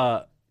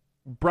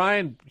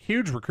 Brian,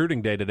 huge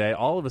recruiting day today.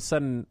 All of a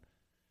sudden,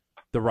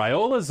 the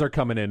Raiolas are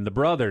coming in, the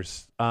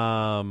brothers.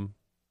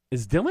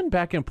 Is Dylan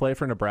back in play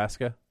for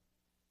Nebraska?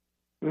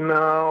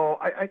 No,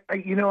 I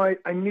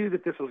knew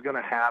that this was going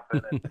to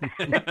happen,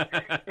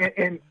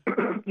 and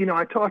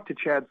I talked to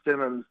Chad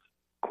Simmons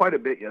quite a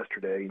bit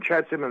yesterday.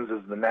 Chad Simmons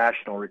is the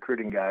national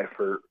recruiting guy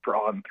for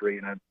On3,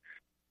 and I've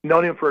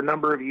known him for a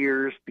number of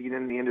years, being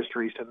in the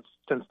industry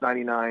since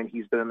 '99.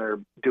 He's been in there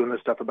doing this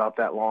stuff about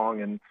that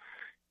long, and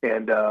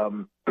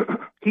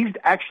he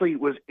actually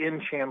was in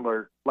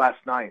Chandler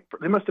last night.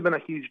 There must have been a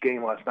huge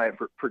game last night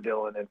for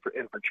Dylan and for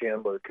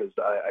Chandler, because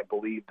I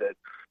believe that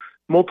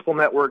multiple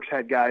networks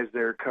had guys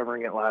there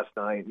covering it last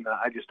night, and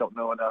I just don't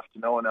know enough to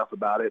know enough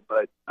about it.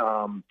 But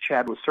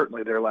Chad was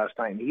certainly there last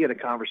night, and he had a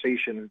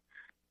conversation,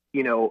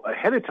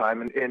 ahead of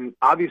time. And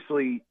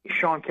obviously,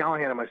 Sean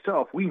Callahan and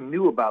myself, we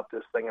knew about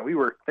this thing, and we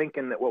were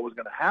thinking that what was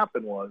going to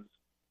happen was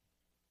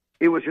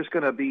it was just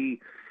going to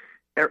be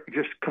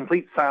just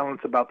complete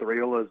silence about the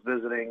Raiolas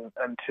visiting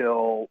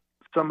until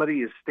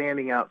somebody is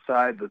standing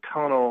outside the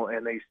tunnel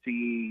and they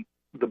see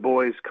the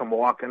boys come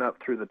walking up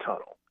through the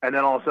tunnel. And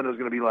then all of a sudden it's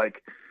going to be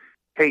like,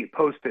 hey,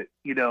 post it,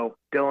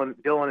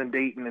 Dylan and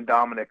Dayton and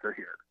Dominic are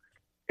here.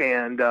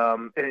 And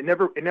it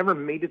never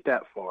made it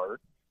that far.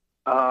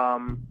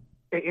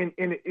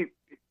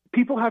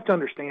 People have to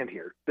understand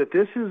here that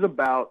this is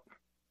about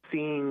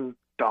seeing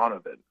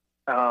Donovan.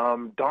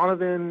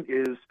 Donovan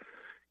is,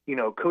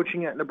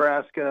 coaching at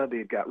Nebraska.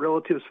 They've got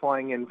relatives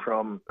flying in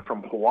from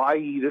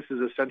Hawaii. This is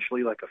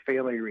essentially like a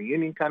family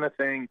reunion kind of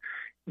thing.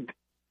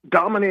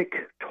 Dominic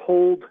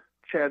told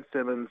Chad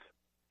Simmons,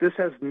 this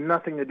has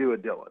nothing to do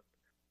with Dylan.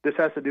 This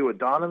has to do with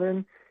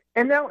Donovan.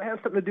 And now it has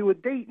something to do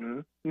with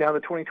Dayton, now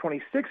the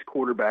 2026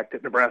 quarterback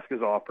that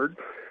Nebraska's offered,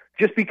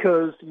 just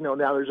because, now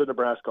there's a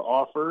Nebraska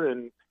offer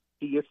and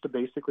he gets to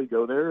basically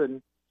go there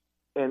and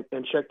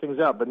check things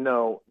out. But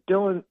no,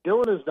 Dylan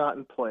is not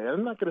in play.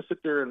 I'm not going to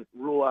sit there and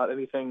rule out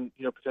anything,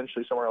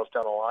 potentially somewhere else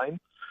down the line.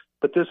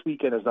 But this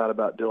weekend is not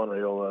about Dylan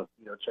Raiola,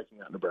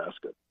 checking out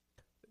Nebraska.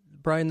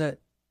 Brian, that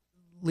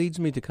leads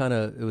me to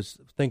I was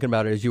thinking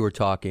about it as you were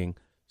talking.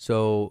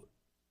 So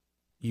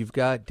you've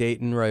got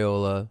Dayton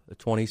Raiola, the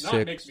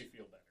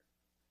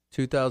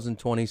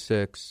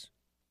 2026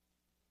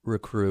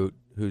 recruit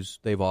who's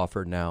they've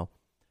offered now.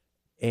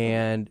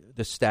 And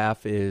the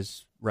staff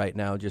is right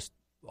now just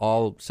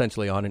all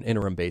essentially on an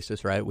interim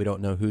basis, right? We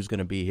don't know who's going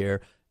to be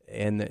here.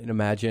 And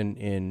imagine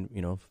in,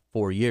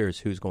 4 years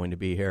who's going to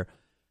be here.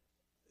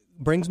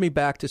 Brings me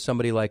back to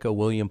somebody like a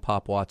William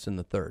Pop Watson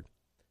III.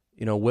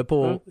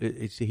 Whipple,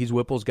 he's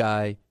Whipple's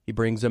guy. He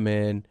brings him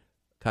in,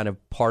 kind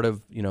of part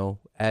of,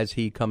 as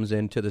he comes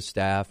into the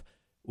staff.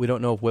 We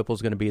don't know if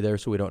Whipple's going to be there,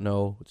 so we don't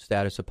know the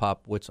status of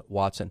Pop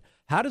Watson.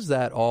 How does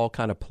that all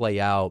kind of play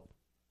out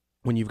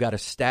when you've got a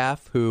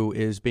staff who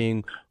is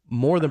being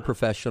more than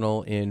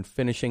professional in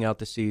finishing out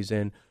the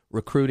season,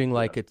 recruiting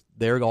like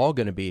they're all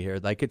going to be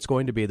here, like it's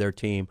going to be their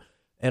team,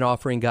 and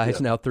offering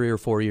guys now 3 or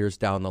 4 years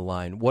down the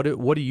line? What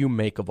do you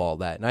make of all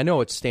that? And I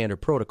know it's standard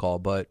protocol,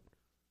 but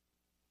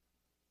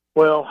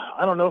well,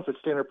 I don't know if it's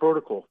standard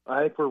protocol.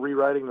 I think we're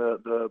rewriting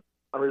the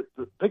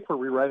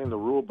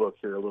rule book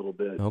here a little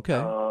bit.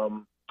 Okay.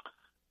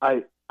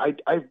 I've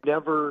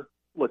never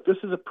look. This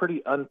is a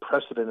pretty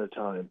unprecedented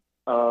time.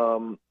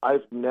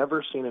 I've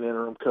never seen an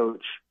interim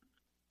coach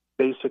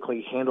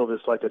basically handle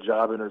this like a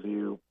job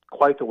interview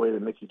quite the way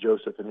that Mickey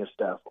Joseph and his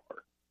staff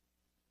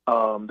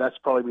are. That's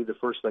probably the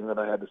first thing that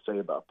I had to say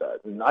about that.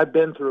 And I've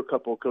been through a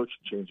couple of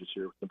coaching changes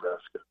here with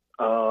Nebraska.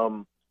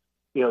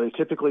 They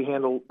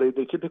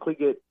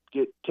typically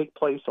take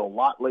place a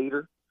lot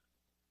later.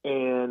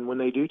 And when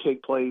they do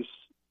take place,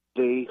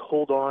 they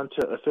hold on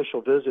to official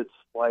visits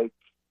like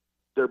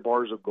they're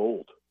bars of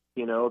gold.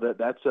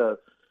 That's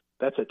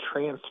a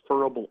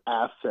transferable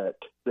asset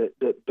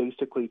that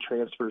basically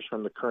transfers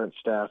from the current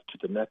staff to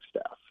the next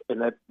staff.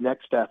 And that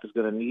next staff is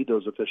going to need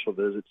those official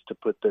visits to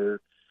put their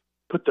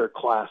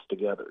class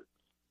together.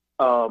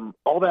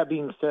 All that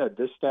being said,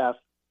 this staff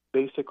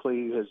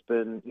basically has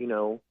been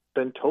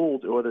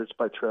told, whether it's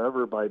by Trev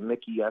or by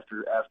Mickey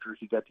after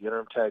he got the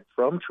interim tag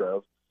from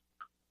Trev,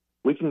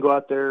 we can go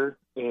out there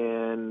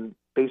and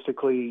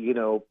basically,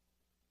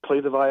 play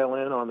the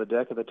violin on the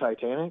deck of the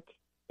Titanic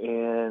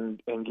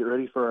and get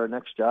ready for our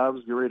next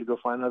jobs, get ready to go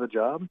find another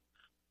job.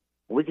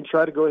 We can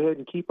try to go ahead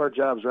and keep our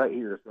jobs right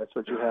here if that's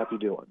what you're happy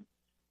doing.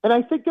 And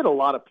I think that a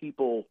lot of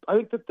people,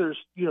 there's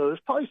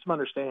probably some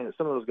understanding that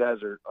some of those guys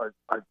are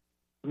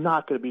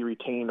not going to be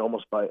retained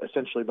almost by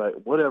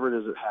whatever it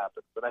is that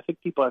happens. But I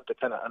think people have to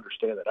kind of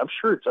understand that. I'm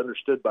sure it's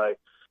understood by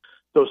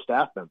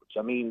staff members.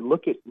 I mean,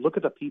 look at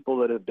the people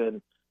that have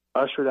been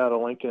ushered out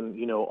of Lincoln,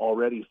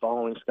 already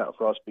following Scott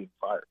Frost being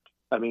fired.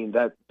 I mean,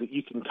 that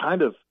you can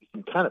kind of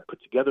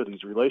put together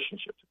these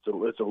relationships.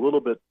 It's a little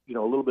bit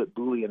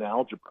Boolean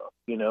algebra.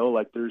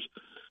 Like there's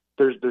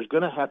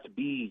going to have to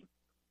be,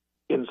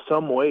 in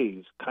some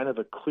ways, kind of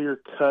a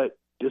clear-cut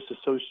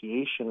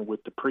disassociation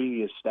with the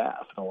previous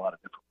staff in a lot of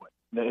different ways.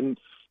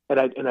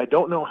 And I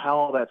don't know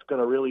how that's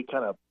going to really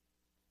kind of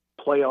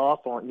play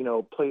off on,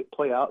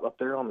 play out up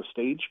there on the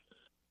stage.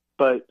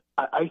 But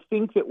I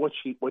think that what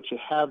you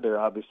have there,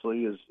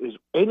 obviously, is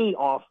any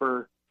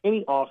offer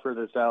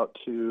that's out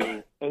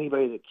to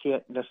anybody that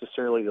can't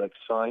necessarily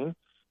sign,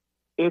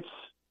 it's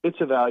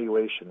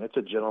evaluation. It's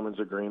a gentleman's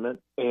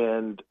agreement.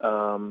 And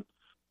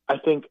I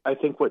think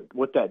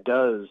what that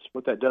does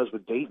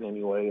with Dayton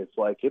anyway, it's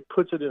like it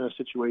puts it in a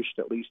situation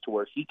at least to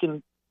where he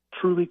can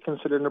truly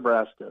consider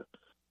Nebraska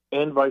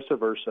and vice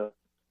versa.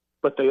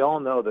 But they all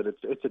know that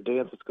it's a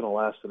dance that's going to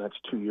last the next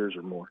 2 years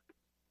or more.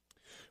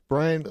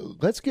 Brian,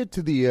 let's get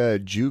to the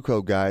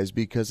JUCO guys,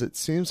 because it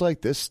seems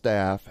like this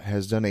staff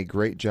has done a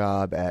great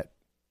job at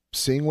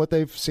seeing what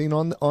they've seen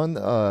on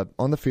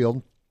the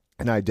field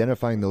and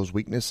identifying those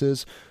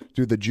weaknesses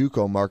through the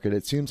JUCO market.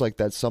 It seems like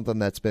that's something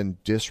that's been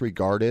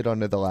disregarded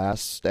under the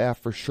last staff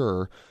for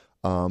sure.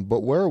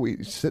 But where are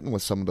we sitting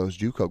with some of those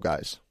JUCO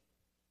guys?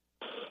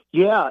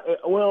 Yeah,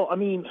 well, I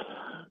mean,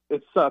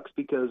 it sucks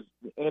because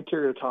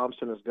Antario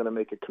Thompson is going to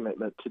make a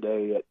commitment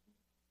today at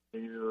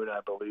noon, I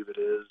believe it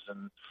is,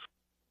 and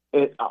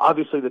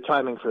obviously the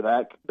timing for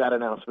that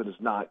announcement is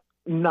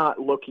not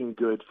looking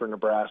good for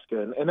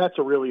Nebraska, and that's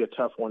a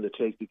tough one to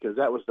take because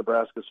that was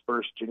Nebraska's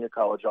first junior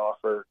college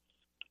offer,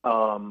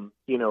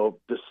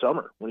 this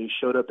summer when he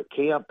showed up at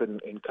camp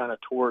and kind of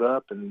tore it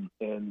up and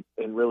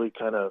really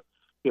kind of,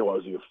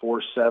 was he a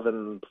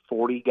 4.7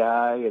 40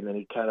 guy, and then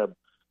he kind of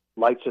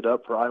lights it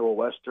up for Iowa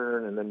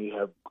Western, and then you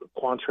have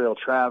Quantrell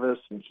Travis,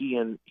 and he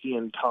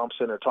and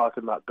Thompson are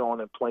talking about going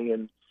and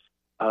playing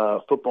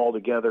football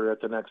together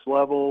at the next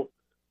level.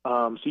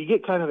 So you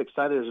get kind of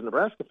excited as a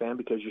Nebraska fan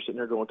because you're sitting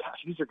there going, gosh,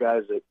 these are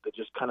guys that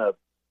just kind of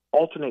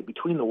alternate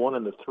between the 1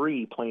 and the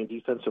 3 playing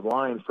defensive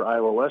line for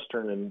Iowa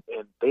Western, and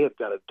they have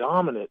got a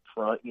dominant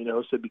front,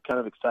 so it'd be kind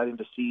of exciting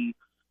to see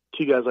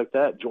two guys like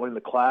that join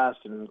the class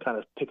and kind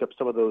of pick up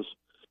some of those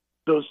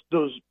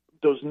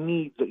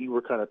needs that you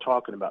were kind of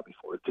talking about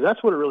before, because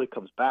that's what it really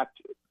comes back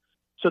to.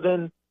 So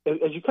then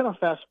as you kind of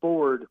fast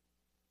forward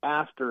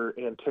after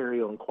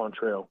Antario and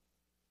Quantrell,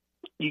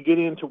 you get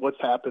into what's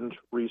happened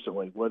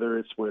recently, whether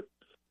it's with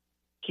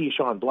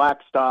Keyshawn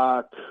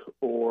Blackstock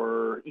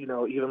or,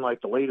 even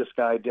like the latest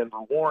guy,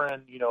 Denver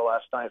Warren,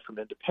 last night from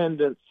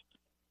Independence.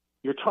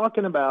 You're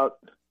talking about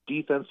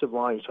defensive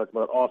line, you're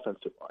talking about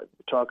offensive line,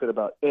 you're talking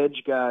about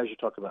edge guys, you're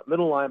talking about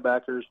middle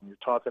linebackers, and you're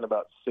talking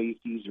about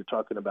safeties, you're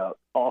talking about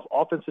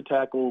offensive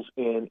tackles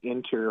and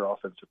interior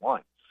offensive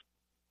line.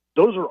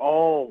 Those are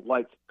all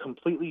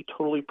completely,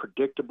 totally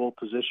predictable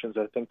positions.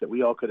 I think that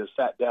we all could have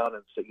sat down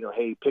and said,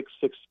 hey, pick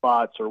 6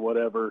 spots or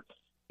whatever,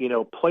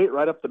 play it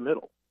right up the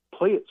middle,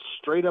 play it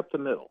straight up the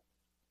middle.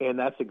 And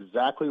that's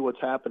exactly what's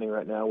happening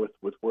right now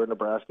with where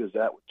Nebraska is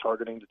at with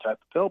targeting the type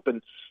of help.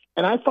 And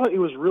I thought it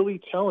was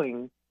really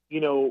telling,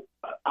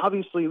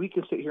 obviously we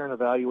can sit here and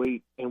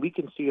evaluate and we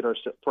can see it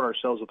for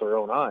ourselves with our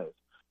own eyes.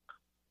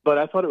 But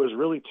I thought it was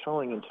really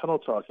telling in Tunnel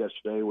Talk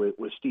yesterday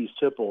with Steve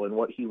Sipple and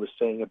what he was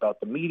saying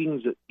about the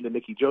meetings that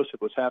Mickey Joseph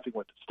was having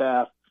with the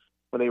staff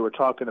when they were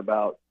talking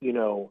about,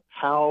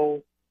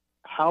 how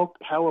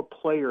a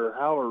player,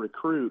 how a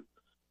recruit,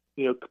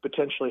 could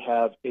potentially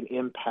have an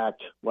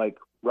impact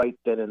right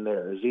then and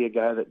there. Is he a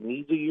guy that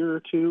needs a year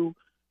or two?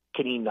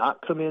 Can he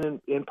not come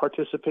in and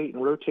participate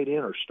and rotate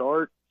in or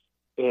start?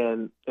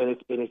 And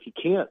if he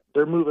can't,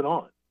 they're moving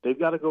on. They've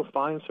got to go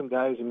find some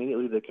guys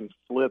immediately that can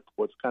flip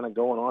what's kind of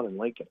going on in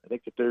Lincoln. I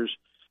think that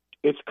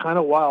it's kind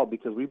of wild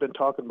because we've been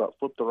talking about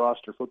flip the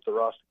roster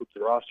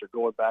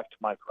going back to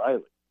Mike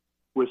Riley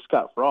with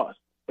Scott Frost.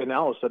 And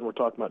now all of a sudden we're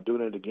talking about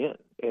doing it again.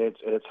 And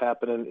it's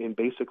happening in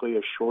basically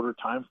a shorter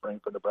time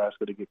frame for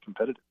Nebraska to get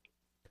competitive.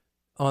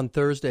 On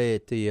Thursday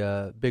at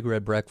the Big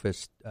Red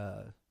Breakfast,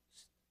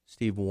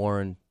 Steve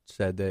Warren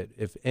said that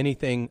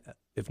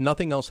if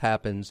nothing else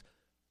happens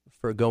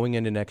for going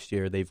into next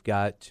year, they've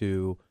got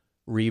to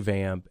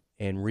revamp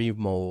and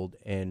remold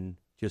and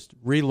just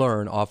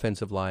relearn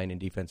offensive line and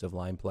defensive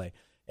line play.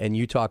 And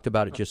you talked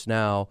about it just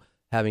now,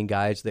 having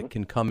guys that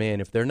can come in.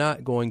 If they're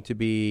not going to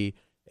be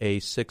a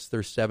 6th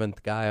or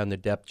 7th guy on the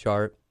depth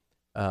chart,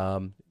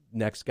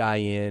 next guy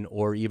in,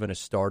 or even a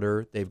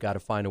starter, they've got to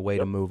find a way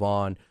to move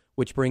on,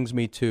 which brings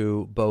me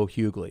to Bo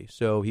Hughley.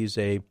 So he's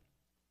a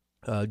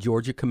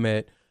Georgia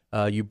commit.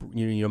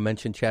 You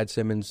mentioned Chad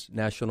Simmons,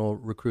 national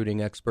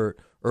recruiting expert,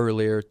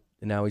 earlier.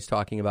 And now he's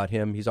talking about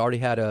him. He's already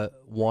had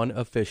one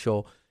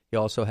official. He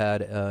also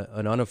had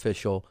an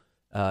unofficial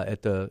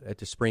at the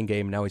spring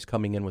game. Now he's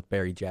coming in with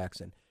Barry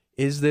Jackson.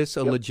 Is this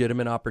a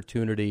legitimate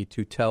opportunity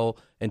to tell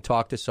and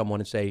talk to someone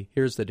and say,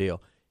 here's the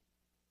deal.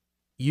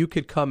 You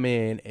could come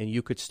in and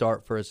you could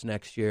start for us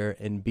next year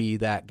and be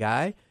that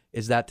guy?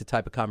 Is that the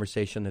type of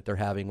conversation that they're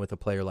having with a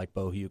player like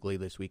Bo Hughley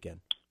this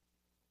weekend?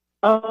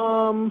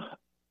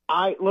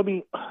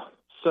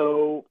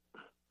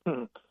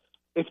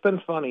 It's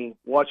been funny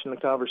watching the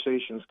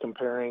conversations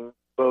comparing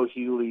Bo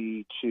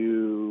Hughley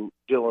to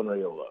Dylan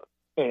Raiola,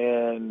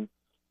 and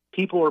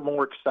people are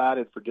more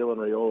excited for Dylan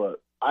Raiola.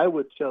 I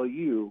would tell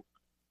you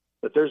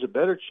that there's a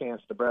better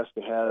chance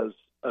Nebraska has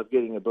of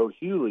getting a Bo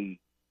Hughley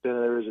than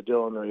there is a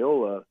Dylan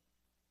Raiola,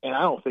 and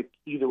I don't think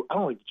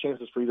the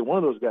chances for either one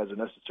of those guys are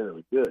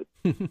necessarily good.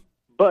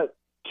 But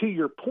to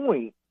your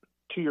point,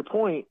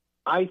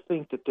 I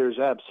think that there's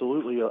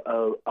absolutely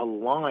a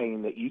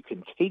line that you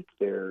can take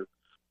there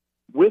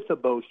with a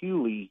Bo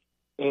Hughley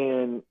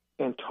and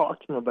talk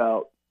to him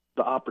about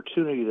the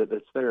opportunity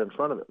that's there in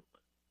front of him.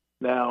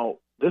 Now,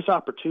 this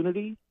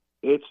opportunity,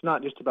 it's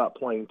not just about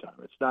playing time.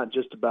 It's not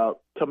just about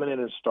coming in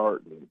and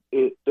starting.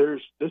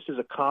 This is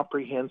a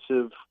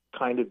comprehensive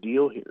kind of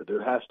deal here.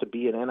 There has to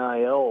be an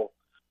NIL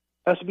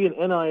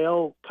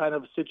kind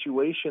of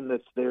situation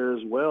that's there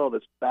as well,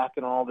 that's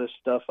backing all this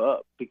stuff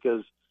up,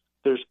 because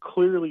there's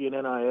clearly an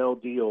NIL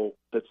deal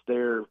that's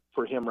there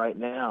for him right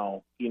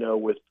now,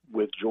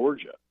 with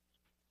Georgia.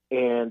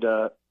 And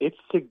it's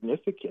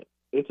significant.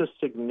 It's a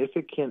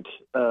significant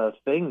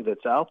thing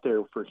that's out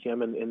there for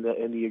him in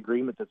the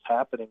agreement that's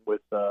happening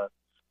with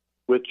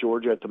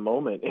Georgia at the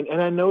moment.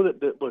 And I know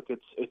that look,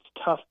 it's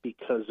tough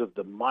because of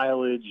the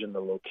mileage and the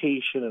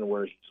location and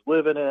where he's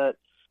living at.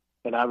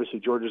 And obviously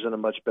Georgia's in a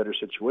much better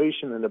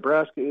situation than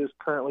Nebraska is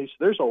currently. So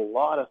there's a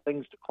lot of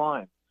things to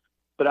climb.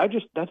 But I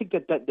think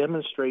that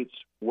demonstrates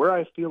where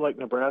I feel like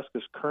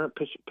Nebraska's current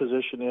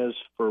position is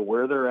for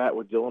where they're at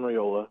with Dylan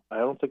Raiola. I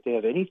don't think they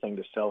have anything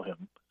to sell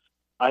him.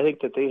 I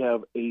think that they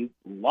have a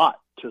lot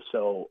to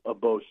sell a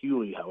Bo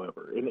Hughley,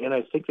 however. And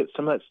I think that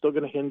some of that's still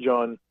going to hinge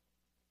on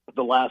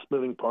the last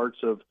moving parts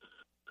of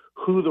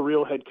who the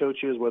real head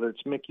coach is, whether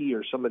it's Mickey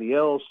or somebody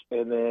else,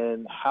 and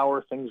then how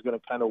are things going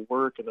to kind of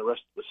work and the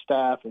rest of the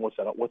staff, and what's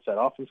that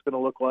offense going to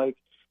look like.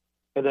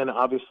 And then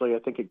obviously I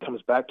think it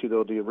comes back to,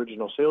 though, the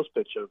original sales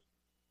pitch of,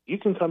 you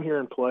can come here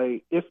and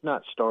play, if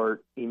not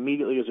start,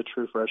 immediately as a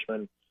true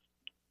freshman.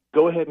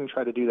 Go ahead and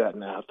try to do that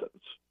in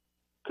Athens,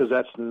 because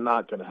that's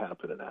not going to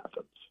happen in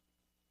Athens.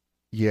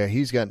 Yeah,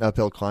 he's got an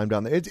uphill climb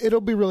down there. It'll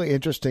be really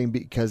interesting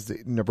because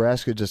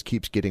Nebraska just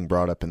keeps getting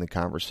brought up in the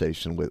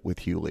conversation with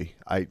Hughley.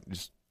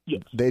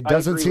 It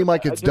doesn't seem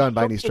like it's done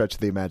by any stretch of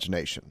the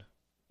imagination.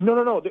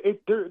 No.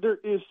 There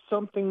is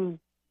something,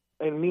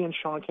 and me and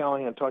Sean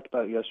Callahan talked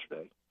about it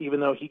yesterday, even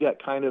though he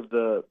got kind of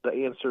the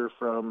answer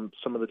from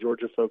some of the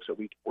Georgia folks that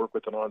we work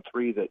with on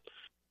 3 that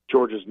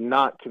Georgia's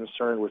not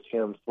concerned with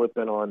him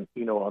flipping on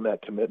that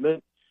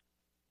commitment.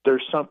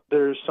 There's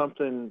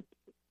something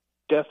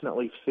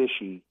definitely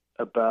fishy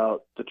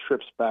about the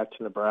trips back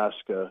to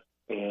Nebraska,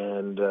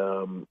 and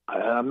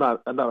I'm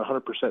not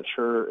 100%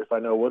 sure if I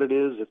know what it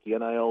is, if the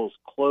NIL is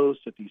close,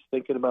 if he's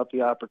thinking about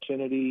the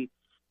opportunity,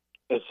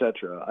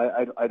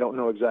 etc. I don't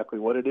know exactly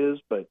what it is,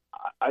 but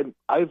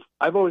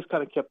I've always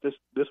kind of kept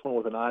this one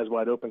with an eyes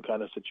wide open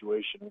kind of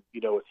situation,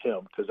 with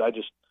him, because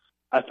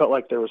I felt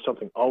like there was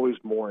something always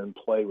more in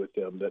play with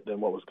him than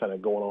what was kind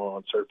of going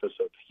on surface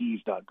of he's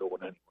not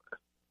going anywhere.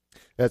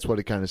 That's what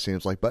it kind of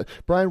seems like. But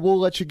Brian, we'll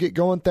let you get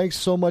going. Thanks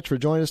so much for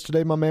joining us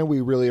today, my man. We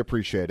really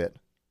appreciate it.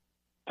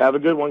 Have a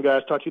good one,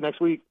 guys. Talk to you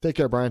next week. Take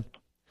care, Brian.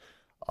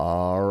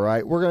 All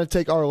right, we're going to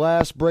take our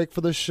last break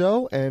for the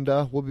show, and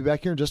we'll be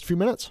back here in just a few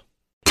minutes.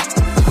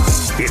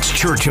 It's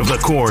Church of the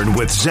Corn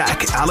with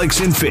Zach, Alex,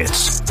 and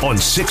Fitz on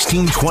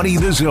 1620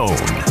 The Zone.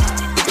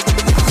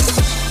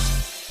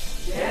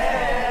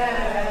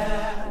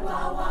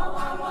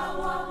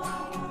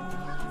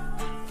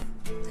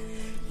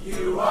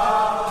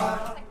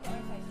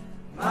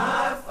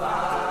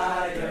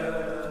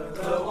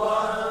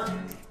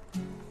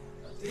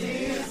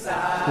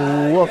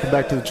 Welcome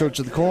back to the Church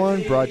of the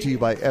Corn, brought to you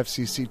by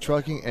FCC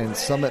Trucking and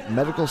Summit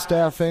Medical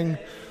Staffing.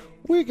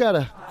 We got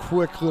a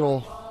quick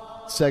little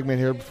segment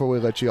here before we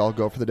let you all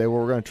go for the day where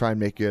we're going to try and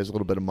make you guys a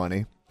little bit of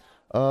money.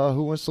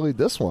 Who wants to lead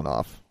this one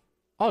off?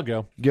 I'll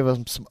go. Give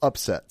them some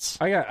upsets.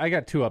 I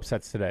got 2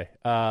 upsets today.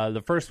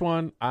 The first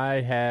one,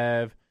 I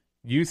have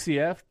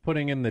UCF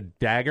putting in the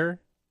dagger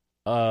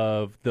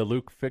of the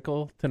Luke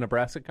Fickell to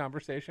Nebraska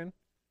conversation.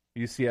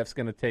 UCF's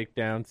going to take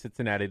down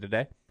Cincinnati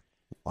today.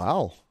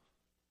 Wow.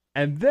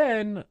 And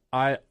then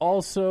I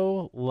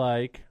also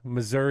like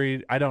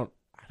Missouri. I don't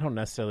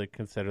necessarily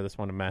consider this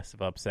one a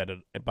massive upset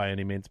by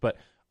any means, but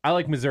I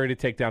like Missouri to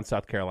take down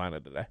South Carolina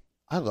today.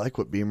 I like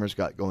what Beamer's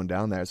got going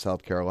down there at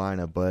South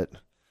Carolina, but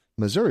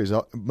Missouri's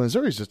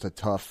just a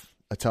tough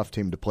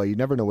team to play. You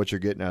never know what you're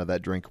getting out of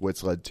that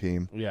Drinkwitz-led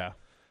team. Yeah.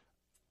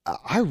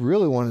 I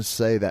really want to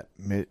say that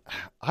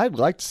I'd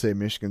like to say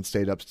Michigan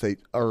State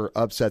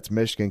upsets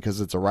Michigan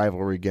because it's a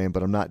rivalry game,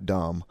 but I'm not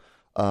dumb.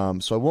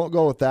 So I won't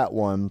go with that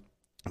one.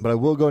 But I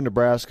will go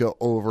Nebraska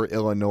over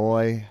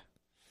Illinois.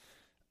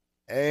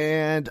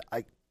 And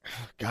I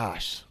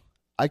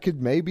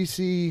could maybe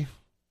see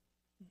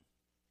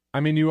I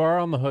mean, you are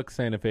on the hook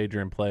saying if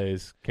Adrian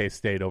plays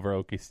K-State over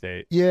Okie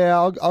State. Yeah,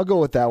 I'll go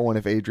with that one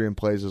if Adrian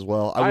plays as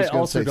well. I was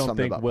going to say also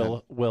something don't about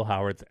think Will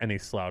Howard's any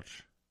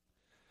slouch.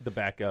 The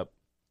backup.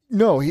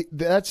 No,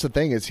 that's the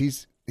thing is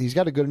he's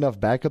got a good enough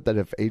backup that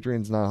if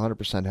Adrian's not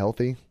 100%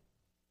 healthy,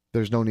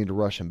 there's no need to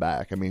rush him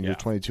back. I mean, you're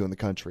 22 in the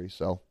country,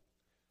 so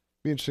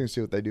be interesting to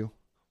see what they do.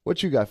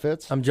 What you got,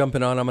 Fitz? I'm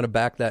jumping on. I'm going to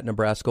back that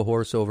Nebraska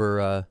horse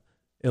over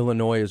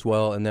Illinois as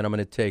well, and then I'm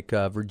going to take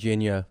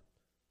Virginia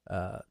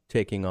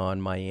taking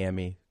on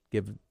Miami.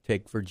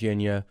 Take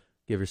Virginia,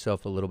 give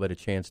yourself a little bit of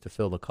chance to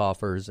fill the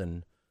coffers,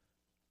 and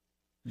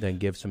then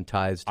give some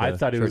tithes to I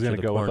thought he was going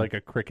to go Corn. with like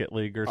a cricket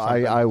league or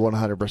something. I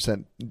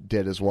 100%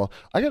 did as well.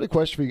 I got a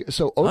question for you.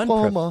 So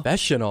Oklahoma,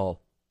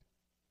 unprofessional.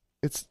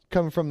 It's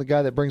coming from the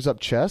guy that brings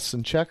up chess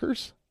and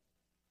checkers.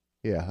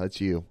 Yeah,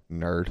 that's you,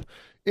 nerd.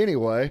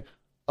 Anyway,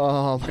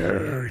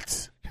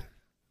 nerds.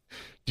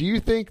 Do you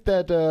think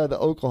that the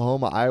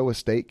Oklahoma-Iowa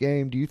State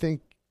game, do you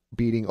think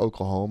beating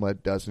Oklahoma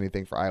does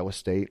anything for Iowa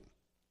State?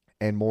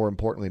 And more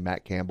importantly,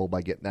 Matt Campbell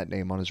by getting that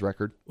name on his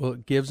record? Well,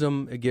 it gives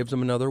them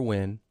another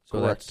win, so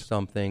Correct. that's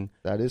something.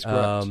 That is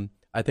correct.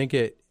 I think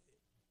it.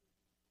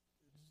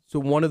 So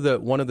one of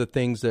the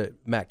things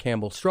that Matt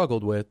Campbell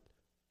struggled with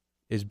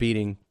is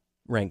beating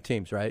ranked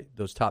teams, right?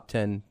 Those top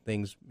 10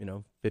 things,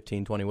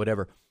 15, 20,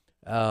 whatever.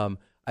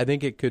 I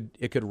think it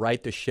could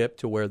right the ship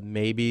to where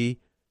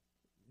maybe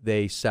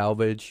they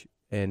salvage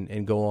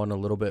and go on a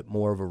little bit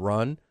more of a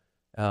run.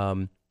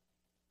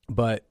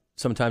 But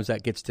sometimes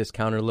that gets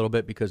discounted a little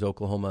bit because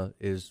Oklahoma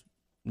is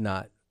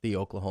not the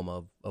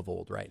Oklahoma of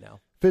old right now.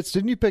 Fitz,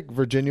 didn't you pick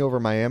Virginia over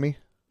Miami?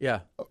 Yeah.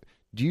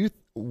 If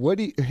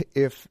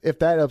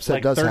that upset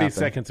like does 30 happen?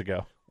 seconds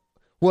ago.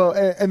 Well,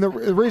 and the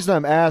reason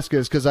I'm asking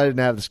is because I didn't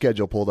have the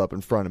schedule pulled up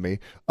in front of me.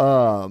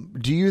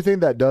 Do you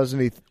think that does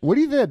what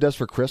do you think that does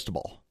for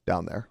Cristobal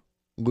down there,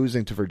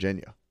 losing to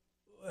Virginia?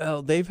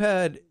 Well,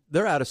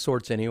 they're out of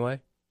sorts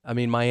anyway. I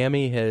mean,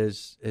 Miami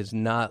has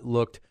not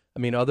looked,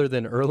 other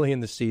than early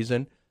in the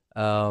season,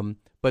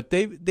 but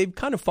they've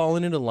kind of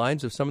fallen into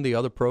lines of some of the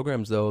other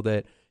programs, though,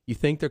 that you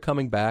think they're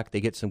coming back.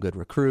 They get some good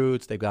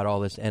recruits. They've got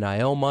all this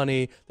NIL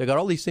money. They've got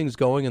all these things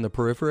going in the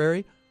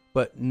periphery,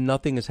 but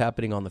nothing is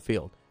happening on the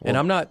field. And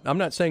I'm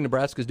not saying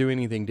Nebraska's doing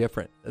anything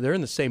different. They're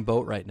in the same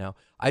boat right now.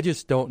 I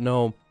just don't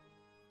know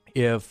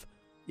if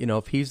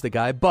he's the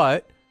guy.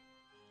 But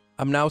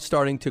I'm now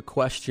starting to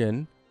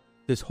question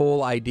this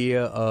whole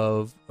idea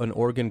of an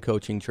Oregon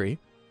coaching tree.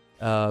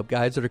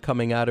 Guys that are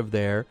coming out of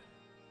there,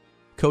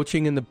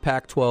 coaching in the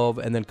Pac-12,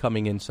 and then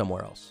coming in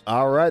somewhere else.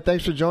 All right.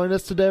 Thanks for joining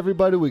us today,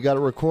 everybody. We got a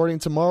recording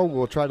tomorrow.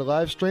 We'll try to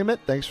live stream it.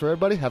 Thanks for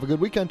everybody. Have a good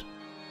weekend.